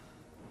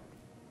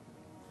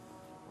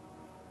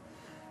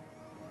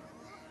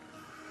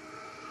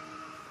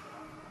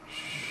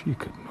 She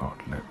could not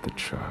let the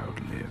child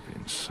live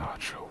in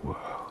such a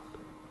world.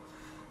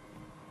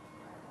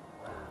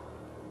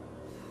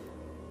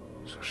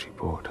 So she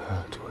brought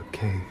her to a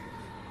cave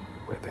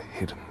where the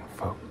hidden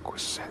folk were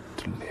set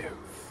to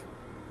live,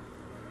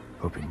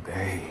 hoping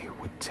they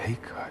would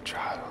take her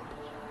child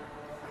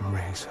and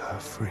raise her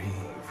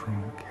free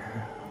from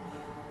care,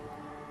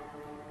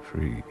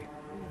 free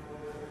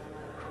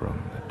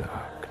from the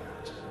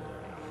darkness.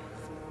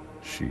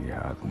 She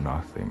had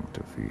nothing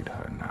to feed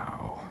her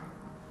now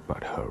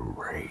but her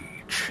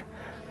rage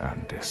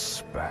and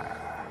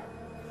despair.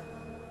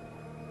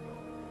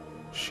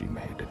 She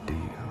made a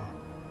deal.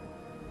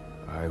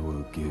 I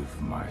will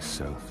give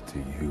myself to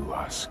you,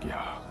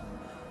 Askia,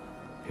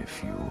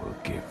 if you will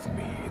give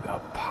me the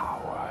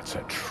power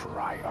to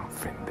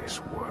triumph in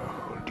this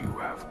world you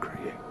have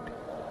created.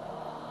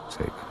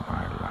 Take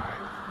my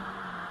life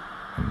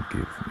and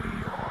give me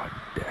your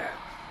death.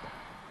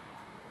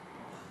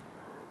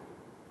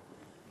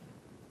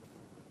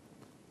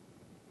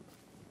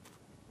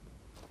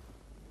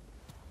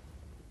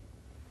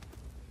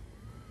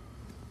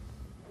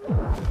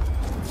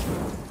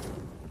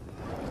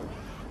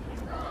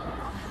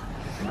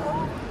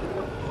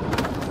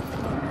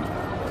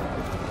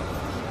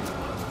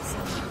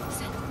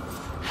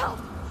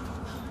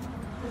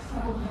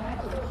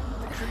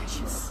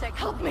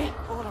 Help me!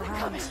 All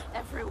around.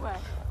 Everywhere.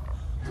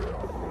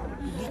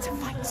 You need to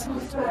fight.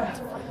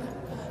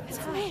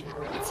 It's me.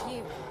 It's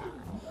you.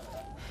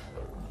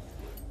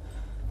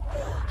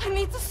 I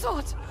need the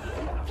sword.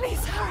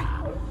 Please hurry.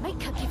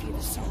 Make her give you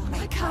the sword.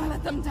 I can't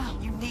let them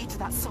down. You need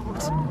that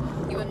sword.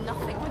 You are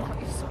nothing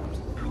without your sword.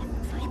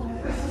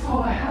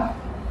 Oh, I have.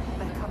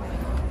 They're coming.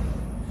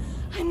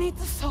 I need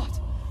the sword.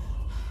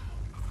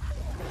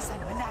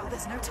 Senua, now.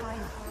 There's no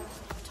time.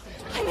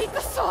 I need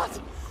the sword.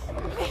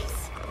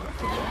 Please.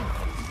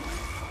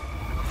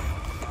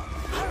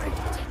 Hurry.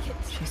 Take it.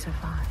 She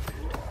survived.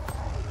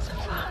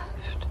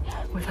 Survived.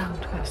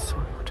 Without her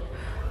sword.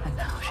 And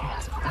now she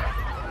has it back.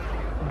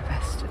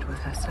 Invested with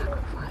her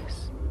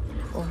sacrifice.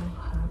 All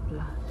her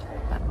blood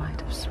that might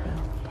have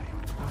spilled.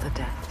 Or the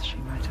death she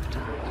might have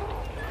died.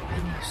 A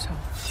new soul.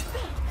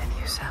 A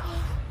new self.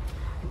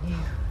 A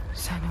new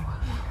Senua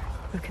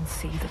who can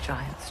see the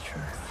giant's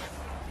truth.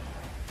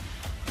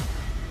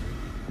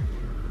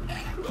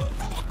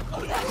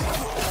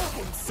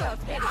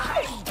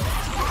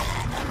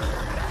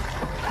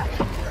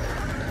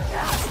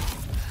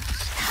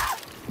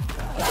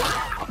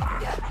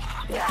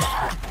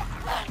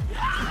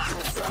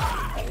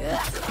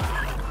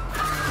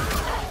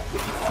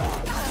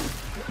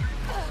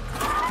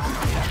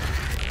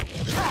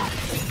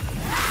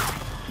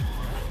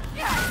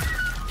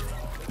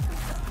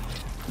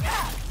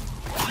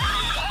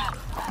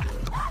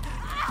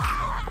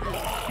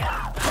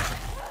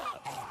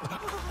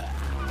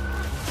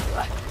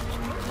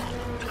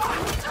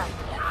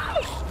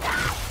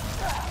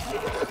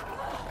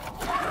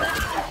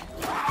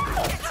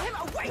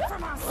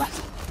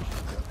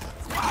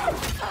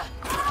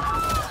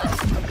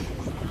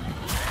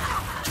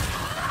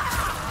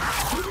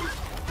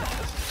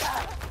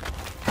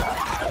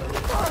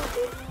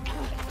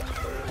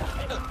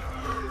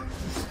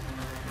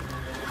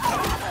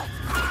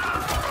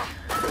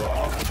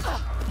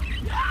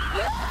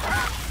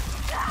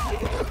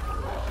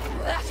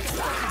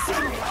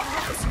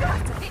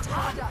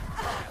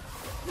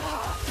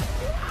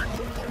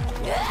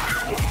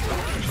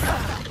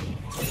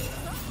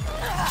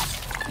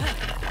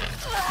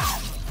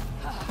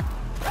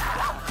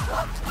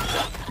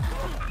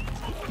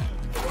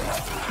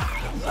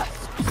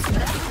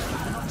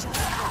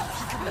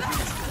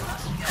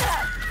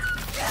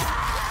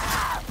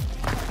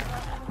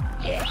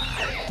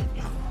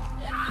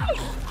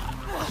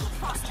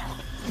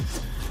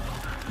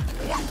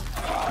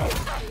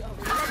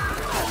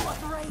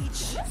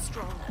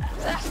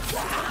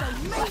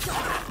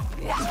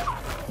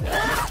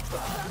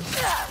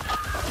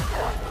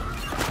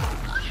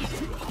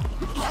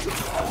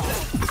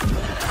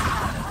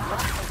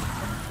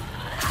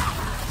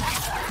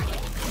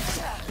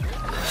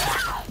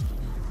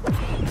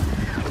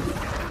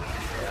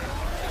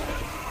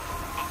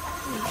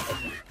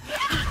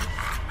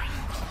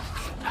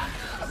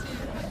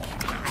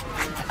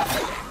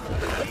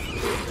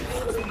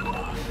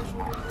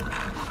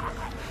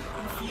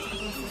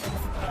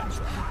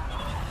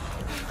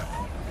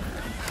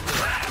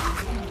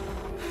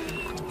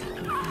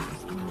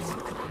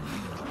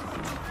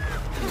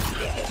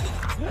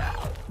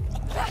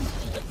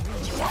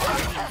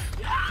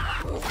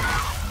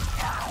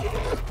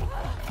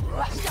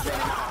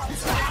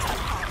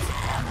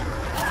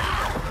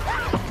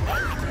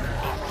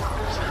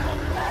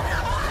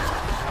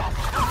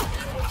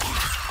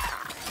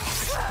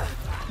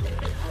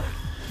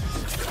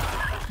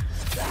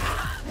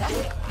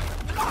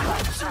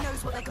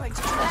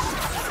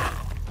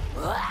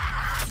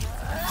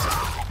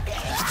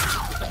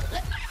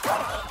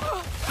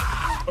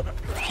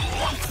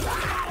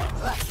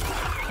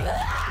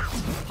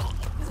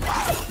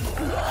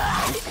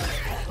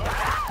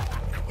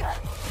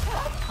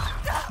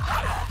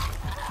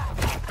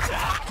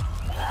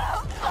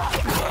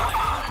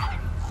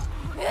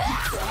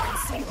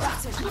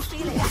 You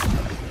feel it?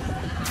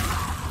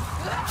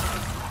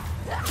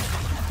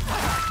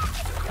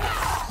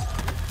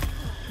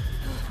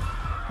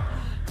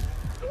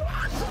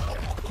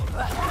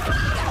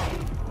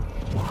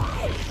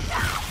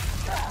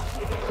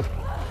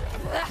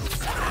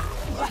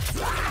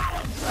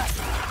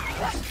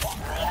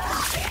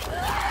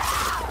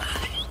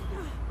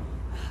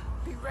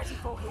 Be ready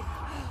for him.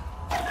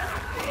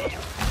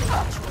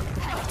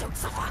 Don't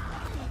suffer.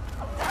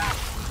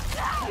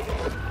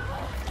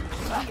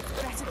 It's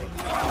better than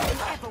you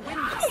will ever win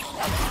this.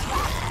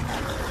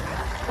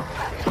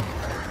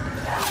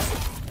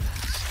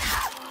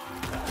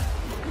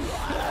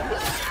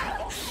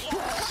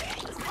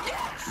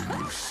 Do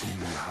you see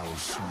how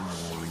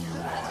small you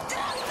are?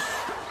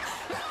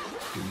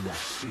 Do you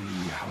see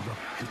how the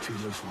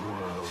pitiless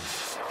world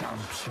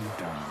stamps you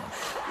down?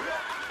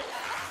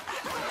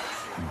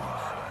 You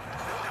are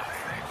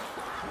nothing.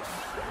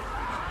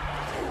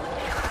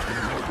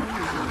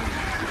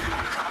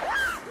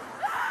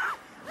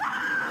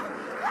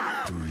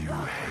 Do you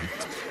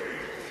hate?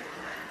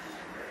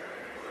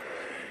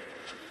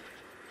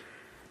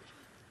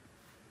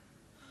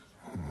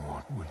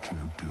 What would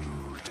you do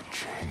to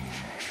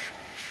change?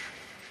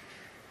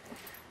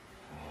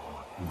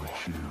 What would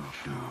you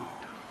do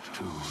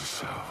to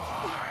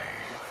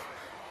survive?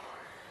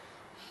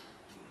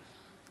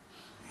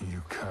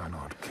 You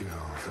cannot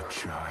kill the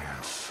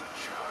giants.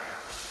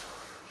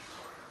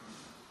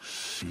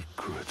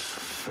 Secrets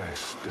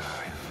fester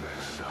in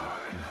their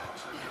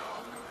darkness.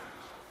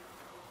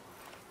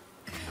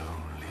 And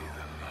only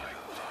the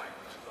light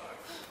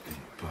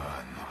can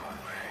burn them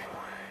away.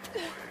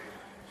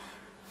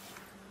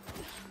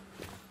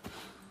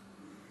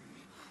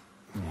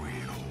 We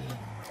all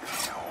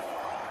know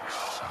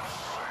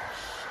somewhere.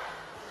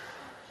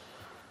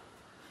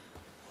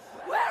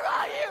 Where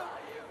are you?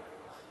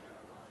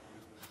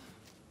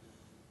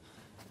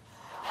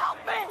 Help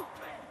me!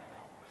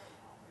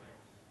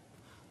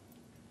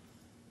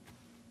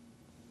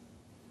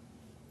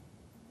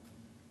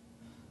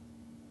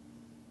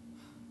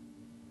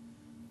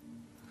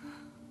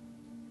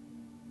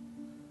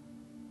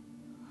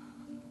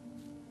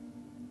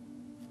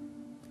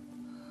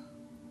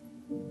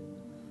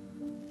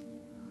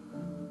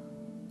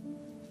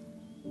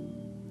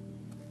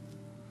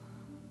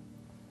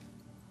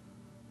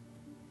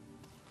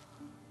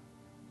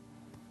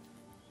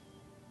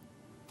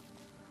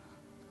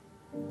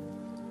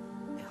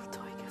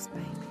 Iltoiga's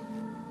baby.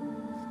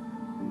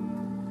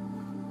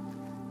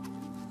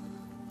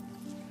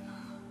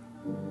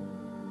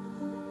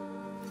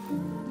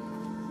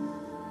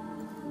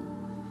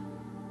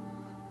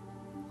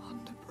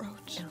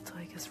 Underbrooch.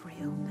 Iltoiga's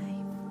real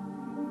name.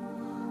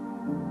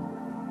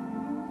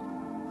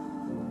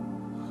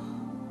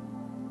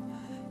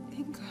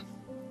 Inga.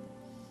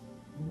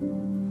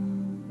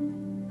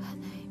 Her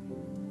name.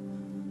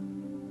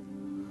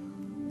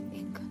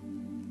 Inga.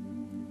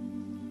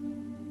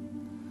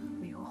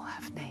 We all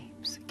have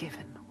names,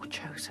 given or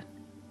chosen.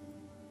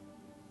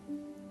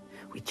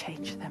 We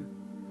change them,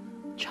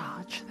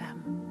 charge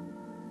them,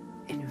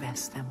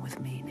 invest them with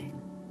meaning.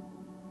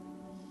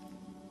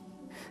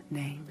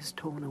 Names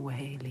torn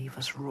away leave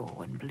us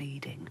raw and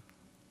bleeding.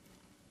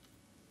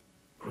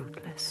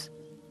 Rootless,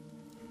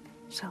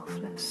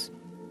 selfless.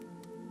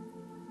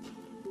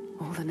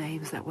 All the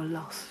names that were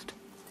lost,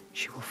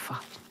 she will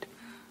fight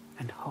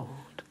and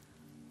hold.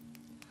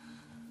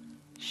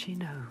 She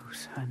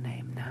knows her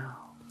name now.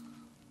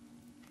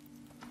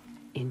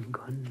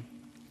 Ingun.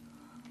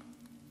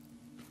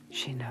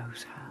 She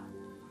knows her.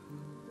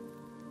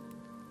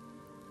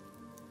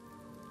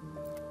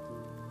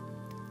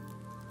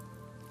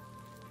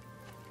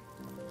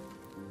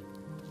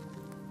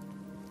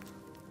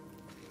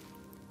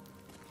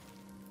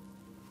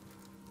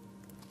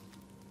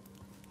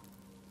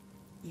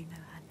 You know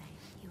her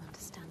name. You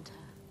understand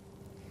her.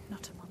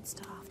 Not a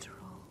monster after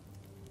all.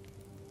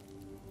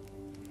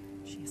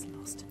 She is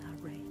lost in her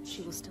rage.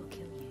 She will still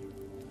kill you.